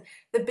space, and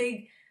the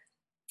big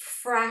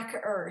frack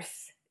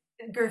Earth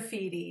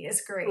graffiti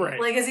is great.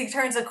 Like, as he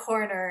turns a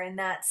corner, and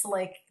that's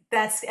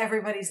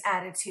everybody's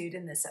attitude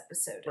in this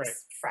episode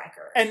is frack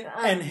Earth.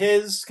 And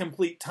his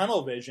complete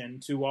tunnel vision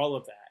to all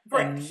of that.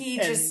 Right, he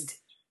just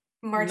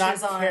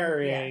marches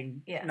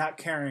on. Not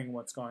caring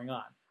what's going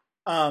on.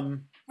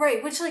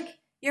 Right, which, like,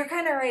 you're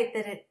kind of right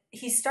that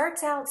he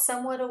starts out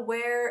somewhat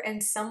aware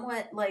and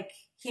somewhat, like,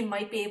 he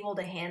might be able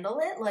to handle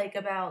it, like,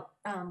 about,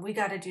 we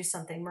got to do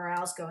something,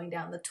 morale's going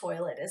down the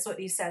toilet, is what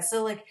he says.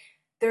 So, like,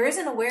 there is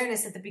an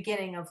awareness at the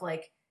beginning of,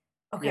 like,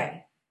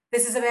 okay,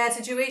 this is a bad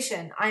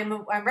situation.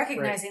 I'm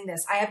recognizing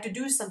this. I have to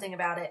do something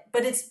about it.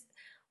 But it's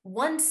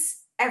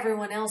once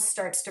everyone else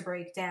starts to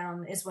break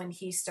down is when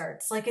he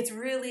starts. Like, it's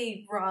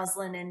really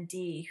Roslin and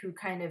Dee who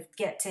kind of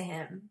get to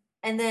him.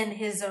 And then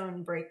his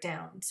own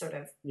breakdown sort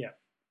of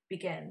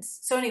begins.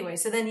 So anyway,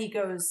 so then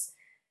he's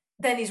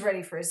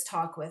ready for his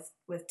talk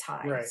with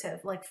Ty to,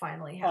 like,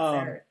 finally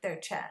have their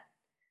chat.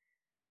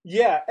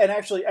 Yeah, and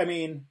actually, I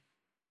mean,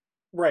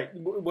 right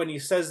when he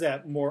says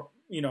that, more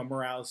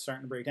morale is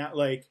starting to break down.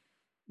 Like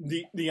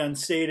the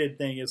unstated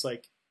thing is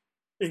like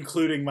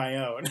including my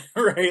own,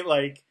 right?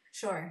 Like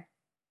Sure.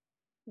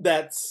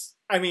 that's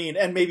I mean,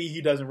 and maybe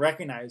he doesn't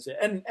recognize it,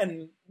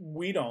 and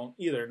we don't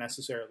either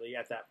necessarily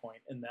at that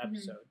point in the Mm-hmm.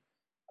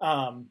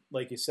 episode,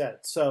 like you said.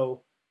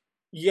 So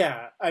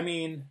yeah, I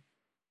mean,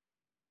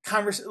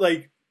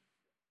 like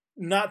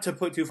not to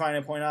put too fine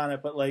a point on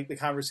it, but like the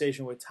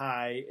conversation with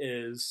Ty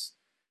is,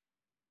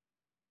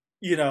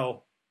 you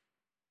know,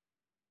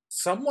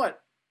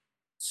 somewhat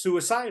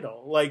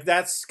suicidal. Like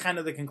that's kind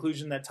of the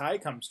conclusion that Ty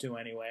comes to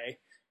anyway.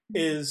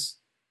 Mm-hmm.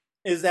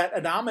 Is that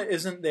Adama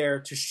isn't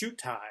there to shoot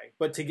Ty,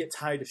 but to get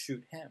Ty to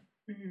shoot him.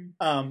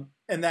 Mm-hmm.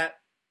 And that,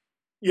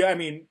 yeah, I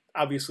mean,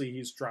 obviously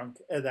he's drunk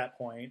at that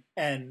point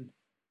and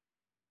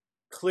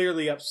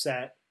clearly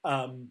upset,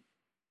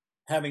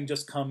 having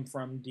just come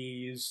from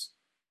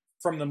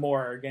the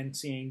morgue and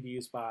seeing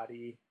Dee's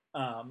body,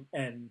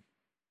 and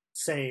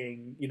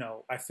saying,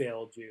 I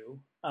failed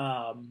you.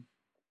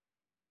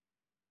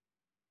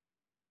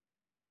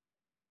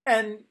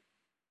 And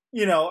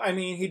I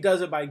mean, he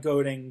does it by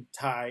goading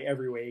Ty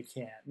every way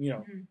he can.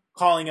 Mm-hmm.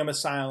 Calling him a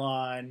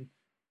Cylon,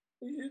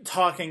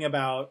 talking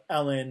about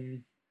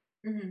Ellen,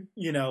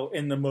 Mm-hmm.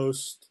 in the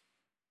most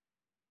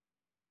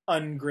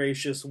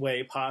ungracious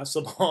way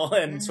possible,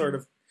 and Mm-hmm. sort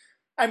of,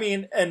 I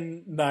mean,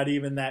 and not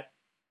even that.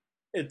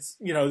 It's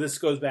this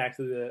goes back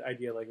to the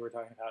idea like we were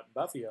talking about in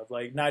Buffy of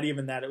like not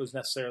even that it was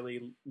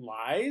necessarily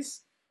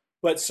lies,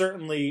 but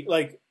certainly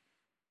like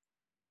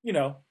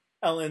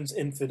Ellen's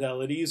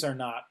infidelities are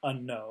not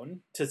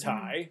unknown to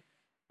Ty.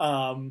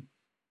 But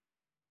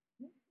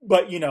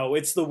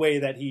it's the way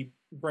that he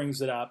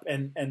brings it up,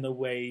 and the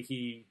way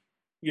he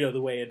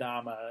the way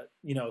Adama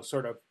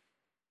sort of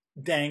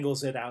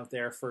dangles it out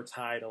there for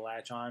Ty to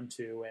latch on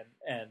to,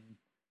 and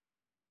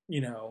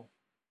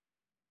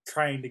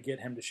trying to get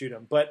him to shoot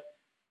him, but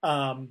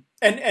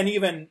and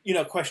even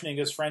questioning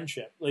his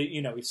friendship. Like,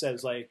 he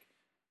says like,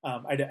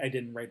 I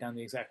didn't write down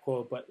the exact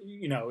quote, but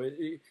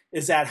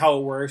is that how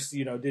it works?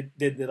 Did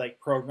they like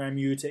program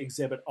you to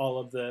exhibit all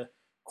of the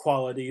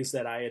qualities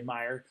that I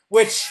admire?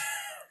 Which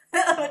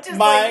Which is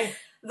my like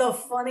the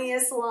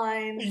funniest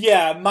line.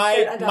 Yeah, that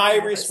my Adama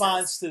ever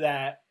response says to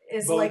that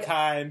is both like,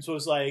 times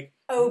was like,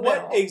 "Oh,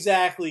 what Bill."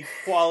 exactly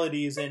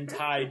qualities in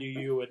Ty do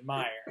you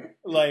admire?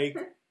 Like,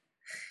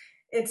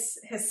 It's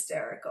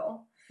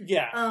hysterical.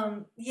 yeah,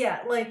 Yeah,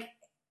 like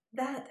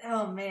that.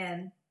 Oh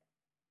man,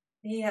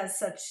 he has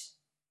such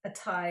a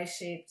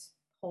tie-shaped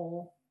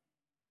hole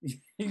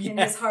in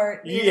yeah, his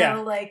heart. yeah.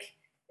 Like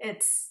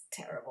it's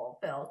terrible.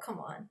 Bill, come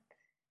on.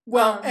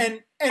 Well,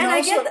 And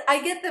also,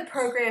 I get the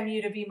program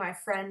you to be my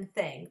friend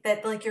thing,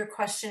 that like you're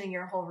questioning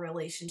your whole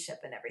relationship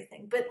and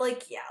everything. But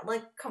like, yeah,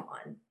 like come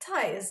on.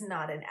 Ty is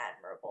not an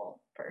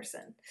admirable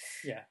person.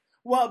 yeah.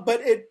 Well,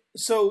 but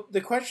so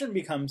the question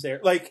becomes there,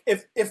 like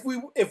if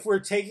we're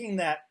taking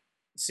that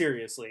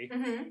seriously,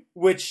 Mm-hmm.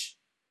 which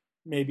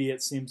maybe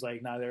it seems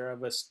like neither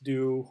of us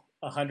do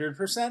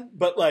 100%,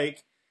 but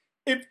like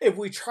if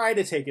we try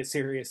to take it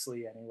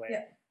seriously anyway,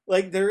 Yeah.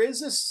 like there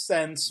is a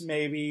sense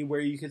maybe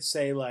where you could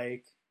say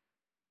like,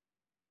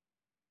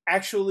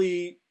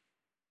 actually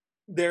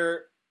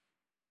there,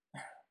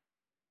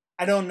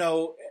 I don't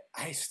know,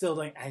 I still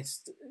think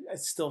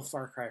it's still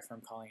far cry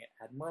from calling it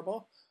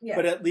admirable, Yeah.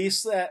 but at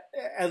least that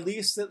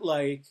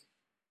like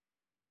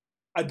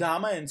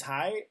Adama and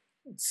Ty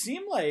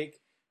seem like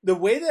the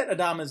way that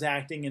Adama's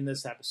acting in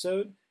this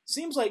episode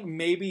seems like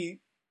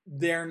maybe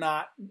they're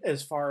not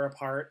as far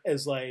apart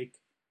as like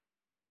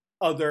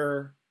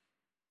other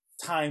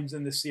times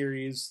in the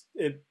series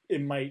it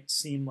might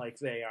seem like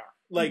they are,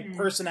 like Mhm.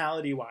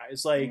 personality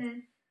wise, like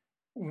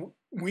Mm-hmm.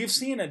 we've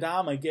seen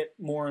Adama get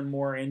more and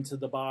more into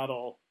the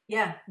bottle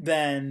Yeah.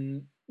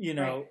 than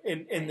Right.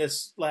 in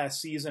this last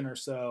season or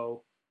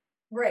so,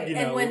 Right.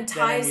 And when than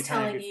Ty any is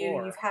time telling you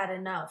before. you've had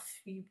enough,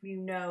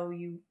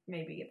 you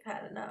maybe have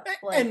had enough.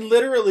 Like, And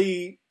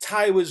literally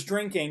Ty was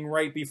drinking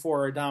right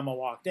before Adama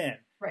walked in,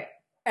 right.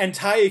 and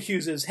Ty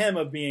accuses him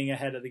of being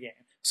ahead of the game.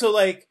 So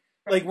like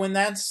Right. when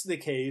that's the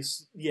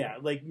case, yeah,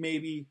 like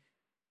maybe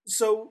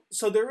so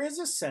there is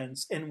a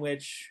sense in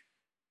which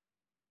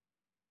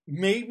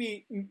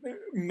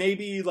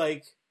maybe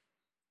like,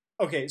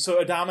 okay,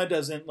 so Adama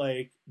doesn't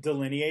like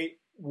delineate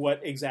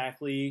what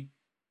exactly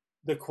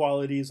the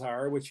qualities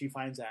are, which he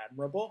finds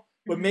admirable,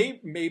 but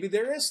Mhm. maybe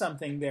there is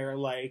something there,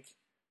 like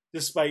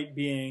despite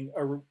being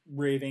a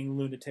raving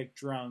lunatic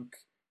drunk,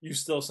 you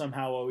still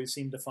somehow always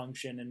seem to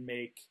function and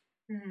make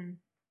Mm-hmm.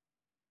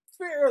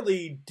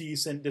 fairly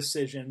decent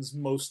decisions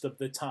most of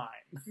the time.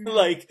 Mhm.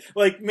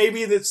 like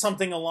maybe that's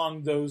something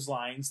along those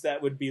lines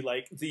that would be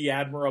like the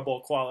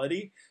admirable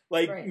quality.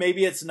 Like Right.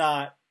 maybe it's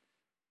not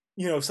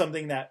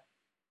something that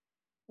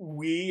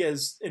we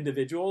as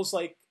individuals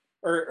like,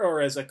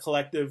 or as a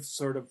collective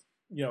sort of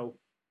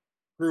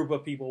group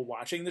of people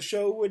watching the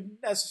show would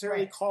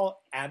necessarily Right.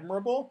 call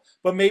admirable,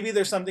 but maybe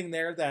there's something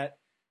there that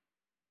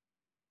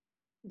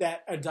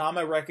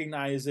Adama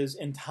recognizes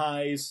in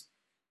Ty's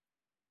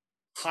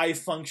high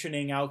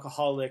functioning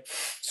alcoholic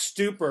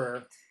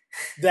stupor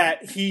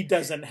that he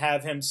doesn't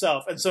have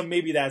himself. And so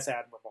maybe that's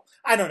admirable.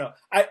 I don't know.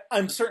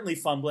 I'm certainly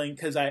fumbling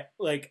because I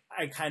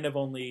kind of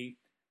only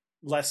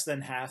less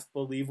than half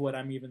believe what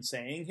I'm even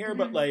saying here,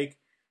 but like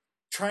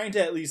trying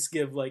to at least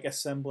give like a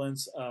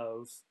semblance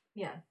of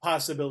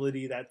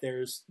possibility that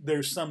there's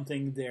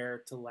something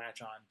there to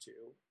latch on to.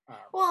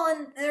 Well,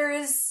 and there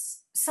is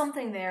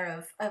something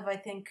there of I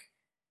think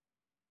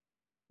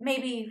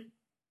maybe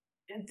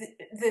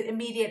the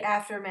immediate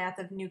aftermath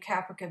of New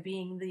Caprica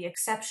being the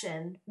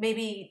exception.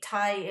 Maybe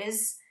Ty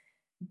is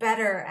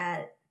better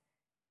at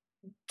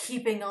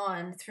keeping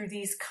on through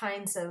these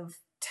kinds of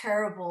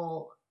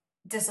terrible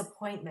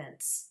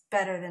disappointments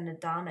better than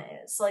Adama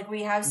is. Like,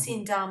 we have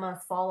seen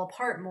Dama fall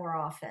apart more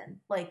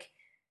often. Like,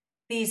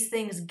 these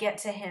things get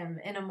to him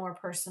in a more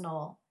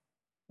personal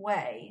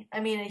way. I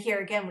mean, here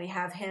again, we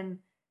have him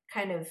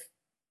kind of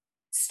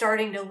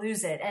starting to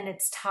lose it, and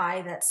it's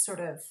Ty that's sort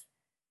of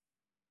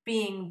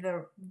being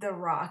the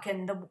rock,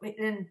 and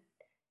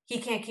he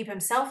can't keep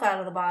himself out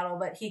of the bottle,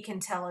 but he can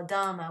tell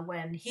Adama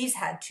when he's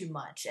had too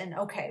much, and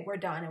okay, we're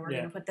done, and we're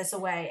going to put this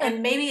away.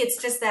 And maybe it's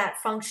just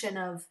that function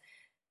of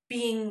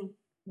being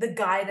the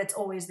guy that's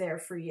always there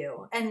for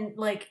you. And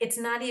like, it's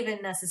not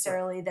even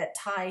necessarily that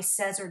Ty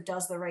says or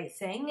does the right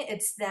thing.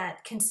 It's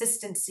that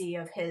consistency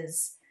of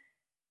his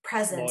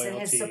presence, loyalty, and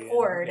his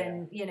support,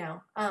 and you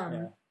know,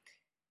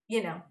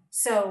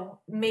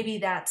 so maybe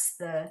that's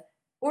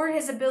or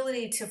his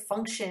ability to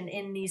function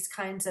in these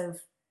kinds of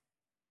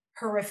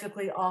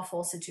horrifically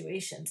awful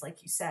situations,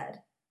 like you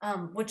said,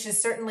 which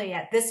is certainly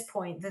at this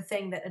point the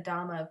thing that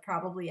Adama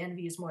probably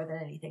envies more than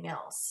anything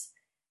else,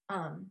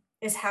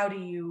 is how do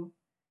you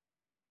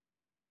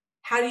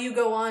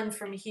go on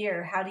from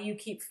here? How do you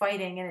keep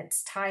fighting? And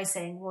it's Ty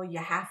saying, well, you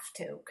have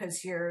to,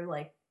 because you're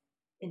like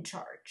in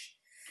charge.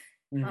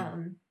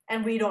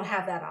 And we don't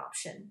have that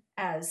option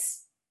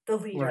as the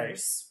leaders.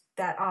 Right.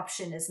 That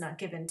option is not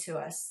given to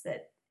us.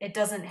 That it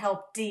doesn't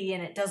help Dee,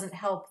 and it doesn't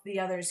help the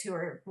others who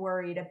are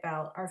worried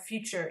about our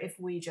future if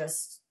we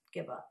just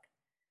give up.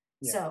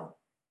 Yeah. So,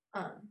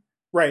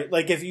 right.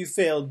 Like, if you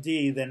fail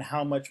Dee, then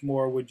how much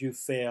more would you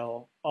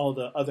fail all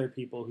the other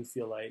people who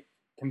feel like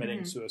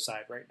committing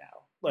suicide right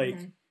now? Like,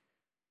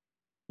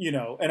 you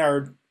know, and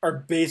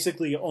are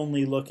basically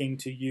only looking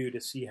to you to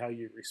see how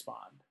you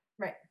respond.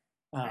 Right.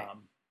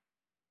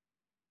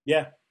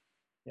 Yeah.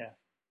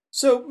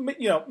 So,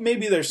 you know,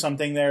 maybe there's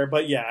something there,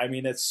 but yeah, I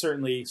mean, it's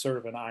certainly sort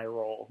of an eye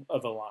roll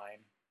of a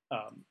line.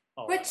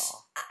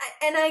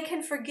 And I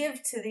can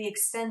forgive to the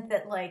extent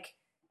that, like,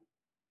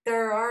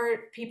 there are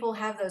people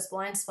have those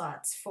blind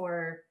spots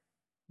for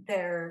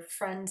their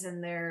friends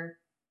and their,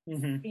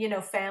 you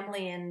know,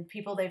 family and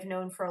people they've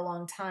known for a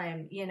long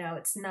time. You know,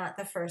 it's not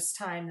the first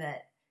time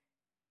that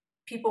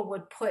people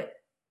would put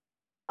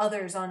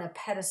others on a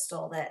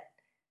pedestal that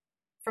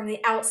from the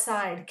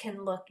outside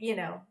can look, you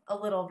know, a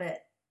little bit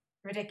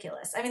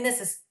ridiculous. I mean,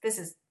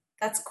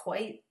 that's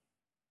quite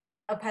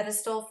a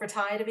pedestal for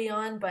Ty to be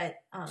on, but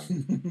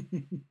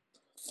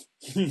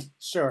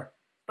sure.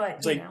 But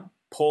it's like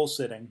pole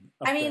sitting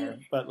up there.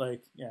 But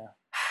like, yeah.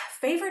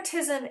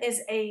 Favoritism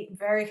is a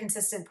very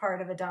consistent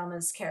part of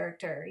Adama's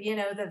character. You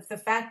know, the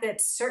fact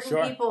that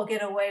certain people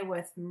get away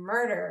with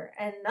murder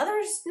and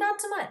others not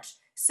so much.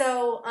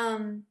 So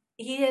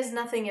he is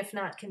nothing if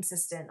not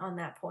consistent on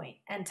that point.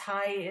 And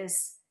Ty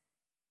is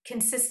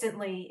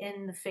consistently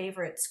in the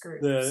favorites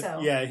group.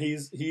 Yeah,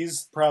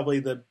 he's probably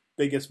the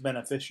biggest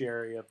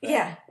beneficiary of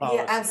that policy.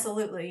 Yeah,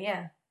 absolutely,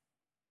 yeah.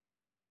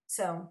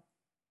 So,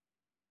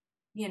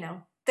 you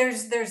know,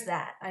 there's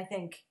that. I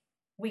think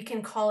we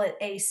can call it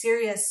a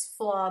serious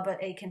flaw,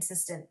 but a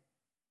consistent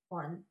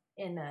one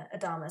in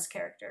Adama's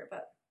character.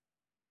 But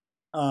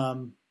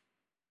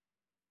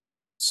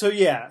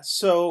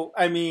so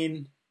I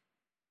mean,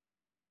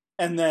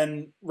 and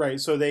then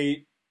so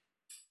they.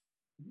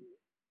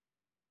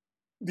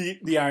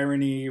 The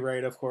irony,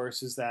 right, of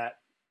course, is that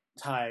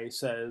Ty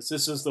says,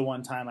 this is the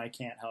one time I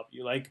can't help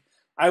you. Like,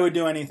 I would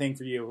do anything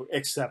for you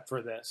except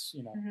for this,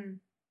 you know.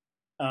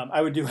 I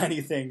would do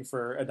anything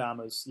for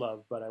Adama's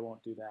love, but I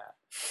won't do that.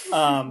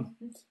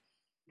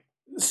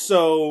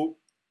 So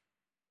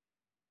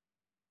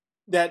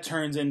that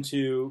turns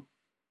into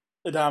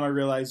Adama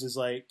realizes,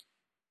 like,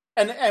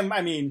 and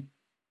I mean,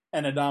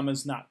 and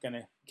Adama's not going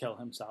to kill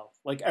himself.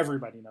 Like,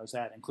 everybody knows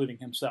that, including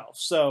himself.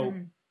 So,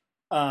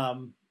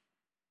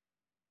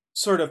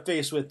 sort of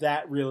faced with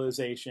that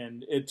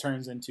realization, it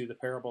turns into the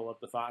parable of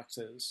the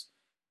foxes,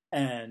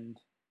 and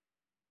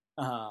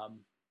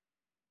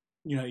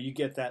you know, you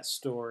get that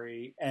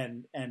story,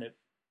 and it,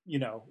 you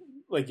know,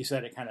 like you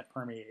said, it kind of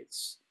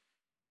permeates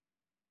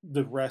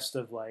the rest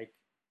of like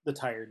the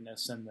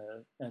tiredness and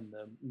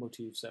the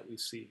motifs that we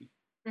see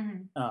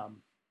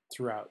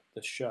throughout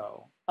the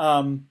show,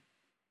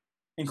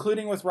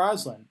 including with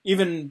Roslin,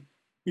 even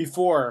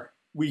before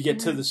we get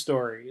to the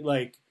story,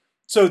 like.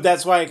 So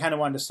that's why I kind of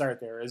wanted to start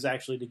there, is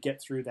actually to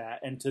get through that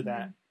and to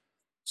that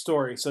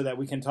story so that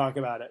we can talk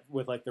about it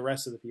with like the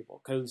rest of the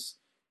people. Because,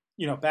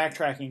 you know,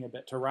 backtracking a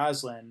bit to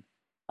Roslin,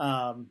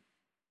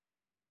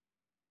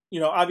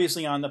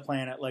 obviously on the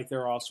planet, like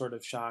they're all sort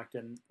of shocked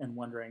and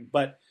wondering.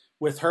 But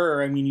with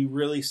her, I mean, you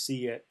really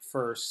see it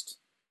first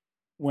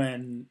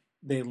when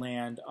they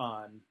land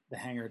on the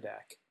hangar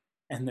deck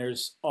and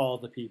there's all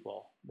the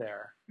people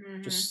there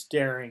just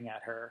staring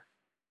at her,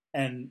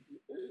 and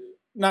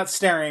not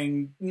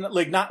staring,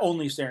 like not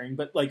only staring,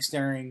 but like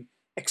staring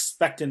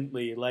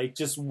expectantly, like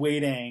just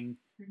waiting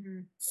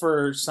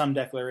for some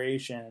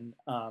declaration.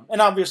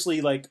 And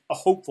obviously like a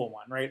hopeful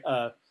one, right?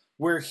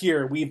 We're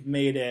here, we've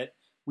made it,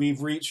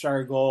 we've reached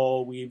our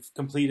goal, we've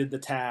completed the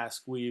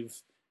task, we've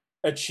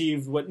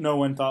achieved what no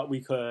one thought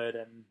we could,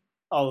 and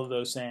all of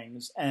those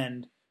things.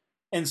 And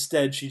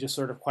instead, she just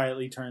sort of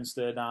quietly turns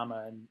to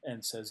Adama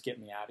and says, "Get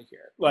me out of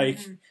here." Like,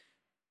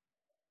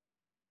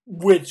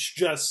 which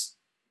just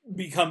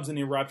becomes an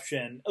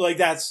eruption. Like,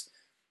 that's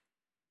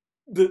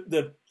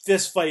the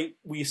fist fight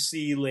we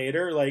see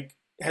later, like,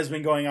 has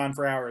been going on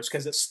for hours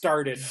because it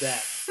started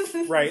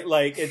then, right?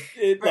 Like, it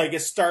right. Like,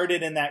 it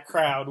started in that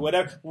crowd.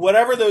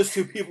 Whatever those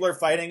two people are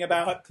fighting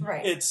about,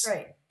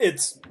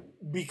 it's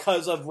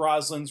because of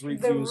Rosalind's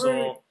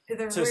refusal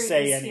to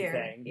say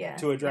anything,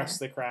 to address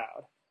the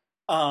crowd.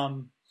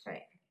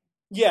 Right.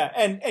 Yeah,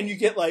 and you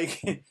get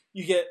like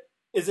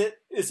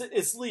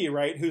it's Lee,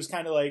 right, who's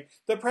kind of like,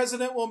 the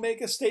president will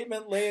make a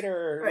statement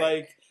later,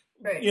 like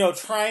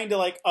trying to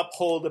like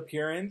uphold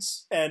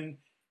appearance, and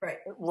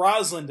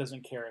Rosalind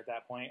doesn't care at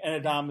that point,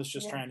 and Adama's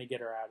just trying to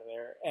get her out of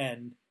there,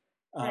 and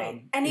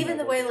and even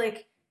the way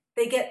like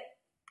they get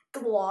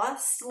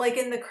lost, like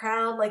in the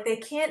crowd, like they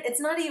can't. It's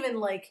not even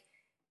like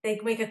they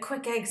make a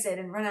quick exit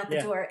and run out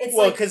the door. It's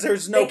because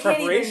there's no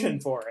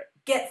preparation for it.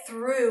 Get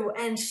through,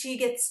 and she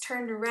gets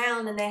turned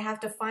around, and they have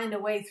to find a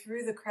way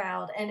through the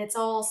crowd, and it's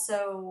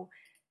also.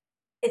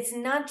 It's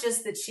not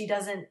just that she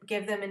doesn't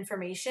give them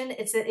information,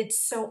 it's that it's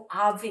so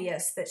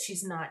obvious that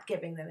she's not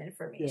giving them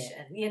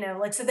information.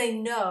 Like, so they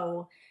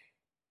know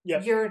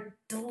you're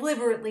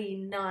deliberately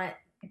not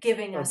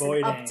giving us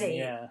an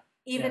update,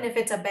 even if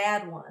it's a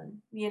bad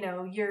one.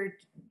 You're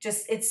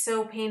just, it's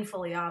so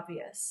painfully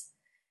obvious.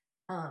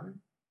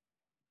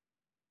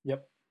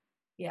 Yep.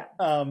 Yeah.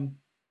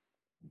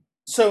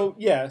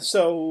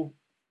 So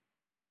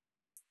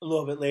a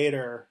little bit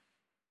later,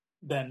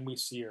 then we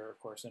see her, of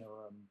course, in a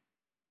room,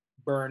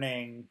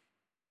 burning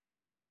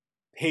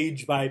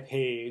page by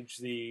page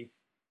the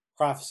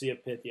prophecy of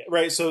Pythia,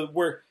 right? So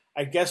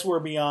I guess we're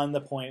beyond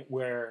the point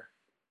where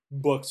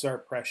books are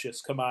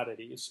precious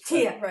commodities.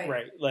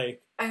 Right.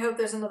 Like, I hope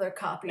there's another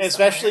copy,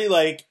 especially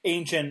somewhere. Like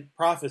ancient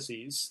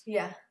prophecies.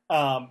 Yeah.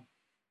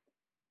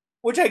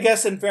 Which I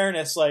guess, in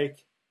fairness,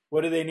 like,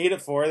 what do they need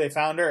it for? They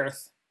found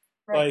Earth.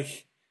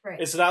 Like,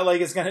 it's not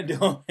like it's going to do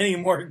them any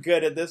more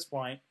good at this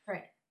point.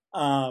 Right.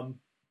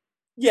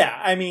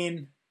 Yeah, I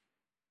mean,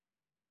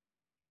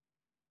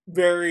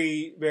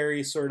 very,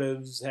 very sort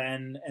of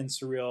zen and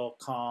surreal,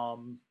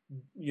 calm,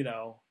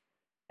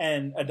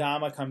 and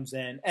Adama comes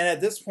in. And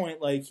at this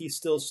point, like, he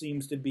still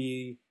seems to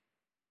be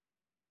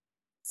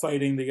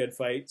fighting the good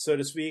fight, so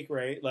to speak,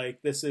 right? Like,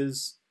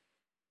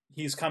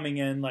 he's coming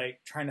in, like,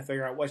 trying to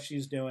figure out what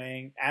she's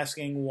doing,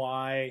 asking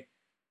why,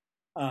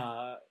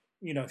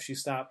 she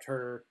stopped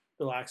her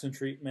relaxant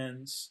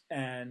treatments,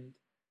 and,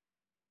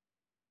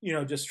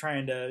 just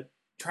trying to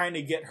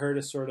get her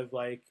to sort of,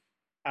 like,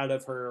 out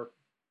of her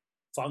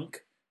funk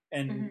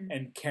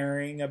and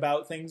caring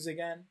about things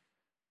again.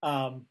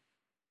 And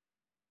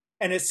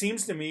it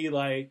seems to me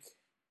like,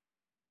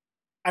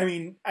 I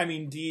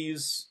mean,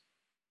 Dee's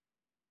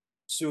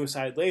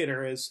suicide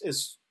later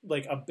is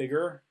like a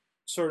bigger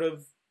sort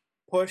of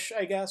push,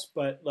 I guess,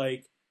 but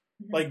like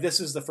this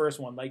is the first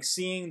one, like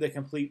seeing the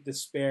complete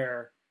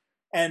despair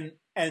and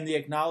the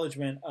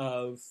acknowledgement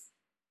of,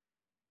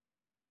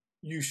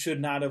 you should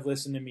not have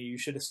listened to me, you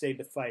should have stayed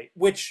to fight,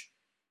 which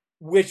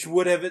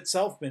would have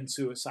itself been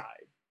suicide.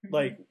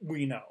 Like,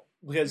 we know,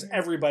 because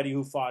everybody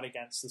who fought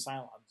against the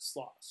Cylons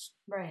lost.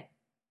 Right.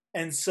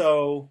 And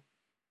so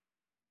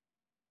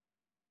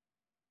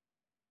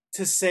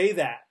to say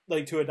that,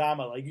 like, to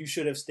Adama, like, you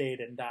should have stayed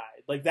and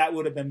died, like, that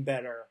would have been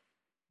better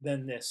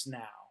than this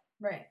now.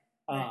 Right.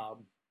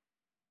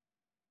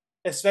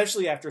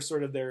 Especially after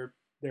sort of their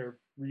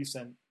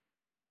recent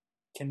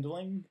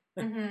kindling,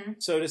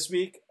 so to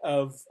speak,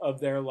 of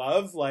their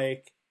love,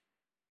 like,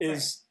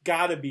 is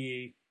gotta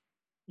be,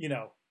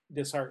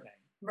 disheartening.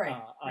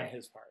 On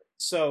his part.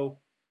 So,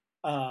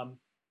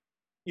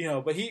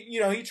 but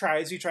he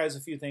tries a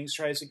few things,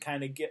 tries to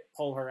kind of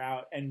pull her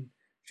out, and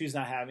she's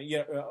not having,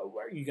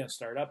 are you going to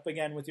start up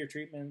again with your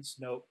treatments?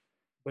 Nope.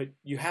 But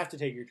you have to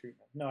take your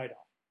treatment. No, I don't.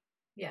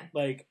 Yeah.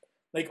 Like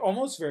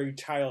almost very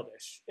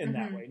childish in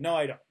that way. No,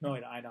 I don't. No, I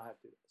don't have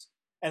to do this.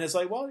 And it's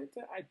like, well,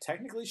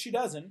 technically she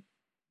doesn't,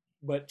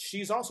 but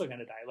she's also going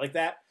to die. Like,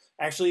 that,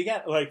 actually,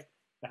 again, like,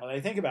 now that I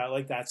think about it,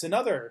 like, that's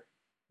another,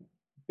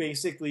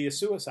 basically a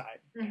suicide.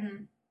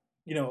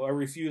 A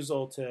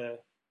refusal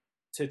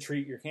to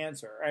treat your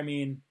cancer. I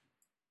mean,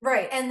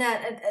 right, and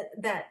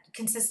that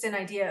consistent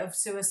idea of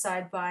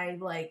suicide by,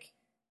 like,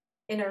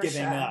 inertia,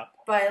 giving up,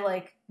 by,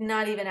 like,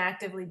 not even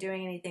actively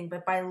doing anything,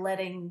 but by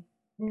letting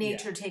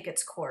nature take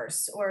its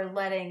course, or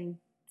letting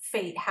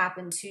fate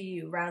happen to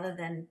you rather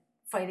than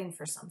fighting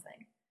for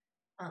something.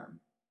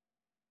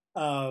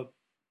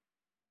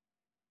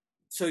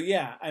 So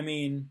yeah, I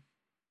mean,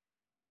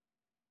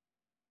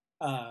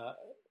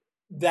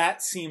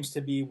 that seems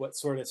to be what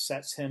sort of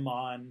sets him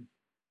on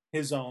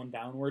his own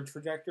downward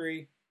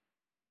trajectory,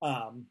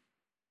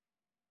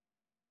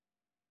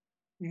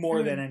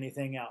 more than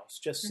anything else.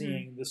 Just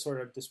seeing the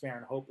sort of despair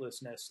and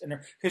hopelessness in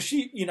her, because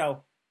she,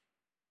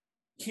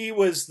 he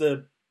was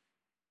the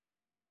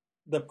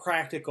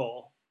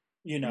practical,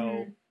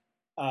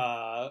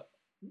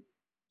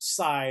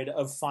 side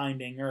of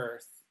finding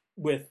Earth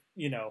with,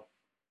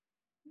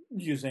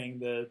 using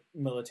the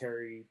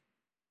military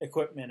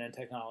equipment and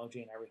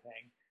technology and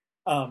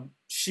everything.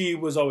 She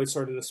was always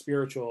sort of the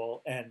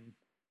spiritual and,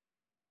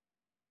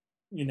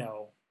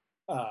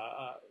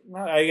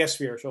 I guess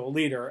spiritual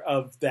leader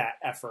of that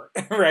effort,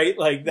 right?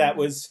 Like that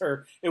was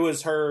her, it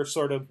was her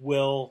sort of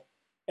will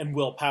and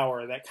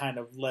willpower that kind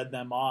of led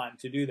them on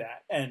to do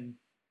that. And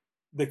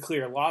the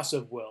clear loss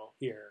of will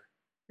here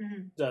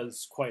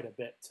does quite a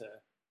bit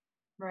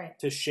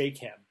to shake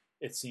him,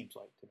 it seems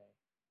like to me.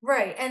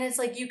 Right. And it's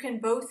like you can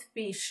both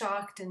be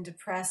shocked and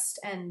depressed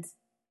and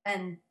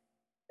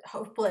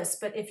hopeless,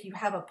 but if you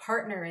have a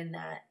partner in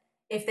that,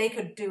 if they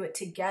could do it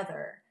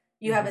together,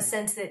 you have a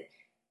sense that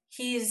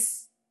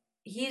he's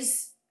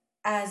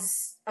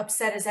as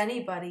upset as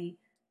anybody,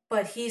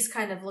 but he's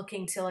kind of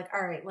looking to like,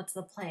 all right, what's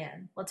the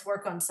plan? Let's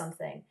work on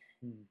something.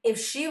 If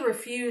she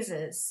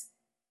refuses,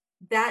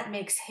 that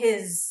makes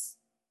his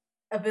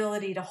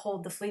ability to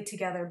hold the fleet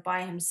together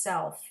by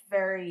himself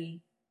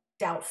very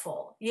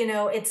doubtful.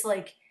 It's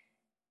like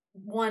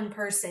one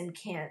person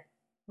can't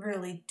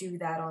really do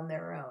that on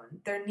their own.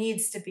 There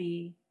needs to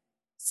be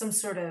some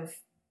sort of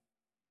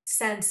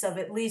sense of,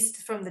 at least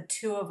from the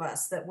two of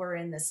us, that we're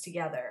in this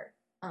together.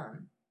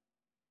 And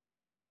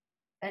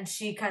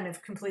she kind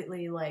of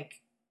completely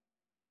like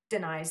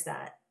denies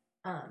that.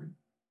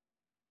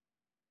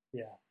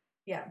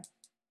 Yeah.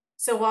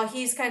 So while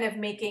he's kind of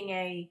making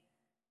a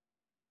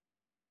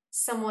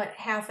somewhat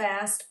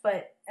half-assed,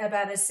 but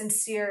about as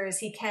sincere as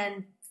he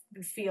can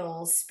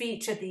feel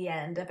speech at the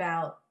end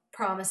about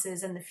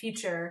promises in the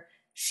future,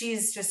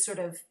 she's just sort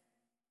of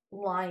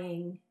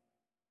lying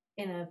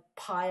in a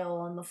pile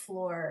on the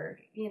floor,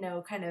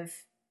 kind of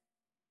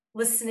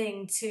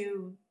listening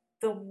to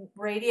the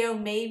radio.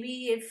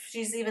 Maybe if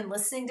she's even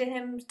listening to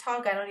him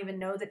talk, I don't even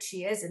know that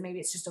she is, and maybe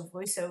it's just a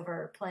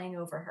voiceover playing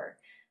over her,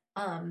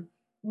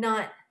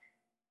 not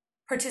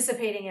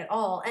participating at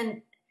all,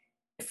 and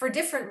for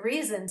different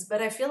reasons.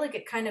 But I feel like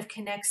it kind of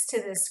connects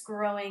to this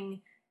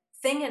growing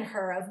thing in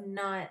her of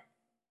not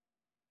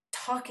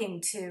talking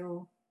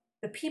to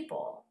the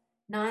people,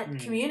 not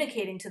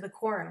communicating to the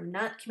quorum,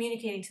 not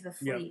communicating to the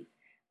fleet,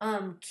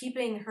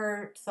 keeping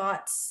her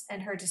thoughts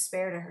and her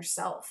despair to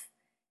herself.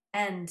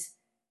 And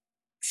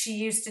she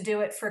used to do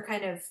it for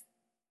kind of,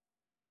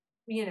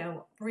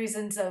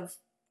 reasons of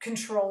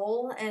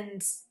control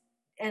and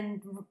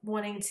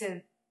wanting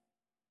to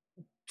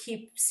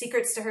keep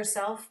secrets to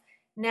herself.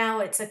 Now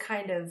it's a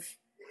kind of,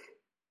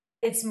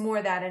 it's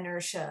more that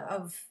inertia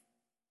of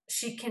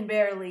she can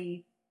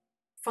barely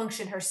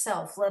function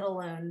herself, let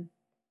alone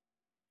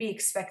be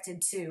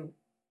expected to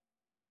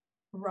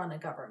run a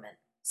government.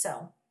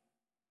 So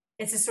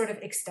it's a sort of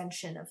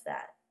extension of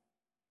that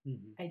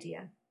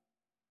idea.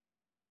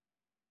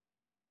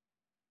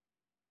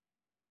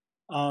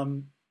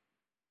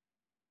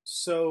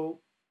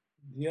 So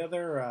the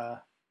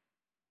other,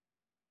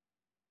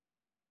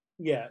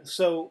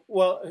 so,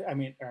 well, I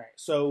mean, all right.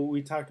 So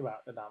we talked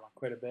about Adama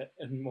quite a bit,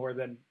 and more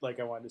than like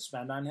I wanted to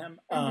spend on him.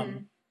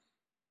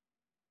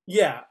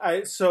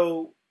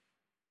 So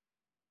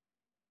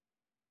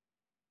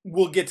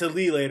we'll get to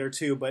Lee later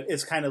too, but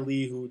it's kind of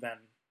Lee who then,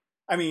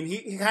 I mean,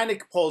 he kind of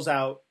pulls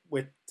out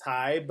with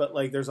Ty, but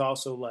like there's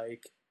also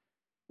like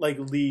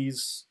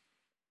Lee's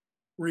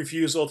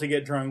refusal to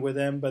get drunk with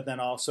him, but then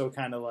also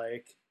kind of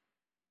like,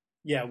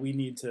 yeah, we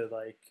need to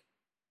like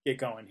get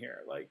going here.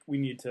 Like we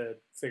need to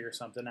figure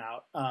something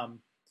out.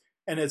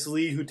 And it's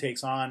Lee who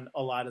takes on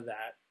a lot of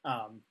that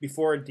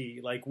before D,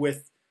 like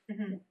with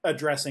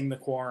addressing the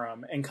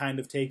quorum and kind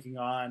of taking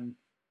on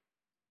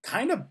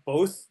kind of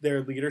both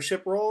their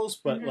leadership roles,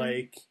 but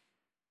like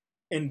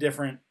in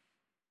different,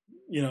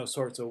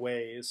 sorts of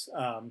ways,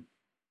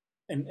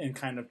 and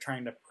kind of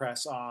trying to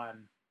press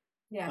on.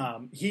 Yeah.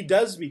 He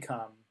does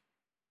become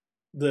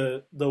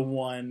the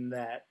one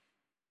that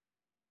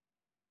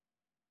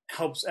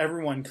helps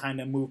everyone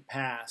kind of move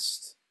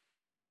past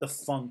the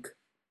funk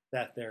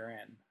that they're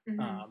in.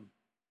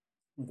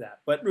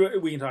 But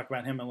we can talk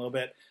about him a little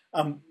bit.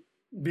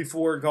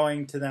 Before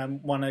going to them,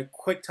 want to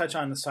quick touch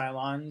on the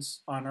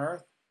Cylons on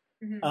Earth.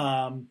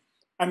 I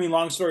mean,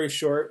 long story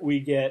short, we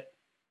get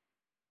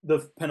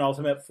the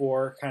penultimate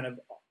four kind of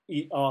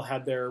all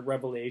had their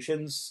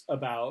revelations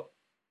about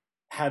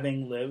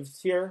having lived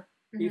here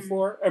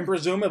before, and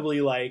presumably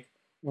like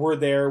were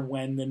there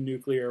when the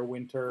nuclear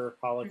winter,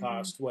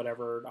 Holocaust,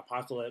 whatever,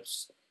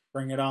 apocalypse,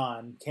 bring it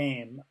on,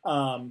 came.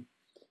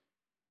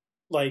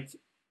 Like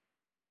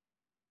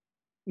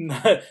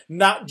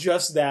not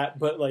just that,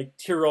 but like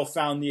Tyrell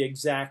found the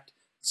exact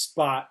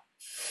spot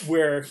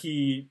where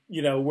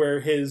where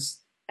his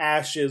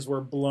ashes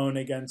were blown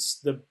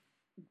against the,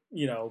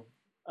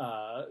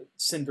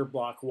 cinder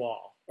block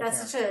wall.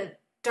 That's such a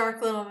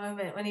dark little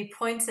moment when he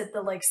points at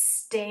the like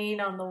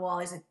stain on the wall.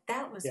 He's like,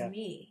 "That was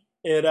me."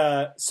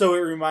 So it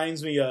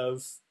reminds me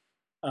of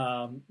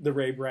the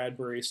Ray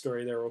Bradbury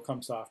story, There Will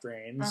Come Soft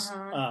Rains.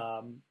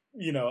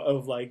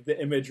 Of like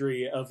the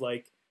imagery of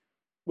like,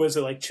 was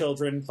it like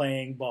children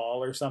playing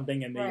ball or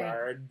something in the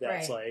yard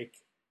that's like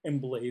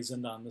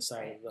emblazoned on the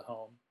side of the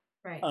home.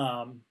 Right.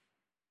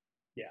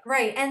 Yeah.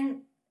 Right.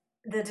 And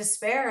the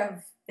despair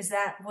of, is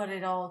that what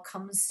it all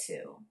comes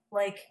to?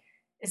 Like,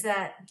 is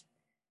that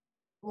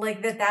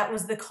like that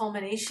was the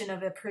culmination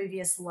of a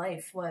previous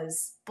life,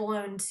 was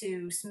blown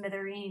to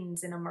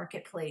smithereens in a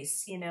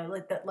marketplace,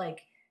 like that,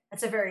 like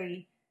that's a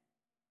very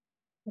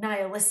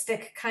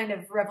nihilistic kind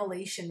of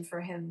revelation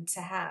for him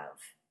to have.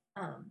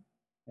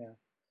 Yeah.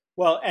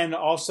 Well, and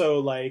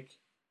also like,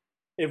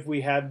 if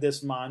we have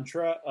this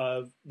mantra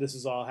of this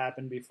has all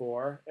happened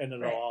before and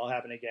it'll all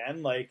happen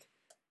again, like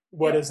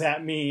what does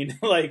that mean?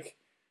 Like,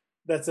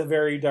 that's a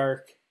very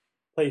dark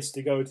place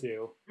to go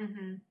to.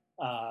 Mm-hmm.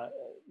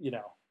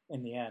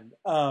 In the end.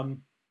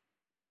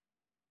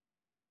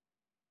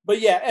 But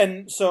yeah,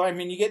 and so I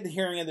mean, you get the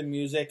hearing of the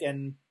music,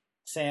 and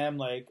Sam,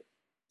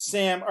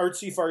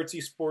 artsy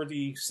fartsy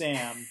sporty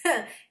Sam,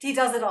 he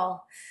does it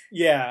all.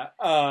 Yeah,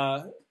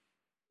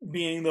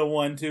 being the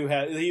one to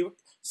have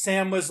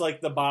Sam was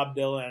like the Bob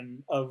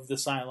Dylan of the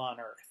Cylon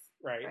Earth,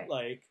 right?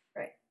 Like,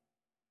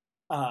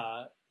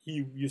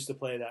 he used to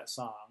play that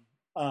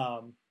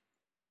song,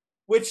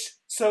 which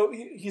so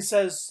he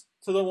says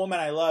to the woman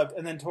I loved,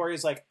 and then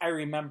Tori's like, I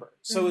remember.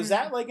 So is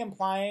that like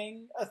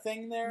implying a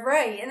thing there?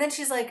 Right. And then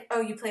she's like,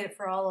 oh, you played it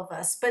for all of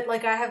us. But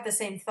like, I have the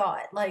same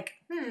thought. Like,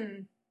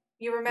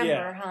 you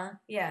remember, huh?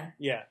 Yeah.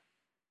 Yeah.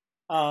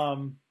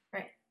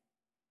 Right.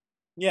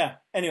 Yeah.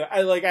 Anyway,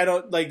 I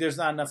don't like, there's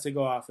not enough to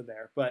go off of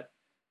there, but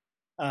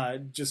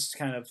just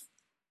kind of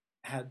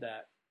had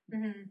that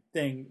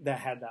thing that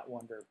had that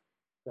wonder.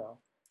 So,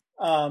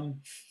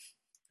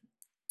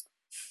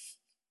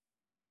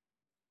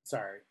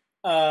 sorry.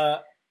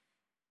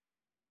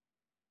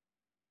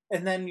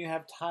 And then you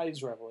have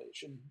Ty's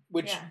revelation,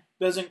 which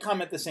doesn't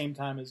come at the same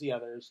time as the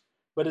others,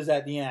 but is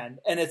at the end.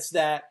 And it's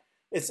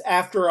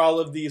after all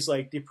of these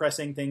like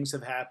depressing things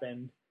have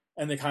happened,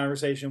 and the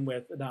conversation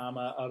with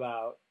Adama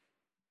about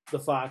the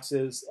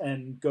foxes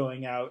and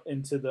going out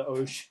into the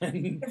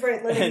ocean.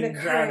 Right, letting the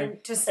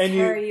current just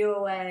carry you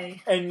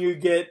away. And you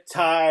get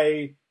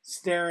Ty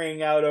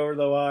staring out over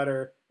the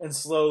water and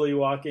slowly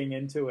walking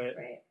into it.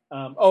 Right.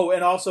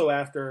 And also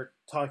after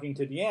talking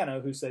to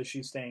Deanna, who says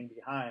she's staying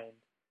behind.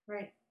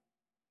 Right.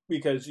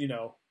 Because,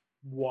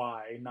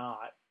 why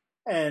not?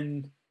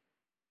 And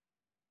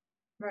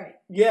right.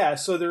 Yeah,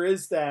 so there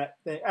is that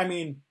thing. I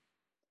mean,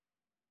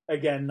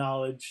 again,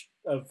 knowledge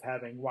of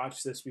having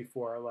watched this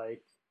before,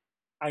 like,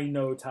 I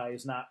know Ty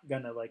is not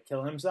gonna like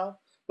kill himself,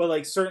 but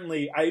like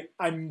certainly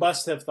I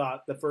must have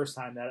thought the first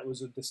time that it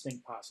was a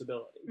distinct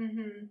possibility.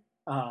 Mm-hmm.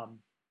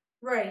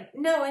 Right.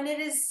 No, and it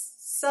is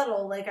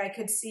subtle. Like, I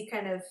could see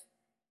kind of,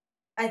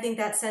 I think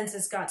that sense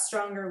has got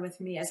stronger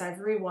with me as I've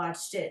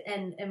rewatched it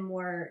and am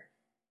more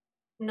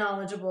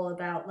knowledgeable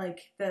about I'm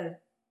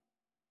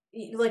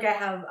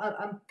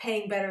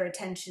paying better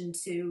attention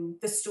to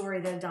the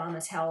story that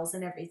Adama tells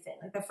and everything.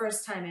 Like, the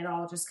first time it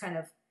all just kind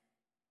of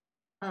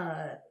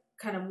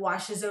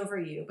washes over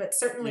you, but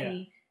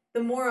certainly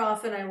the more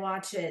often I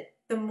watch it,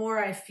 the more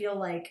I feel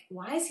like,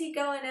 why is he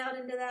going out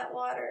into that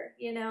water?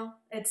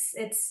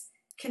 It's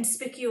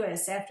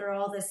conspicuous after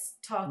all this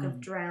talk of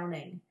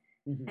drowning.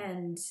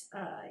 And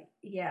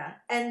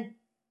and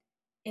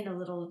in a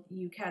little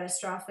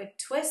catastrophic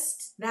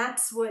twist,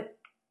 that's what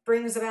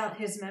brings about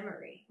his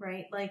memory,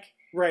 right? Like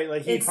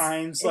he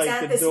finds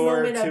like the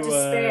door to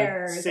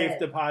a safe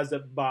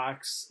deposit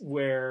box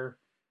where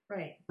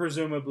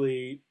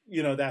presumably,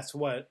 that's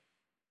what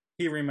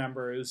he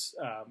remembers,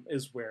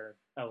 is where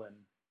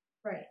Ellen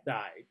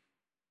died.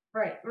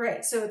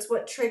 Right. So it's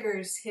what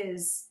triggers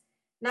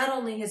not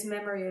only his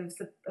memory of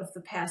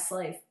the past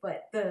life,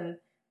 but the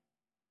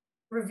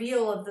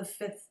reveal of the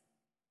fifth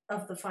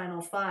of the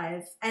final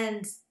five,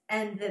 and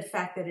the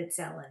fact that it's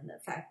Ellen, the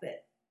fact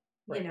that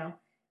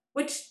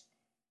which,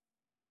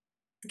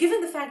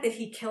 given the fact that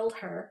he killed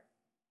her,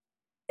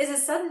 is a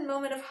sudden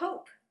moment of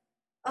hope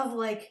of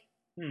like,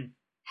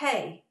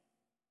 hey,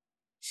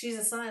 she's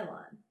a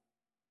Cylon.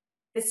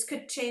 This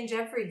could change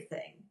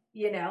everything,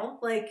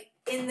 like,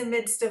 in the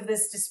midst of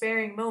this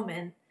despairing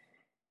moment,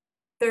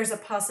 there's a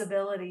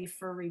possibility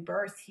for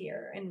rebirth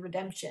here and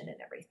redemption and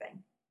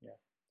everything. Yeah.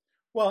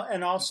 Well,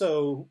 and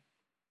also,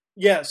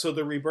 so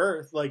the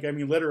rebirth, like, I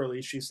mean,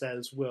 literally, she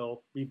says,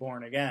 we'll be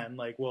born again.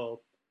 Like,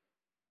 we'll,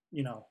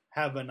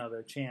 have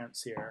another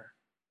chance here,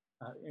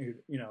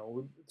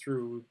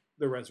 through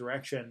the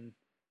resurrection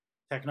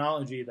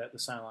technology that the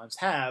Cylons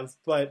have,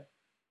 but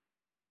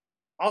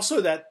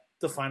also that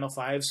the final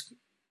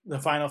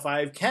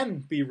five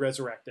can be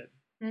resurrected.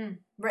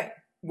 Right.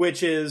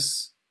 Which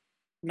is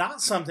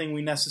not something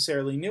we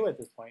necessarily knew at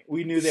this point.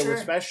 We knew they were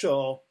Sure.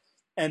 special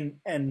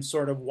and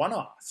sort of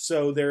one-off.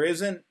 So there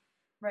isn't,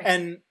 Right.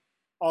 and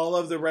all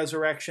of the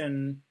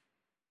resurrection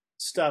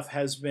stuff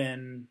has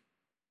been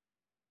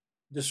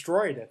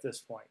destroyed at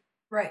this point.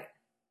 Right.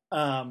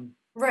 Um,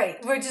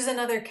 Right. Which is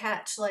another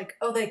catch. Like,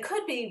 oh, they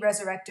could be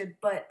resurrected,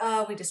 but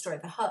we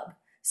destroyed the hub.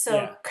 So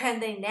Yeah. can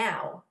they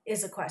now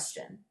is a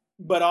question.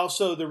 but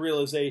also the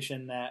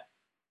realization that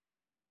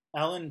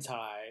Ellen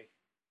Ty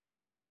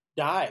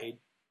died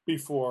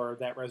before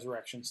that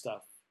resurrection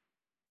stuff,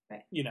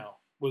 Right.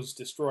 was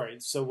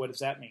destroyed. So what does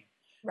that mean?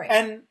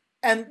 Right.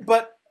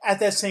 But at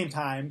that same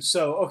time,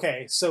 so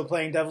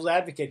playing devil's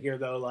advocate here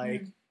though,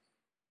 like,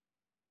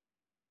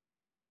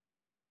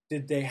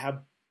 did they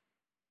have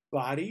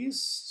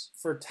bodies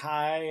for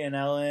Ty and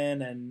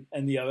Ellen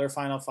and the other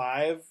final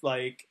five,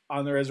 like,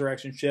 on the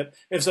resurrection ship?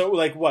 If so,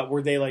 like, what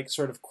were they, like,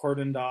 sort of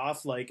cordoned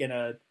off, like, in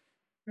a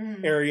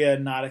area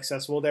not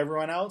accessible to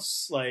everyone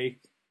else,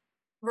 like?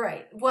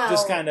 Right. Well,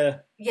 just kind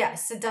of.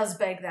 Yes, it does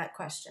beg that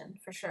question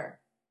for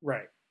sure.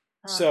 Right.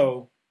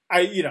 So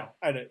yeah.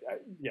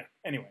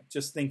 Anyway,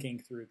 just thinking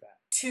through that.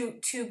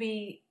 To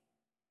be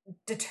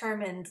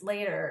determined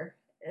later,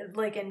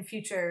 like in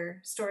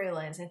future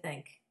storylines, I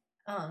think.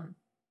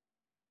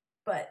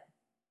 But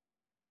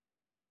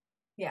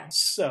yeah.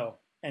 So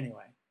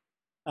anyway,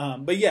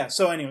 but yeah.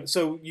 So anyway,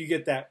 so you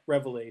get that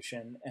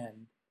revelation,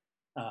 and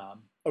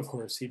of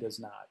course he does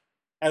not.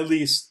 At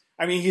least,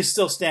 I mean, he's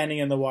still standing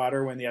in the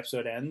water when the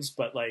episode ends,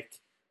 but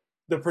like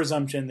the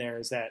presumption there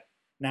is that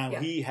now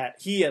he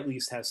at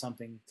least has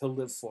something to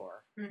live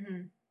for.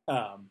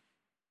 Yeah.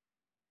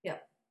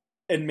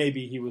 And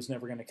maybe he was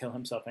never going to kill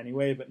himself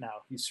anyway, but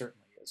now he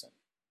certainly isn't.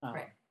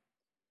 Right.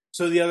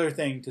 So the other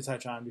thing to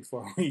touch on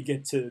before we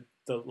get to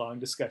the long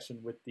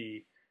discussion with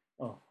we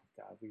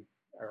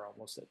are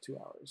almost at 2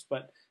 hours.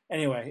 But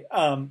anyway,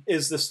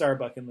 is the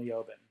Starbuck and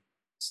Leoben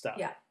stuff.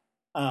 Yeah.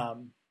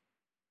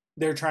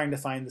 They're trying to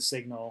find the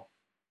signal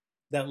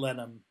that led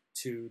them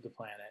to the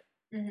planet.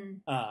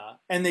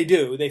 And they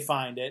do. They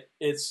find it.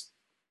 It's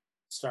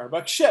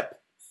Starbuck's ship.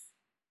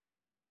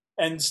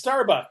 And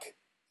Starbuck's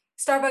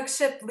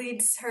ship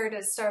leads her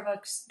to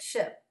Starbuck's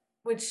ship,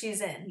 which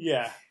she's in.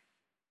 Yeah.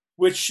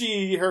 Which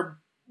a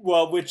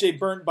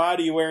burnt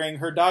body wearing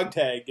her dog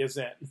tag is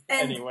in.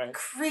 And anyway.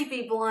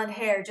 Creepy blonde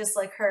hair just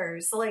like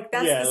hers. So like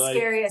that's the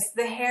scariest.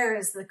 The hair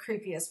is the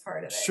creepiest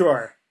part of it.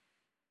 Sure.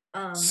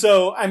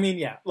 So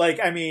yeah.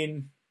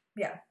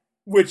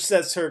 Which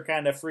sets her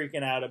kind of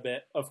freaking out a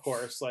bit, of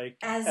course, like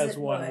as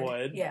one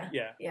would.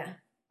 Yeah.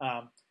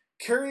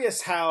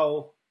 Curious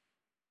how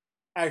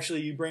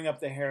actually you bring up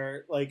the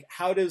hair, like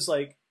how does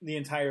like the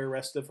entire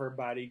rest of her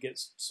body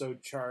gets so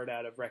charred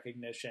out of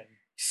recognition?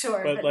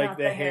 Sure, but like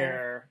the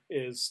hair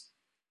is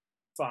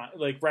fine,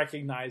 like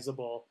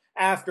recognizable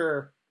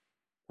after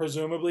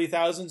presumably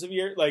thousands of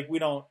years. Like we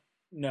don't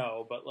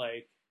know, but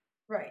like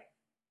right.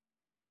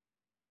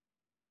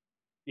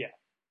 Yeah.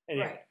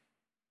 Anyway. Right.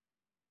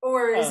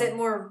 Or is it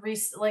more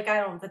recent? Like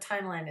the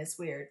timeline is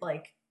weird.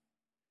 Like.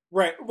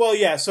 Right. Well,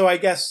 yeah. So I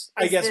guess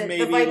maybe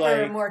the Viper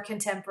like more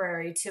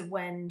contemporary to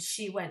when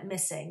she went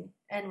missing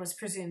and was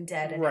presumed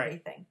dead and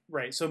everything.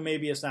 Right. So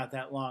maybe it's not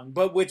that long,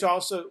 but which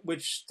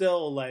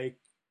still like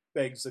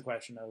begs the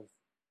question of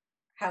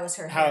how is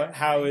her hair?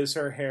 How is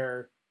her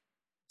hair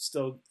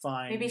still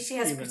fine? Maybe she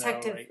has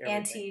protective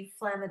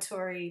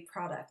anti-inflammatory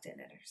product in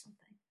it or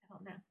something. I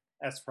don't know.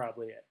 That's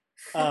probably it.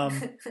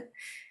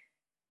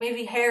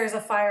 Maybe hair is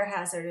a fire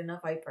hazard in a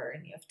Viper,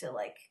 and you have to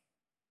I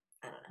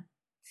don't know.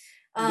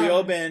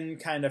 Leoben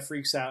kind of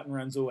freaks out and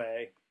runs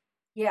away.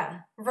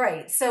 Yeah,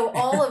 right. So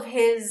all of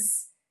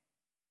his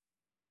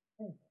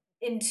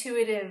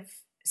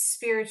intuitive,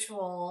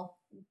 spiritual,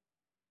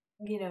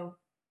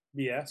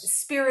 BS.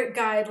 Spirit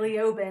guide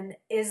Leoben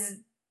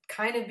is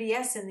kind of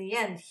BS in the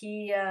end.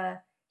 He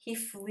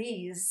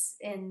flees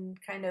in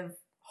kind of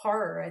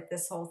horror at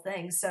this whole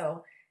thing.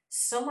 So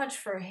much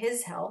for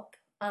his help.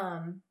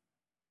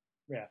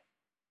 Yeah.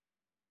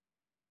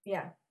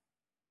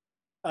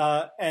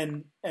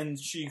 And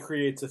she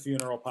creates a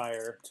funeral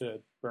pyre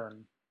to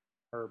burn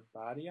her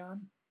body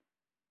on.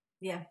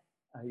 Yeah.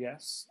 I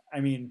guess. I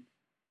mean.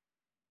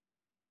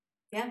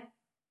 Yeah.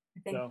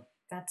 I think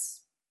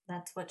that's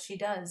what she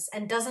does,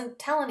 and doesn't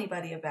tell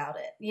anybody about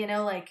it.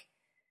 Like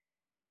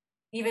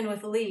even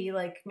with Lee,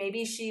 like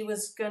maybe she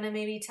was gonna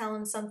tell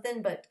him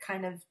something, but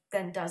kind of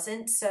then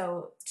doesn't.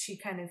 So she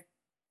kind of.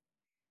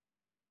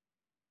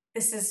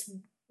 This is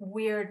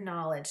weird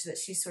knowledge that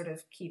she sort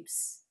of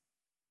keeps,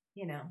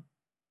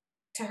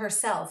 to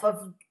herself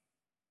of,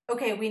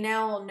 okay, we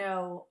now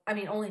know,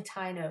 only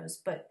Ty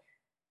knows, but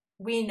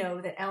we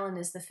know that Ellen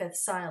is the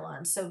fifth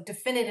Cylon. So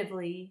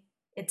definitively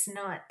it's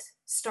not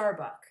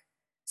Starbuck.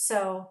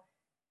 So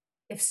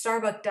if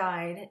Starbuck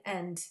died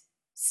and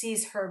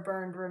sees her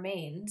burned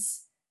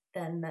remains,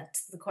 then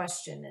that's the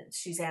question that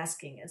she's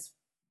asking is,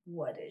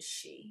 what is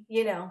she?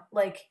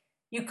 Like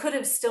you could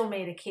have still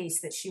made a case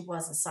that she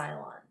was a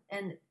Cylon,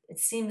 and it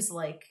seems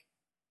like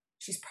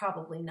she's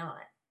probably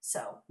not.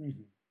 So,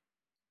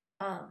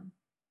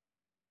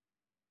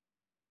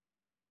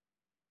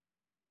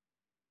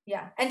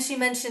 Yeah. And she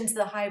mentions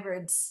the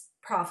hybrids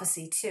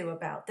prophecy too,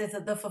 about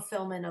the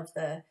fulfillment of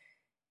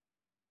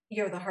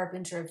you're the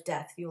harbinger of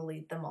death, you'll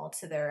lead them all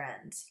to their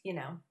end, you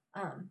know.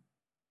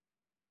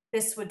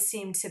 This would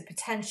seem to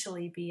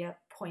potentially be a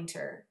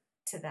pointer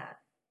to that.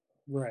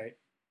 Right.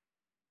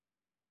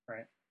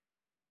 Right.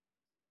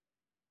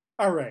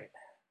 All right.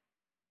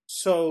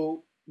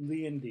 So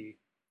Lee and Dee.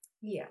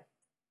 Yeah.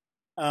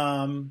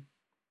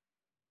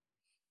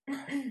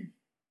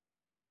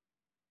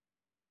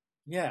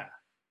 Yeah.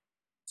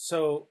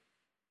 So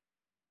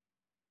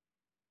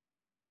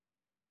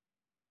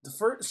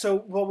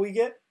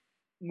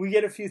we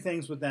get a few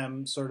things with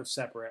them sort of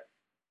separate.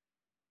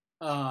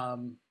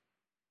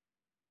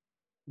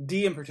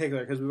 Dee in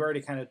particular, because we've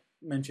already kind of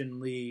mentioned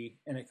Lee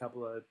in a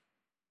couple of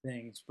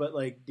things, but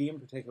like Dee in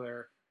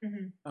particular,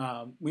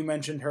 we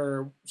mentioned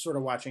her sort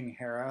of watching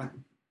Hera,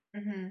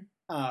 and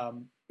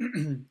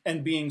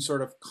being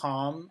sort of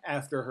calm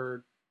after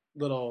her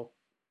little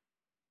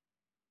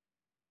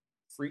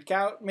freak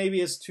out. Maybe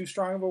is too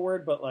strong of a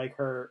word, but like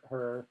her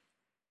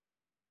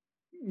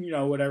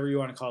whatever you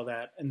want to call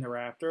that in the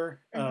Raptor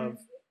of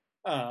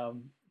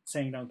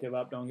saying don't give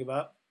up,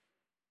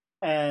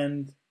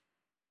 and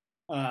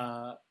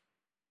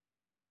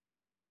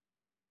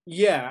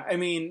yeah, I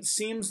mean,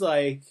 seems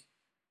like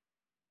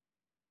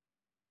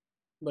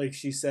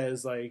she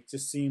says, like,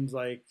 just seems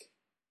like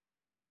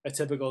a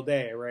typical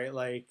day, right?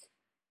 Like,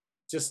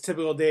 just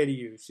typical day to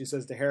you, she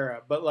says to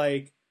Hera. But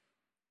like,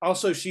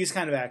 also she's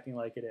kind of acting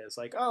like it is,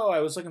 like, oh, I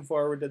was looking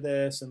forward to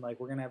this, and like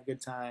we're gonna have a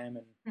good time,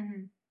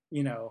 and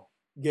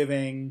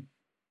giving.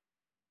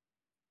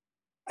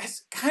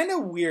 It's kind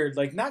of weird,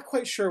 like not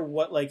quite sure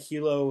what like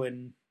Hilo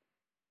and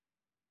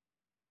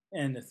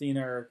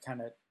Athena are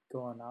kind of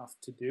going off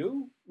to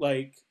do.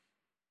 Like,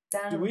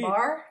 down at the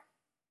bar.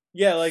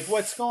 Yeah, like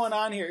what's going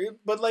on here?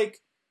 But like,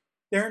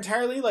 they're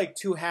entirely like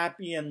too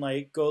happy and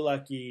like go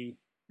lucky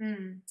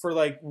for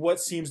like what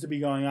seems to be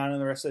going on in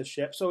the rest of the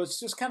ship. So it's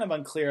just kind of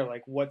unclear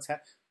like what's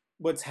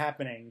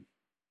happening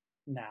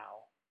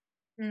now,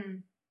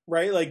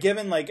 right? Like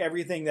given like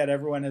everything that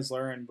everyone has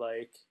learned,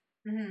 like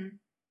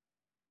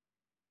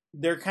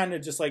they're kind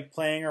of just like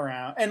playing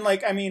around, and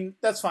like I mean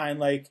that's fine,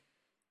 like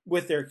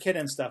with their kid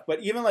and stuff.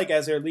 But even like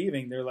as they're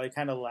leaving, they're like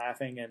kind of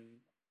laughing and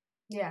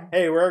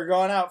hey, we're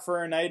going out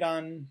for a night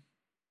on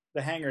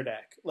the hangar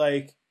deck.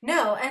 Like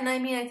no, and I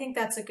mean I think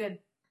that's a good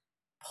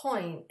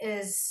point.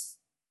 Is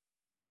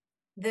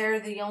they're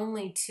the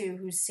only two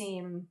who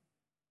seem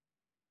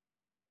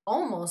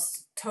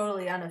almost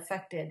totally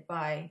unaffected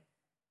by.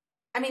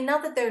 I mean,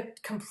 not that they're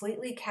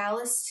completely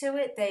callous to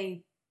it.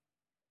 They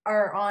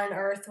are on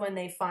Earth when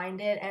they find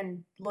it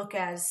and look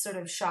as sort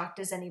of shocked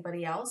as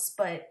anybody else.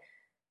 But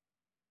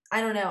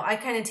I don't know. I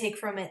kind of take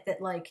from it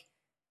that, like,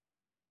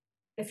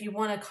 if you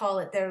want to call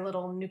it their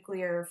little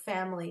nuclear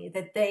family,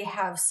 that they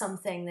have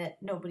something that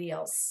nobody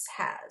else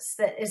has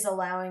that is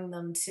allowing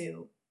them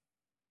to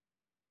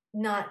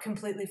not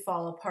completely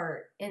fall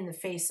apart in the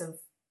face of,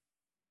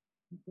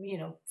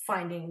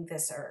 finding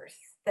this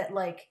Earth. That,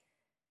 like,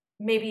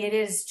 maybe it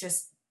is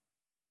just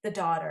the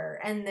daughter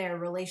and their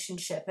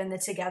relationship and the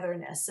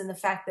togetherness and the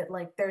fact that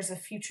like there's a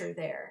future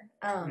there.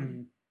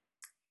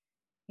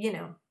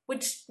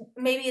 Which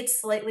maybe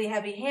it's slightly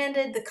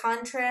heavy-handed. The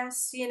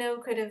contrast,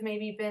 could have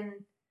maybe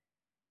been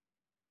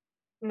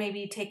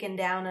taken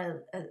down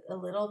a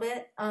little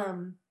bit.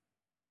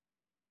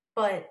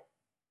 But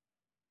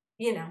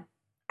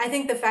I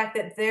think the fact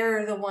that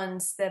they're the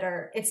ones that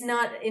are, it's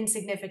not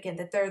insignificant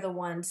that they're the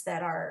ones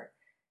that are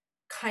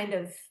kind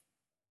of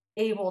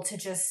able to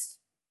just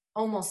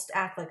almost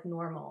act like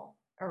normal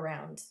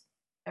around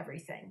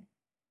everything.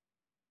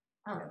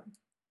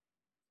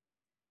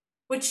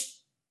 Which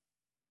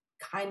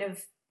kind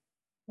of,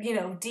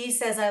 Dee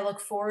says, I look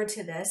forward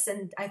to this,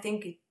 and I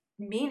think it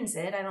means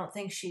it. I don't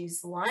think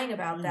she's lying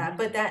about that,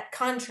 but that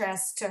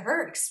contrasts to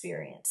her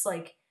experience.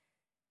 Like,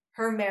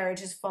 her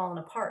marriage has fallen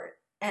apart,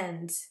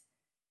 and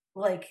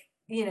like,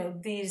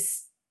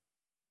 these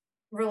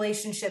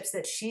relationships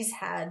that she's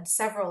had,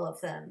 several of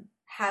them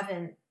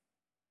haven't,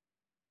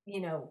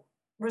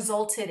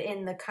 resulted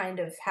in the kind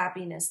of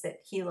happiness that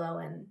Hilo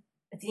and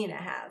Athena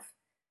have.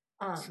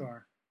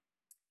 Sure.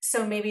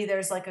 So maybe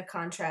there's like a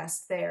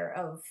contrast there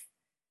of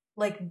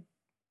like,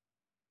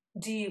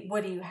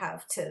 what do you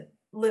have to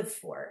live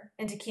for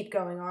and to keep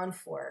going on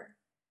for?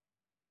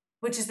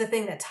 Which is the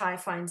thing that Ty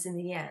finds in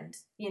the end,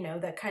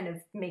 that kind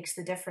of makes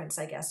the difference,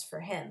 I guess,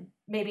 for him.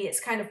 Maybe it's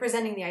kind of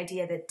presenting the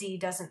idea that Dee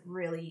doesn't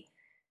really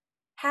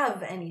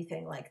have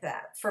anything like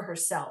that for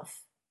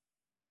herself.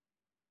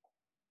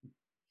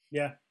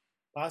 Yeah,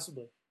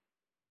 possibly.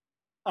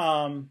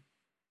 Although,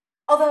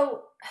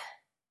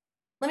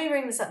 let me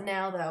bring this up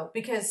now, though,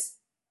 because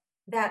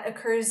that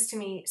occurs to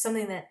me,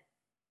 something that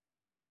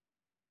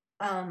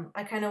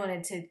I kind of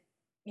wanted to,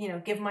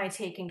 give my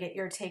take and get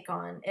your take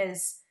on,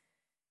 is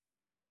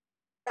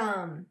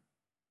the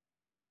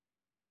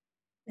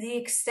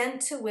extent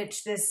to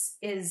which this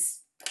is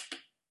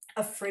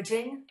a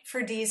fridging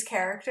for Dee's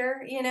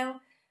character,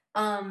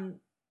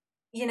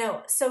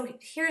 so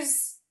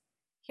here's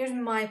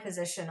my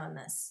position on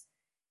this.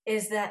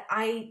 is that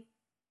I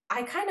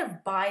kind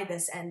of buy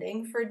this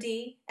ending for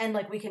Dee, and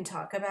like we can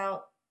talk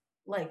about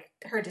like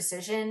her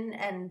decision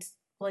and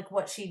like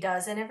what she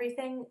does and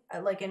everything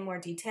like in more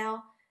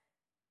detail.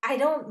 I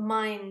don't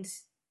mind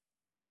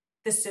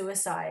the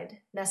suicide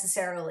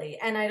necessarily,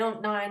 and I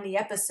don't mind the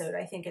episode.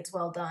 I think it's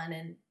well done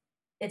and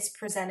it's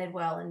presented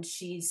well, and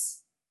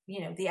she's,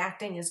 you know, the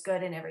acting is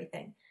good and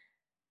everything.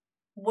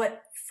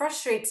 What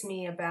frustrates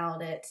me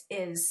about it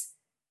is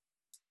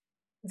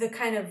the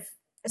kind of,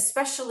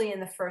 especially in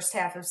the first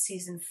half of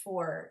season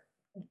 4,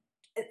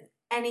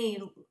 any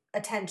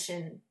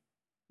attention,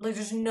 like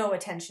there's no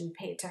attention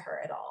paid to her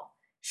at all.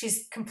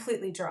 She's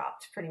completely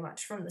dropped pretty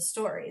much from the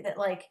story. That,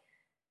 like,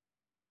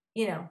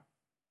 you know,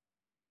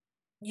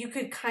 you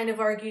could kind of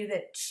argue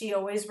that she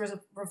always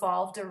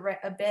revolved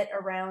a bit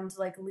around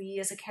like Lee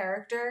as a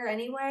character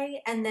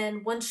anyway. And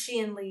then once she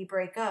and Lee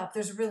break up,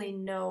 there's really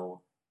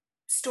no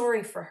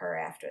story for her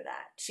after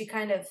that. She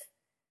kind of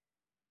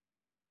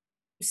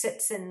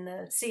sits in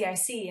the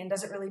CIC and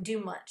doesn't really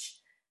do much.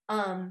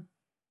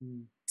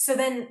 So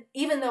then,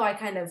 even though I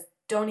kind of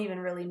don't even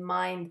really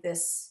mind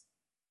this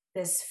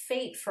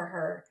fate for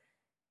her,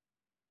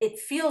 it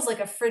feels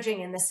like a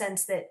fridging in the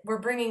sense that we're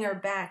bringing her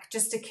back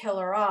just to kill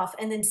her off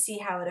and then see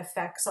how it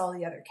affects all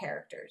the other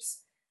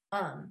characters.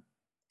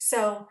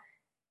 So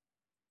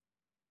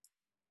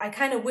I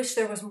kind of wish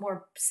there was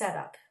more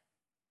setup.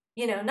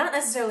 You know, not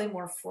necessarily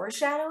more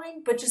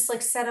foreshadowing, but just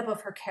like setup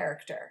of her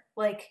character.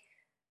 Like,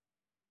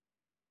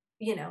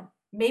 you know,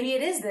 maybe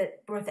it is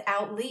that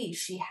without Lee,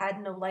 she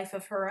had no life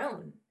of her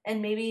own.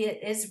 And maybe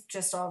it is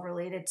just all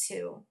related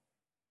to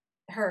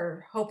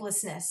her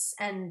hopelessness,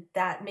 and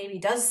that maybe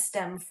does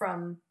stem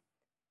from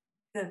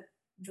the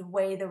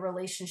way the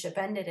relationship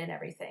ended and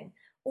everything.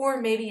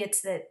 Or maybe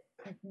it's that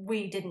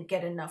we didn't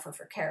get enough of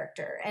her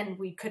character and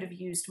we could have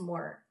used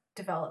more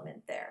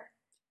development there.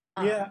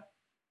 Yeah,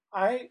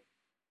 I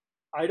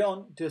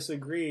don't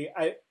disagree.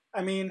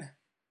 I mean,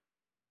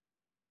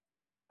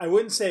 I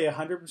wouldn't say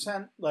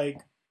 100% like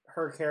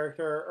her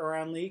character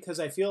around Lee, because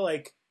I feel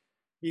like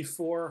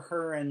before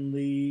her and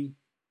Lee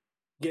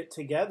get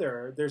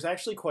together, there's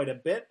actually quite a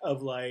bit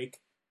of like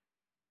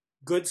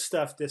good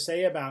stuff to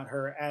say about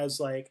her as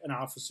like an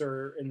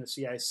officer in the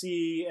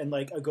CIC and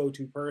like a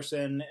go-to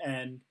person,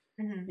 and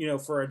you know,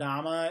 for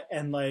Adama,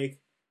 and like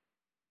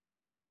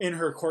in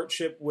her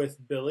courtship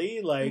with Billy,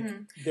 like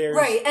there's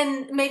right.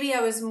 And maybe I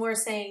was more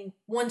saying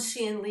once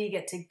she and Lee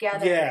get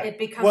together, it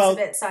becomes a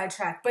bit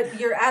sidetracked. But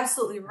you're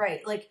absolutely right.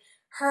 Like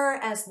her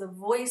as the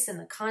voice and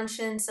the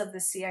conscience of the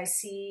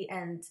CIC,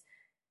 and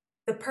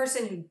the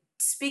person who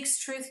speaks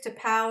truth to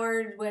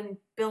power when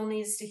Bill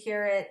needs to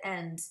hear it,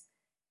 and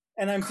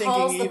I'm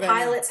calls thinking the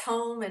pilots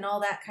home and all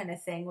that kind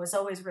of thing, was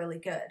always really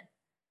good.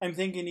 I'm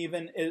thinking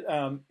even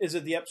is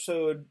it the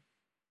episode?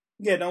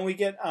 Yeah, don't we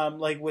get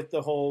like with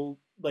the whole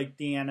like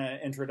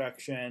Deanna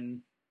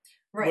introduction,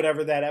 right,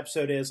 whatever that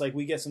episode is, like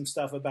we get some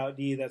stuff about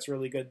Dee that's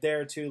really good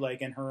there too,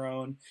 like in her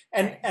own,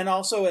 and right, and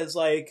also as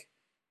like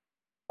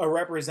a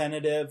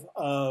representative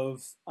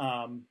of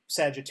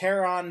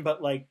Sagittarian,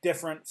 but like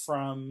different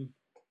from,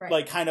 right,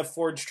 like kind of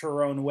forged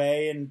her own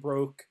way and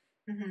broke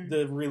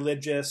the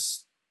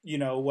religious, you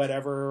know,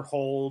 whatever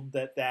hold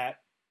that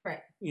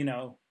right, you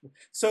know.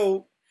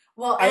 So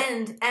well,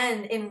 and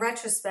in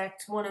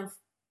retrospect, one of,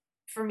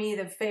 for me,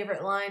 the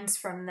favorite lines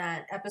from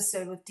that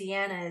episode with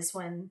Deanna is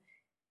when,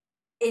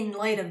 in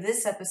light of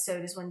this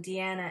episode, is when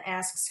Deanna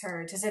asks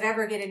her, does it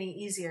ever get any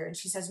easier? And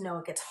she says, no,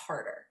 it gets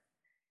harder.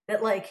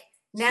 That, like,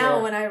 now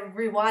sure, when I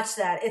rewatch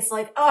that, it's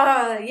like,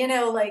 you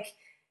know, like,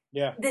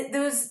 yeah,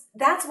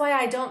 that's why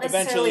I don't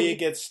necessarily... Eventually it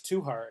gets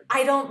too hard.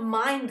 I don't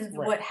mind right,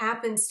 what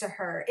happens to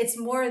her. It's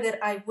more that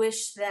I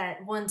wish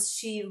that once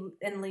she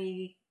and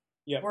Lee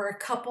yep, were a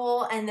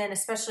couple, and then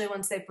especially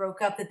once they broke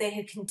up, that they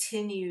had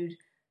continued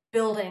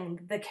building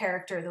the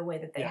character the way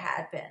that they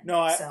had been. No,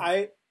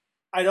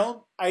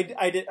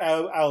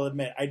 I'll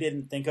admit I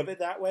didn't think of it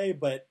that way,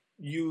 but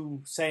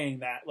you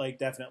saying that like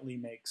definitely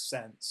makes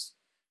sense.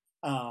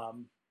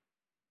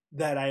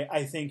 That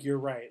I think you're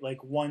right.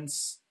 Like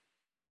once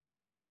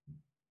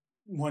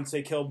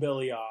they kill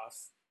Billy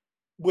off,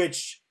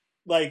 which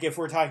like if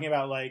we're talking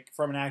about like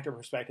from an actor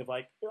perspective,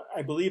 like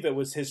I believe it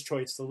was his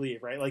choice to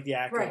leave, right? Like the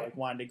actor right, like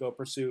wanted to go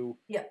pursue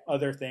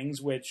other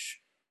things, which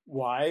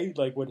why?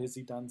 Like what has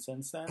he done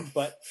since then?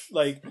 But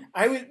like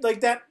I would like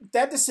that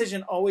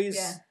decision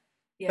always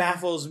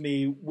baffles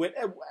me with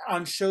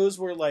on shows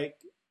where like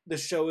the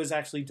show is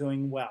actually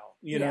doing well.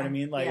 You know what I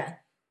mean? Like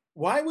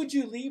why would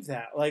you leave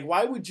that? Like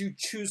why would you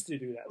choose to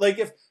do that? Like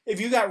if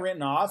you got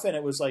written off and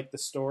it was like the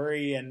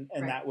story and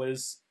right, that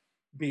was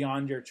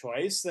beyond your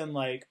choice, then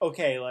like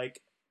okay, like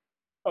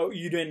oh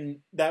you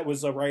didn't, that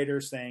was a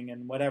writer's thing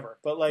and whatever.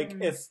 But like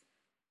if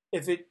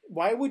it,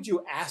 why would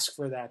you ask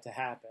for that to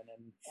happen?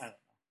 And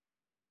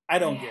I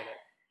don't know. I don't get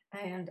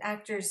it. And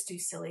actors do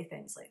silly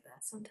things like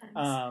that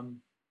sometimes.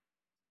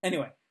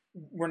 Anyway,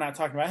 we're not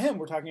talking about him.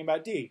 We're talking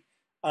about Dee.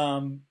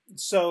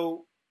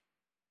 So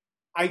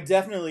I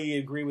definitely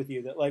agree with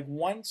you that like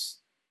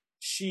once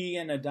she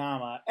and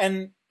Adama,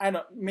 and I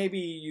don't, maybe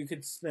you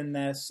could spin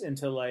this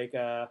into like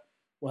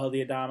well,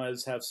 the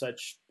Adamas have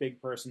such big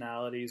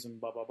personalities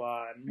and blah blah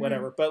blah and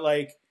whatever. But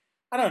like,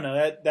 I don't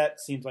know, that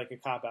seems like a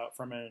cop out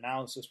from an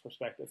analysis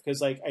perspective,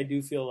 because like I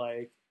do feel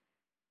like,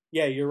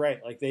 yeah, you're right.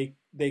 Like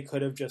they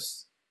could have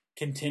just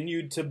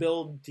continued to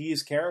build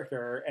Dee's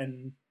character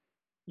and,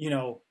 you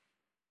know,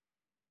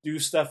 do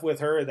stuff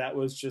with her that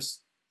was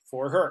just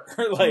for her,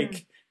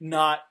 like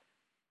not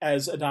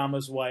as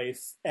Adama's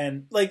wife,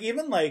 and like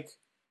even like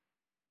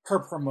her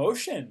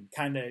promotion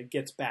kind of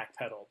gets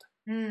backpedaled.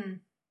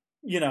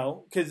 You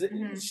know, because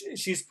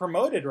she's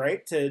promoted,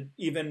 right, to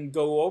even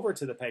go over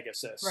to the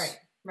Pegasus,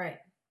 right,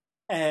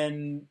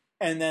 and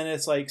then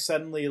it's like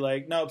suddenly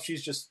like, nope,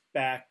 she's just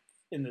back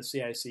in the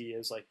CIC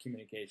as like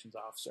communications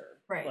officer,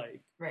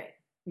 like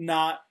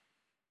not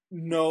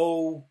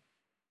no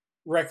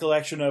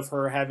recollection of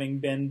her having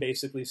been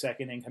basically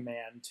second in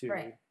command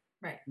to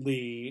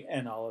Lee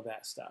and all of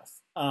that stuff.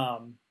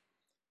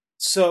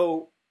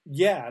 So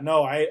yeah,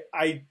 no, I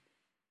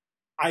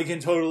can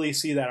totally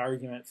see that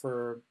argument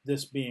for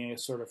this being a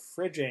sort of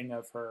fridging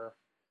of her,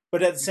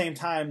 but at the same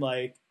time,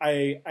 like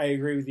I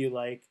agree with you.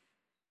 Like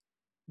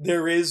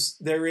there is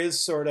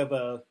sort of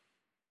a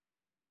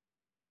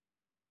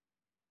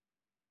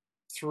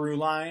through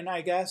line,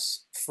 I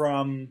guess,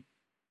 from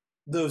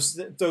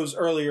those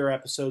earlier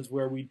episodes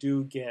where we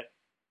do get,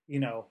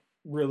 you know,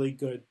 really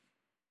good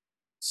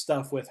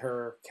stuff with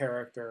her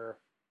character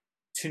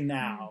to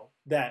now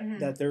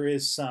that there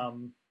is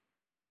some.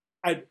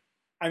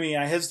 I mean,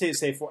 I hesitate to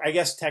say I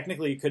guess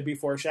technically it could be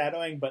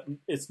foreshadowing, but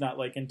it's not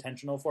like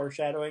intentional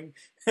foreshadowing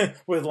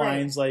with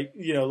lines like,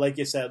 you know, like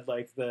you said,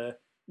 like the,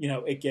 you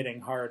know, it getting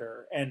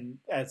harder. And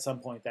at some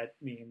point that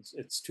means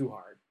it's too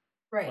hard.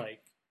 Right.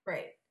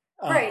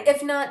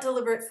 If not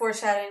deliberate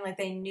foreshadowing, like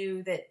they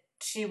knew that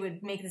she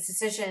would make this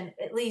decision,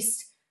 at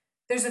least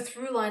there's a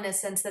through line, a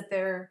sense that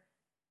they're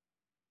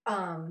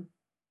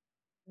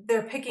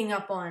picking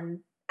up on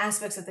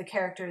aspects of the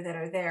character that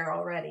are there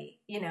already,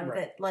 you know,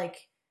 that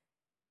like,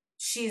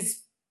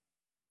 she's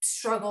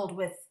struggled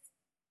with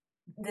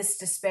this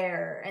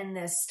despair and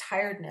this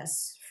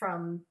tiredness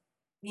from,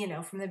 you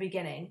know, from the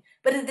beginning.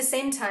 But at the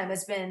same time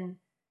has been,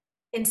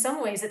 in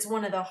some ways, it's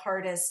one of the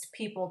hardest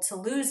people to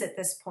lose at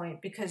this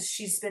point because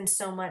she's been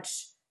so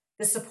much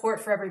the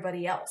support for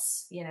everybody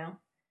else, you know?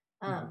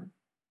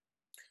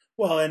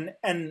 Well,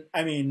 and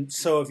I mean,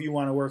 so if you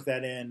want to work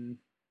that in,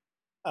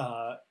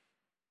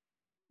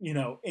 you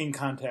know, in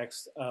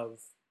context of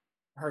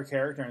her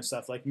character and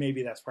stuff, like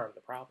maybe that's part of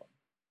the problem.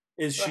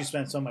 Is she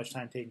spent so much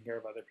time taking care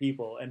of other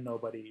people and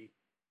nobody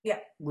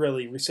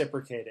really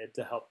reciprocated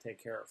to help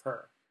take care of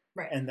her.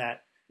 And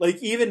that, like,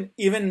 even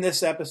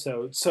this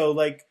episode, so,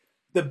 like,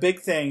 the big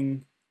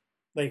thing,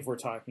 like, if we're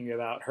talking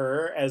about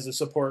her as a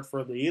support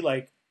for Lee,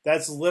 like,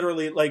 that's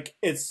literally, like,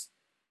 it's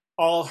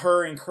all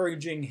her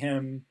encouraging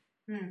him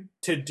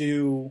to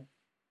do,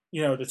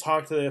 you know, to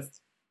talk to the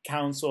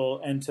council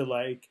and to,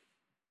 like,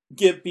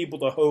 give people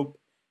the hope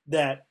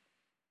that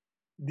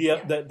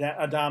that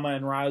Adama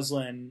and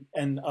Roslin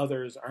and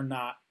others are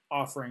not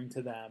offering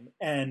to them.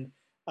 And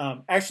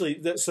actually,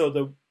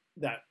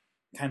 that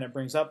kind of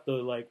brings up the,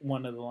 like,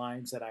 one of the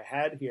lines that I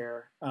had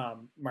here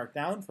marked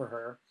down for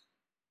her,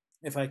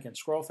 if I can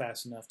scroll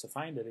fast enough to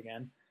find it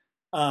again.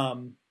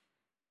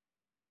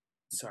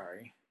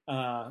 Sorry.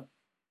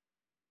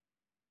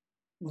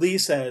 Lee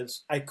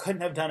says, "I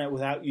couldn't have done it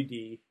without you,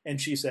 Dee." And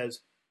she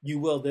says, "You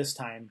will this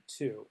time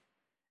too."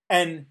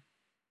 And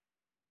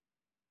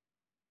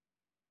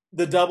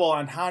the double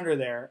entendre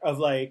there of,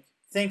 like,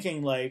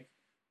 thinking like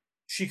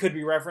she could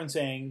be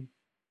referencing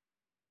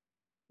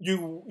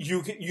you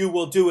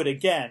will do it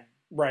again,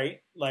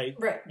 right? Like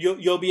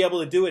you'll be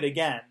able to do it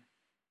again,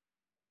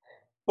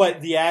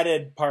 but the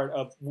added part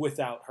of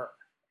without her.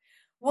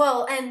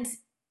 Well, and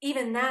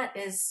even that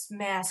is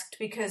masked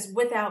because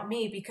without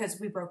me, because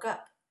we broke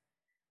up.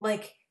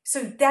 Like,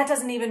 so that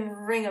doesn't even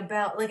ring a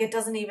bell. Like, it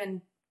doesn't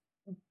even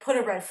put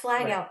a red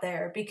flag out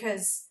there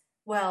because,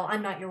 well,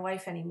 I'm not your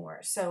wife anymore.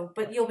 So,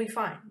 but you'll be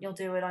fine. You'll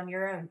do it on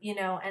your own, you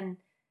know? And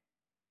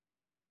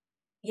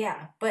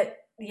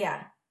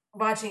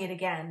watching it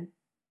again.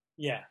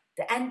 Yeah.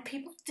 And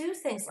people do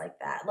things like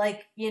that.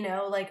 Like, you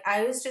know, like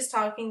I was just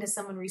talking to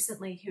someone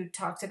recently who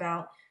talked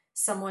about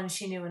someone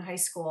she knew in high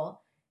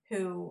school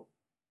who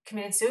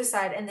committed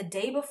suicide. And the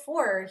day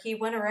before, he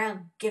went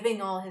around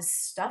giving all his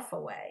stuff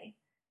away.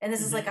 And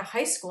this is like a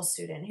high school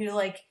student who,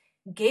 like,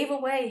 gave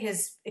away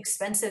his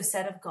expensive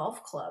set of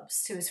golf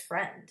clubs to his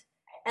friend.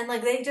 And,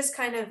 like, they just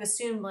kind of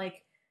assumed,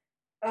 like,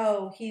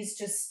 oh,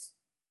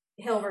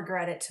 he'll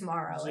regret it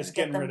tomorrow. Just and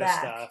getting get them rid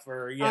back. of stuff,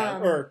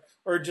 or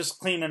or just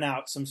cleaning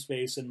out some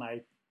space in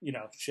my, you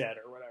know, shed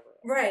or whatever.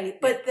 Right,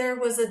 but there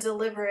was a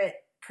deliberate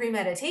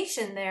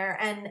premeditation there,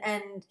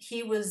 and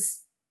he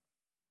was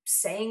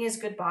saying his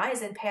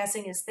goodbyes and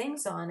passing his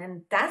things on,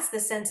 and that's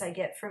the sense I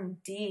get from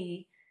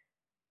Dee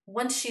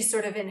once she's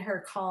sort of in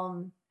her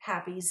calm,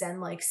 happy,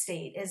 zen-like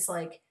state, is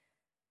like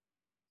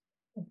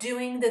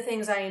doing the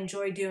things I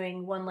enjoy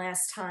doing one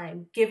last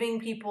time, giving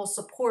people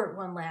support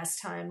one last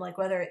time, like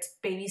whether it's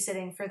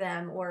babysitting for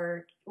them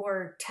or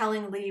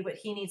telling Lee what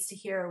he needs to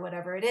hear or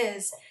whatever it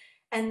is.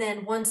 And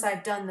then once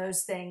I've done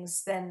those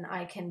things, then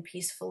I can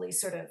peacefully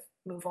sort of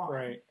move on.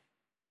 Right.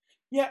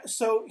 Yeah,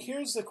 so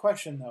here's the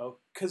question, though,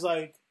 because,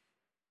 like,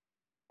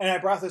 and I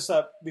brought this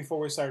up before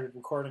we started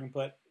recording,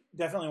 but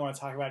definitely want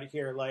to talk about it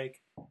here.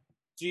 Like,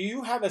 do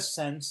you have a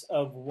sense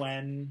of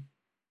when,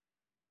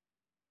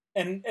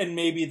 and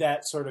maybe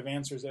that sort of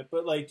answers it,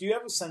 but, like, do you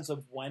have a sense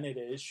of when it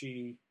is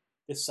she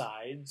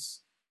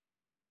decides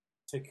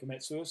to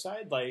commit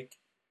suicide? Like,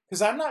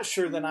 because I'm not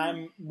sure that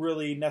I'm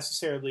really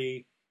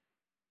necessarily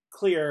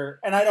clear,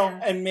 and I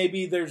don't, and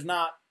maybe there's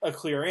not a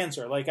clear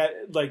answer. Like,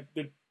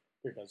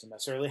 there doesn't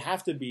necessarily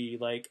have to be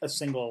like a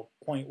single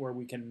point where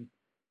we can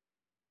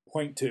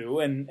point to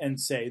and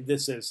say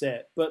this is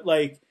it. But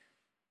like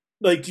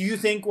do you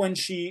think when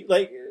she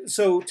like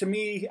so to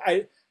me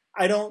I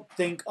don't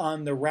think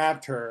on the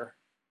Raptor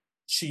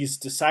she's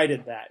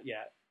decided that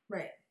yet.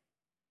 Right.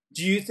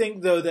 Do you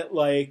think though that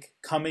like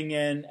coming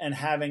in and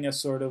having a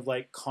sort of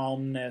like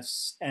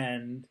calmness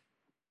and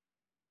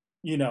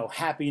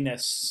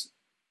happiness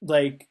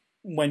like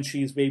when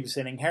she's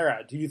babysitting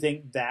Hera, do you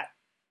think that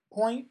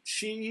point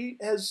she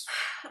has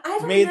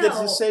made the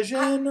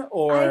decision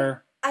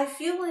or I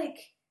feel like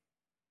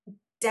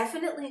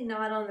definitely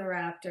not on the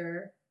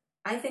Raptor.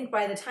 I think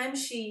by the time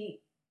she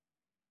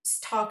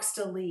talks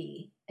to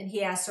Lee and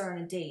he asks her on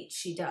a date,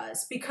 she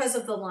does, because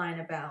of the line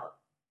about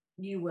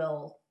you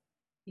will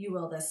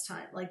this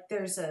time. Like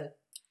there's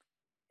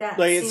that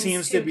like it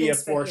seems to be a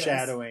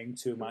foreshadowing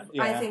too much.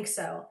 Yeah. I think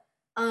so.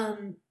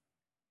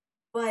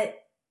 But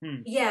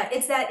yeah,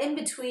 it's that in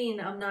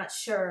between. I'm not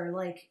sure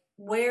like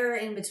where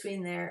in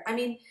between there. I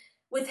mean,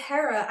 with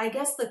Hera, I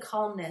guess the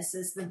calmness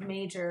is the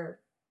major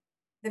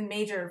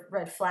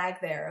red flag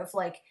there of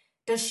like,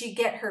 does she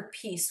get her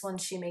peace when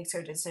she makes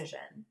her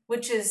decision?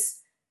 Which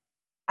is,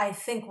 I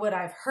think, what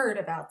I've heard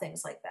about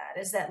things like that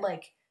is that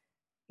like,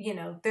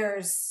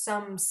 there's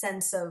some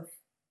sense of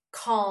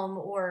calm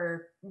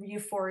or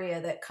euphoria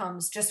that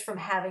comes just from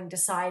having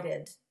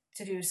decided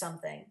to do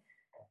something.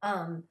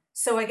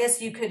 So I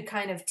guess you could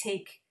kind of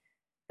take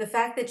the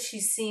fact that she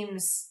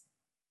seems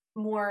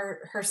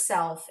more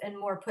herself and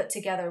more put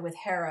together with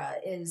Hera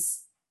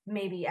is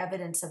maybe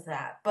evidence of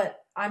that, but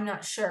I'm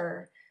not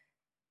sure.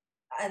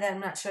 I'm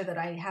not sure that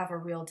I have a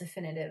real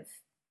definitive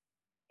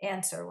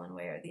answer one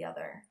way or the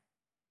other.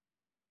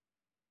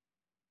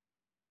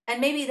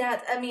 And maybe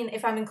that, I mean,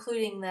 if I'm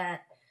including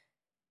that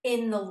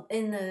in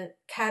the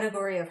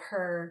category of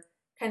her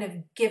kind of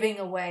giving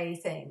away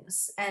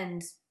things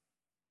and,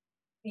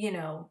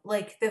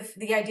 like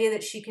the idea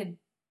that she could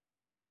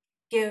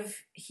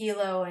give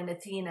Helo and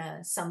Athena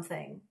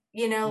something,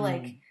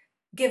 like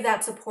give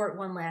that support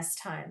one last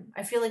time.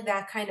 I feel like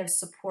that kind of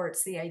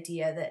supports the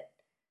idea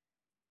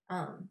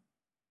that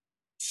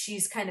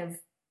she's kind of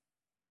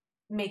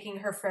making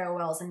her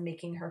farewells and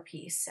making her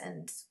peace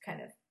and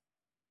kind of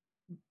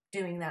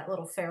doing that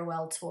little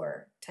farewell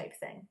tour type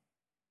thing.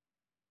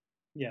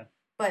 Yeah.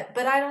 But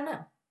I don't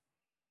know.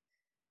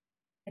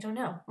 I don't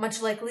know.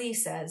 Much like Lee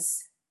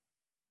says,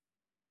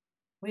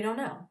 we don't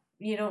know.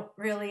 You don't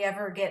really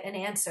ever get an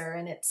answer,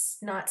 and it's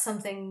not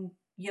something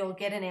you'll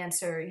get an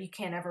answer. You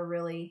can't ever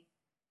really,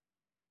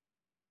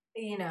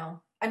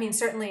 I mean,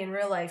 certainly in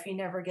real life, you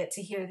never get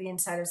to hear the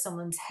inside of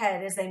someone's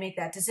head as they make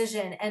that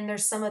decision. And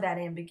there's some of that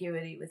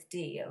ambiguity with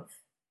D of,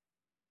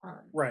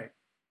 right.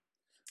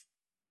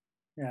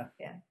 Yeah.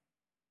 Yeah.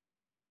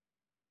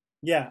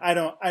 Yeah. I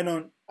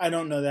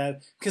don't know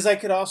that, because I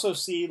could also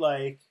see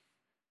like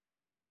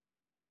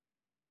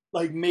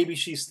maybe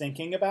she's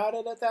thinking about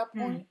it at that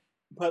point,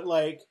 but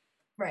like,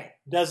 right,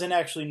 doesn't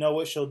actually know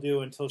what she'll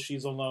do until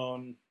she's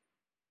alone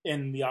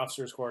in the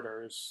officers'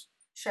 quarters.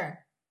 Sure.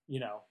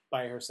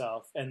 By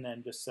herself, and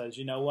then just says,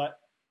 "You know what?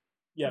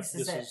 Yep,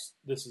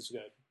 this is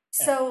good."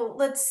 So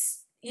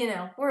let's,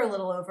 we're a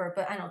little over,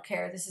 but I don't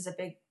care. This is a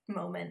big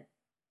moment,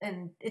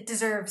 and it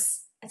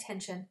deserves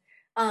attention.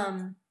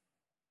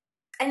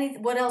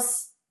 What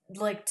else,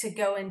 like, to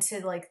go into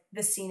like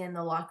the scene in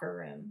the locker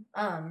room?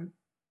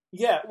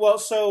 Yeah.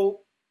 Well,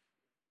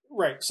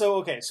 right. So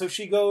okay. So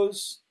she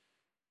goes,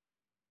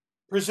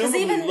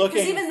 presumably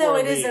looking even though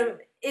for it is Lee.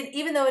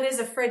 Even though it is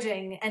a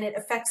fridging and it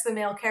affects the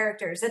male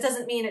characters, that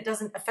doesn't mean it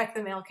doesn't affect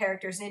the male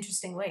characters in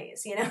interesting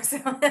ways,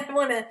 So I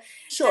want to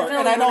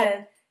and I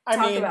don't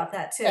talk about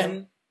that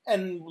too.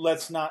 And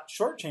let's not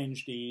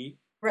shortchange Dee,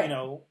 right.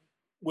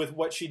 With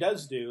what she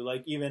does do.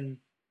 Like even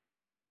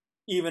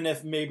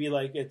if maybe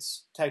like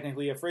it's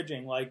technically a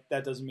fridging, like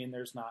that doesn't mean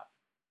there's not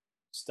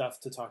stuff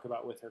to talk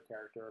about with her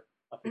character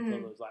up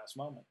until those last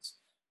moments.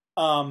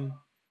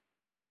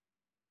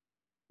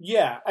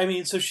 Yeah, I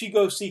mean, so she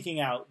goes seeking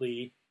out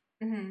Lee.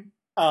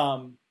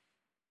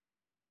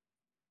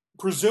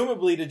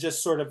 Presumably to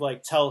just sort of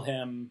like tell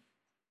him,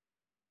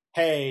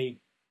 hey,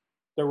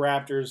 the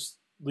Raptor's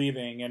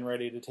leaving and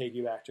ready to take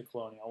you back to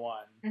Colonial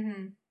One.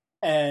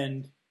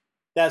 And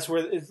that's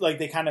where it's like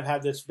they kind of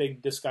have this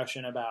big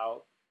discussion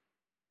about,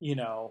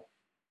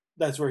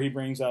 that's where he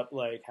brings up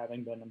like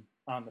having been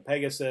on the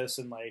Pegasus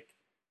and like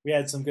we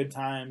had some good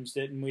times,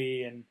 didn't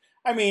we? And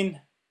I mean,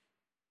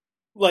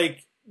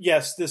 like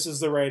yes, this is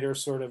the writer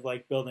sort of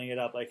like building it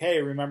up, like,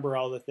 hey, remember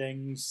all the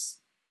things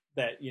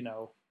that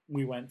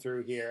we went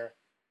through here,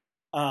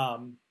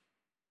 um,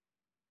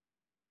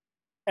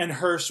 and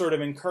her sort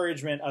of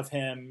encouragement of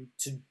him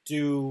to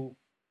do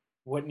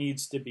what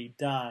needs to be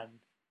done.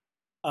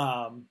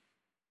 Um,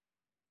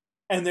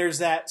 and there's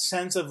that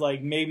sense of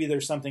like maybe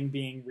there's something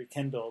being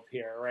rekindled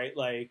here, right?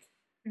 Like,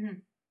 mm-hmm.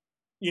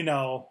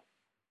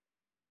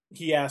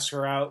 He asks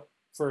her out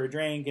for a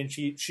drink, and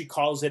she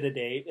calls it a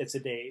date. It's a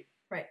date,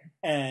 right?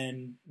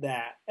 And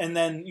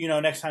then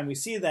next time we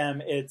see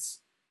them, it's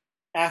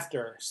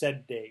after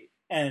said date,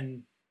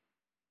 and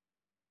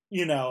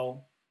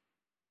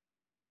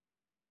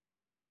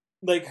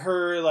like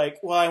her, like,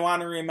 well, I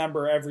want to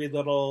remember every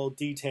little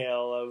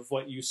detail of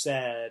what you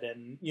said,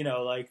 and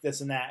like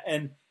this and that,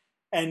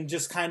 and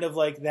just kind of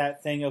like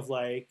that thing of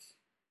like,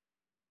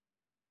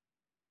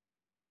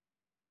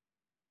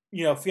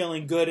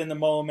 feeling good in the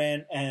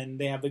moment, and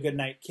they have the good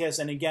night kiss,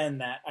 and again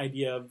that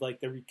idea of like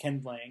the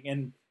rekindling.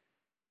 And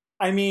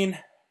I mean,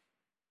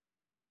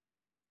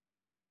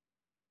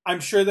 I'm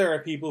sure there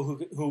are people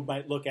who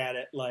might look at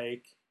it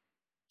like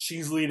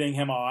she's leading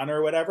him on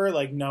or whatever,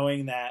 like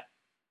knowing that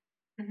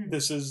mm-hmm.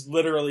 this is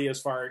literally as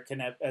far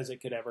as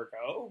it could ever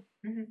go.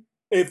 Mm-hmm.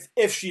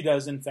 If she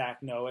does in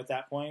fact know at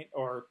that point,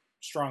 or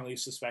strongly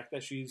suspect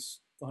that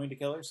she's going to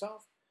kill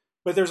herself.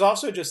 But there's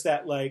also just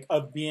that like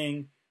of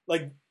being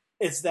like,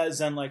 it's that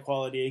Zen-like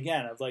quality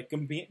again of like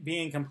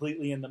being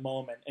completely in the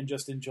moment and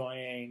just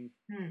enjoying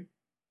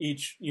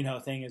each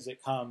thing as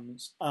it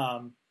comes.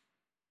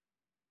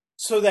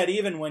 So that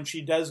even when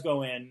she does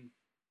go in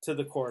to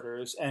the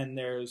quarters and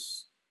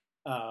there's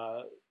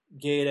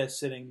Gaeta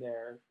sitting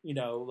there,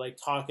 like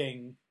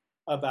talking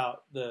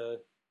about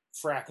the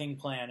fracking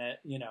planet,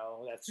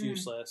 that's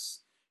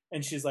useless.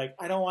 And she's like,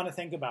 I don't want to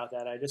think about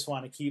that. I just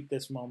want to keep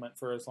this moment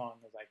for as long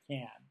as I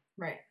can.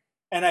 Right.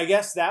 And I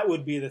guess that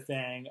would be the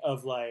thing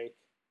of like,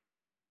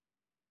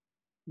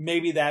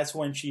 maybe that's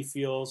when she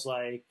feels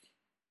like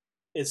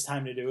it's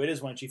time to do it,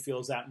 is when she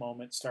feels that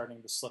moment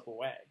starting to slip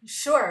away.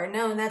 Sure.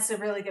 No, and that's a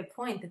really good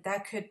point,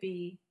 that could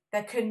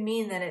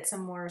mean that it's a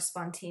more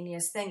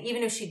spontaneous thing.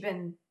 Even if she'd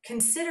been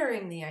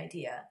considering the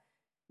idea.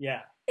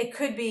 Yeah. It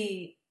could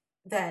be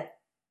that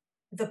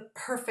the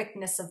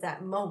perfectness of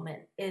that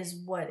moment is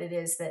what it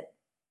is that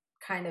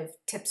kind of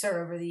tips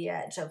her over the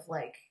edge of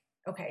like,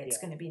 okay, it's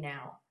going to be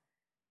now.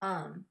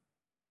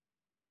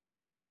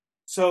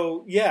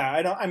 So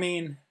yeah,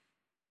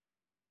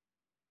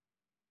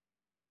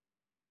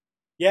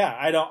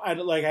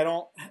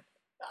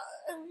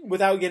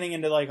 without getting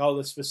into like all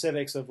the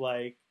specifics of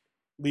like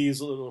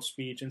Lee's little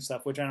speech and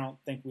stuff, which I don't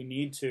think we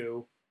need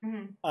to.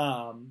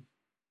 Mm-hmm.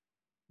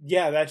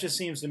 Yeah, that just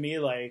seems to me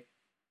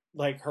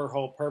like her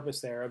whole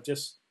purpose there of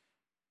just,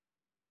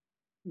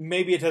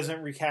 maybe it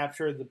doesn't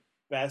recapture the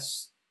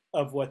best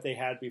of what they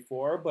had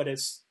before, but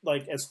it's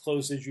like as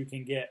close as you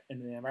can get in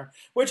the environment.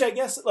 Which I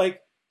guess,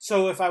 like,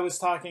 so if I was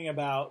talking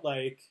about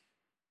like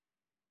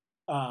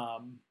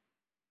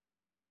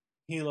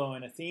Hilo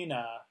and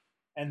Athena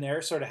and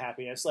their sort of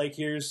happiness, like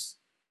here's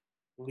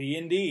Lee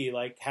and Dee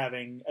like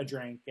having a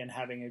drink and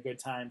having a good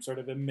time sort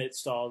of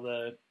amidst all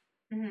the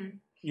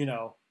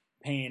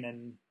pain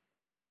and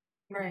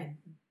right,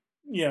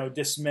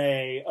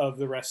 dismay of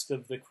the rest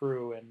of the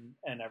crew and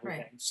everything.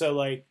 Right. So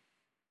like,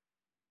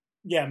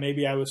 yeah,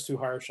 maybe I was too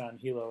harsh on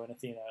Hilo and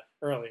Athena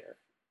earlier.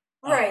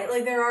 Right,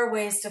 like there are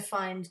ways to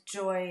find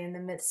joy in the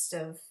midst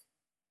of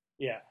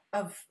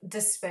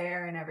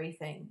despair and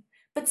everything.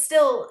 But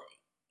still,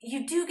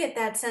 you do get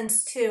that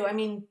sense too. I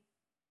mean,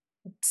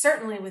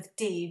 certainly with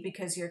Dee,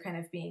 because you're kind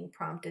of being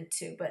prompted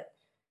to, but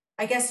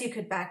I guess you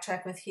could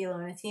backtrack with Hilo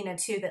and Athena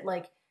too, that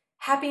like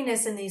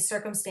happiness in these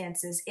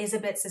circumstances is a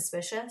bit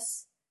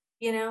suspicious,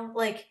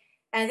 like,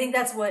 and I think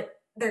that's what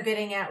they're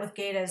getting at with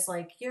Gaeta is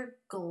like, you're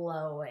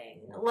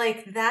glowing.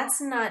 Like,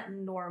 that's not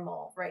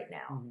normal right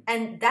now. Mm-hmm.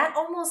 And that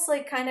almost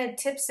like kind of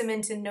tips him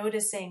into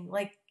noticing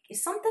like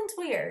something's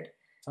weird.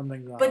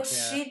 Something's wrong. But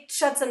she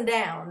shuts him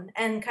down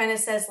and kind of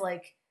says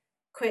like,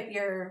 quit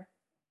your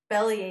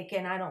belly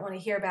aching. I don't want to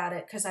hear about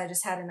it because I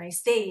just had a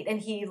nice date. And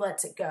he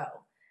lets it go.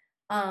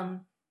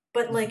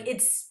 But like,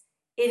 it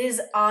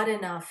is odd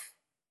enough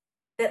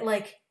that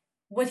like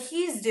what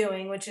he's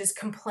doing, which is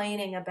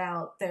complaining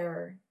about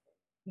their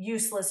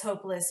useless,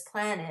 hopeless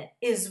planet,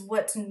 is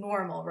what's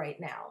normal right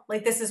now.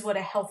 Like, this is what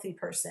a healthy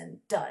person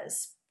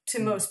does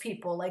to most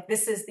people. Like,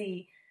 this is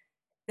the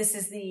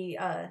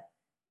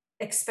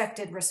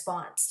expected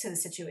response to the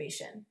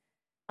situation.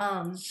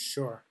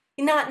 Sure.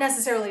 Not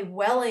necessarily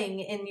welling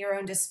in your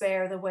own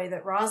despair the way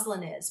that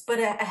Rosalind is, but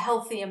a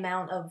healthy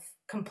amount of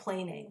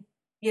complaining,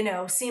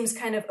 seems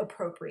kind of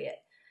appropriate.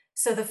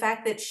 So the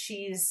fact that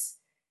she's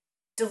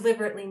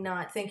deliberately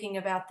not thinking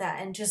about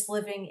that and just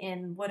living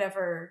in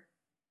whatever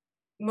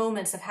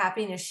moments of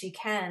happiness she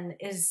can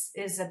is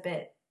a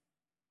bit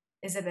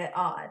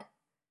odd.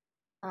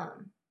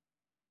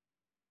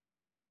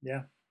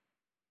 Yeah.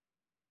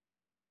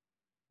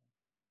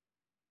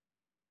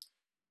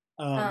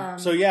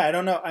 So yeah, I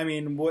don't know. I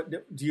mean, what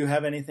do you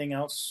have anything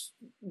else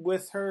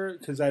with her?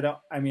 Because I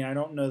don't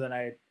know that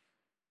I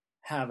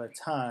have a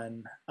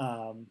ton.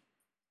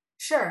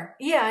 Sure.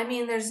 Yeah, I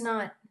mean, there's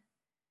not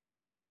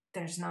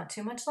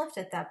too much left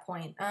at that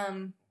point.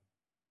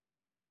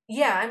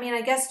 Yeah, I mean,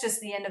 I guess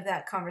just the end of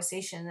that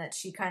conversation that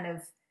she kind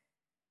of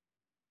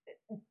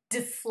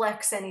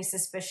deflects any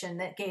suspicion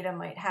that Gaeta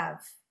might have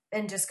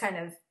and just kind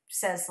of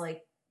says,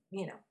 like,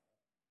 you know,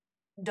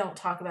 don't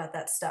talk about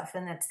that stuff,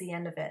 and that's the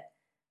end of it.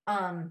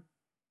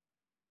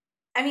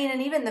 I mean,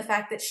 and even the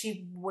fact that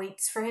she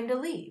waits for him to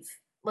leave,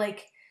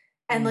 like,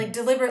 and like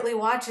deliberately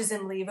watches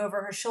him leave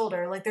over her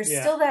shoulder. Like, there's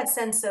still that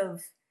sense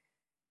of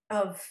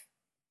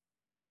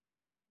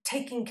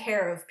taking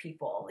care of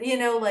people, you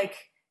know, like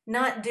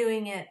not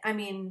doing it. I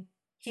mean,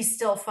 he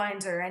still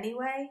finds her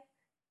anyway,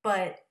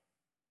 but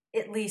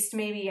at least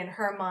maybe in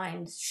her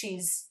mind,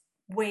 she's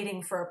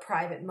waiting for a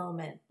private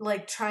moment,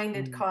 like trying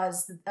to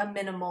cause a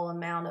minimal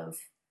amount of,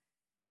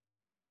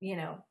 you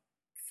know,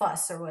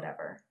 fuss or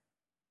whatever.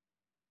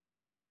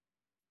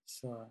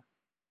 Sure.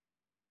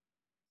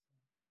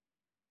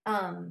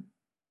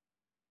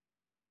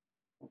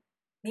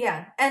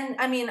 Yeah, and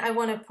I mean, I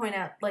want to point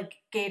out like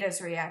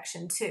Gaeta's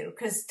reaction too,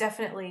 because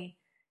definitely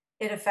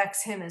it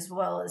affects him as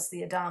well as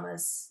the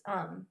Adamas.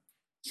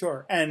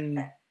 Sure,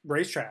 and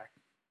Racetrack,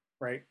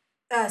 right?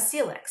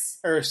 Celix.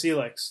 Or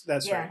Celix,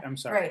 that's right. I'm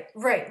sorry.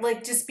 Right.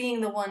 Like just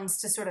being the ones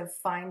to sort of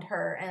find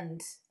her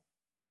and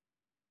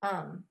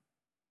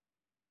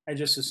I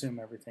just assume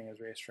everything is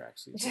Racetrack.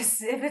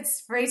 Just if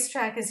it's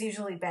Racetrack, is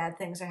usually bad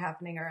things are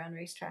happening around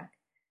Racetrack.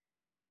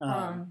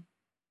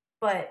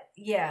 But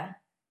yeah.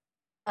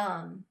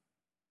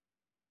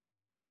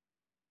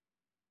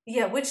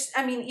 Yeah, which,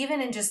 I mean,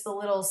 even in just the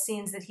little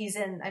scenes that he's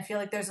in, I feel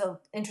like there's a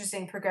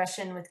interesting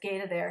progression with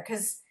Gaeta there,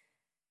 because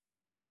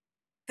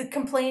the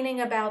complaining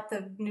about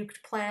the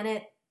nuked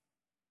planet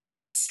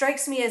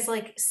strikes me as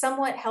like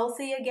somewhat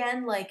healthy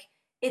again. Like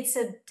it's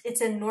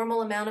a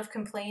normal amount of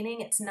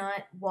complaining. It's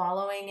not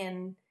wallowing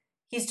in,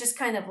 he's just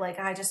kind of like,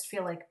 I just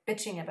feel like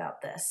bitching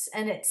about this.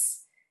 And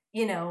it's,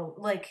 you know,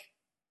 like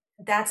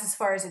that's as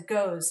far as it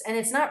goes. And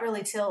it's not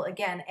really till,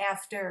 again,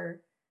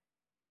 after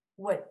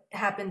what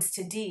happens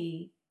to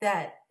Dee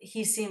that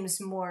he seems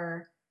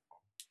more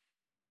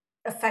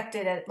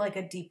affected at like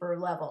a deeper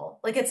level.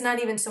 Like it's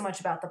not even so much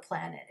about the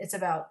planet. It's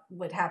about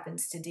what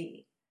happens to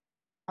Dee.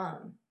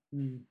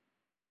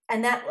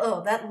 And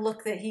that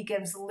look that he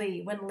gives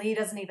Lee when Lee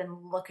doesn't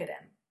even look at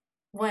him.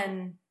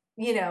 When,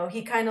 you know,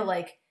 he kind of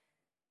like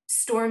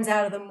storms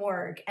out of the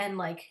morgue and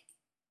like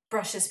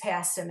brushes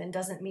past him and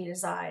doesn't meet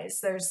his eyes.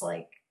 There's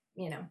like,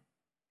 you know,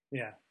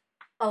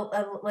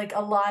 like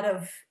a lot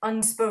of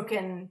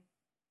unspoken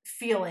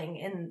feeling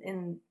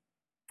in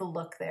the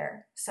look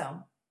there.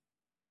 So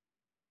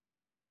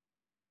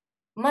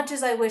much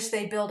as I wish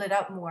they build it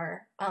up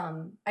more,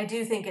 I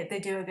do think they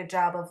do a good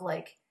job of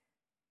like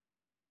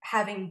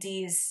having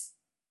Dee's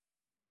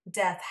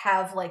death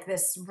have like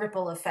this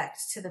ripple effect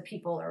to the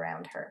people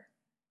around her.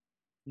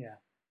 Yeah.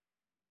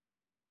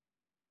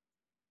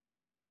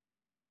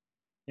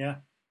 Yeah.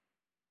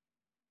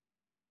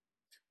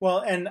 Well,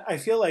 and I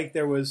feel like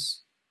there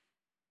was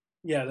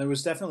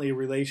definitely a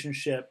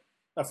relationship,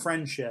 a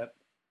friendship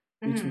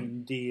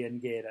between Dee and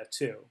Gaeta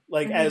too.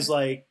 Like as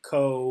like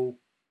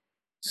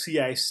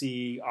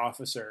CIC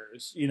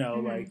officers, you know,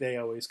 like they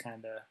always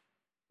kind of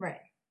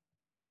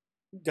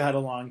got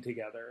along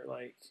together.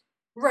 Like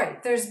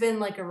there's been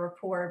like a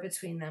rapport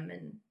between them,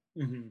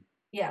 and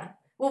yeah.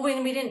 Well,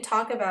 when we didn't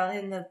talk about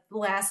in the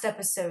last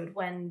episode,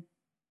 when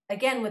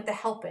again with the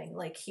helping,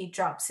 like he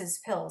drops his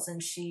pills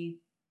and she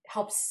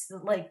helps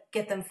like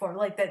get them for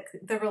like that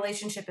the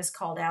relationship is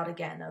called out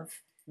again of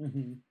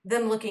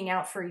them looking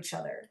out for each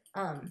other.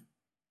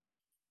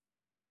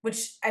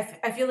 Which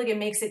I feel like it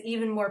makes it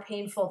even more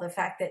painful, the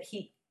fact that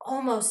he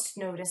almost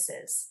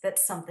notices that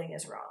something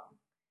is wrong.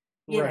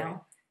 You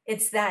know,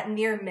 it's that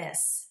near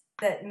miss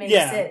that makes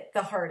it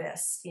the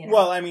hardest. You know?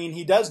 Well, I mean,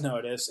 he does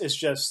notice. It's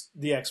just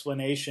the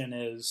explanation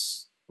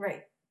is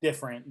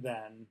different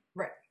than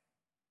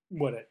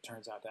what it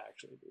turns out to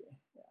actually be.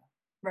 Yeah.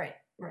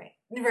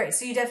 Right.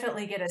 So you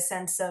definitely get a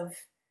sense of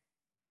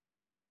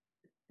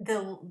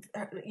the,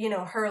 you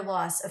know, her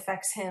loss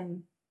affects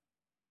him,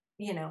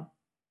 you know,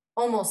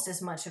 almost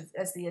as much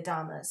as the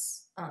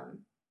Adamas.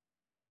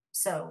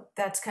 So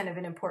that's kind of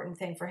an important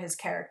thing for his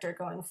character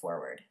going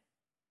forward.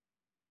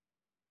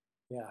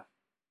 Yeah.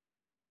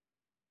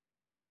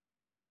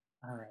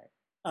 All right.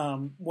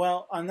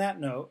 Well, on that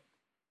note,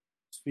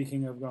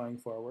 speaking of going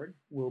forward,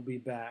 we'll be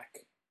back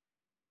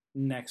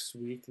next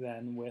week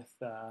then with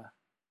the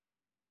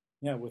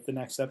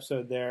next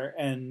episode there,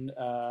 and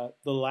the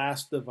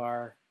last of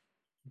our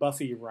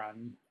Buffy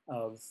run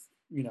of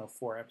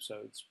 4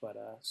 episodes, but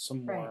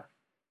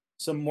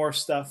some more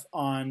stuff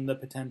on the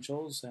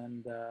potentials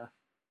and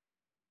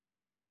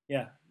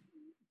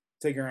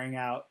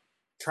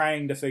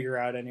trying to figure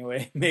out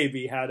anyway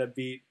maybe how to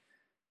beat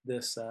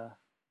this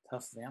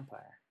tough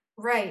vampire.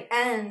 Right,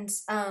 and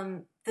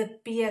the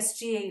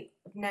BSG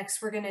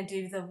next, we're gonna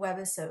do the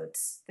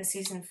webisodes, the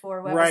season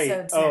 4 webisodes. Right.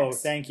 Next. Oh,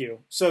 thank you.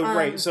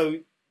 So so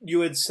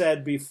you had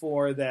said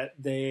before that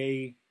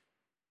they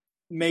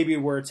maybe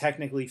were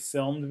technically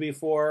filmed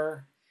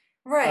before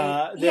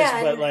Right. this,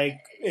 Yeah. but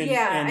like I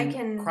in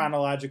can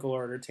chronological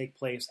order take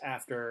place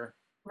after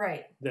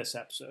right. this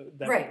episode.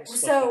 That Right.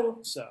 was split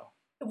down.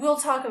 We'll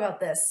talk about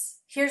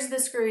this. Here's the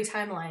screwy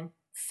timeline.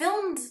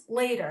 Filmed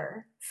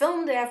later,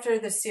 filmed after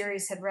the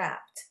series had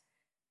wrapped,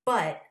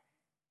 but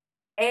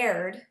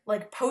aired,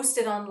 like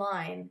posted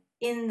online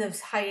in the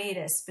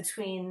hiatus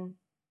between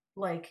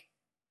like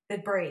the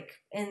break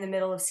in the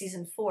middle of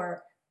season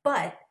 4,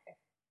 but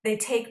they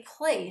take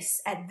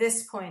place at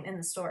this point in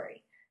the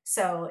story.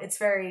 So it's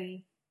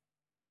very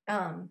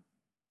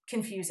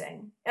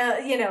confusing.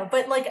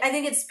 But like I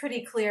think it's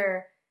pretty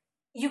clear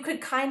you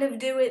could kind of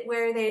do it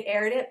where they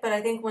aired it, but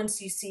I think once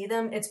you see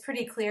them, it's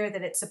pretty clear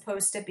that it's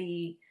supposed to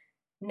be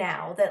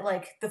now, that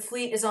like the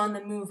fleet is on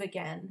the move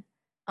again.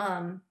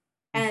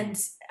 And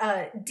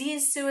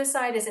Dee's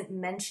suicide isn't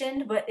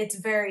mentioned, but it's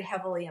very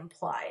heavily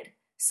implied.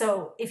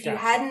 So if you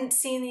hadn't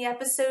seen the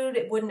episode,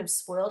 it wouldn't have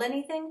spoiled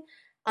anything.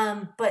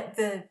 But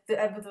the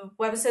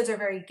webisodes are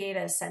very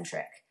Gata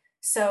centric.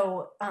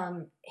 So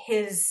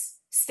his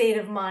state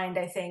of mind,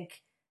 I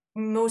think,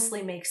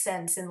 mostly makes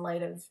sense in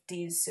light of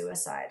Dee's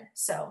suicide.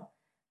 So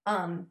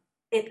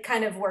it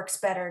kind of works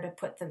better to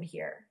put them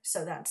here.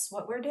 So that's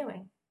what we're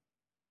doing.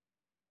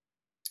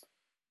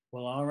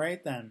 Well, all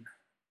right then.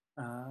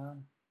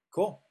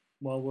 Cool.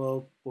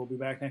 Well, we'll be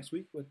back next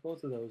week with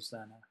both of those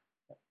then.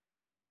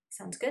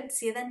 Sounds good.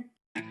 See you then.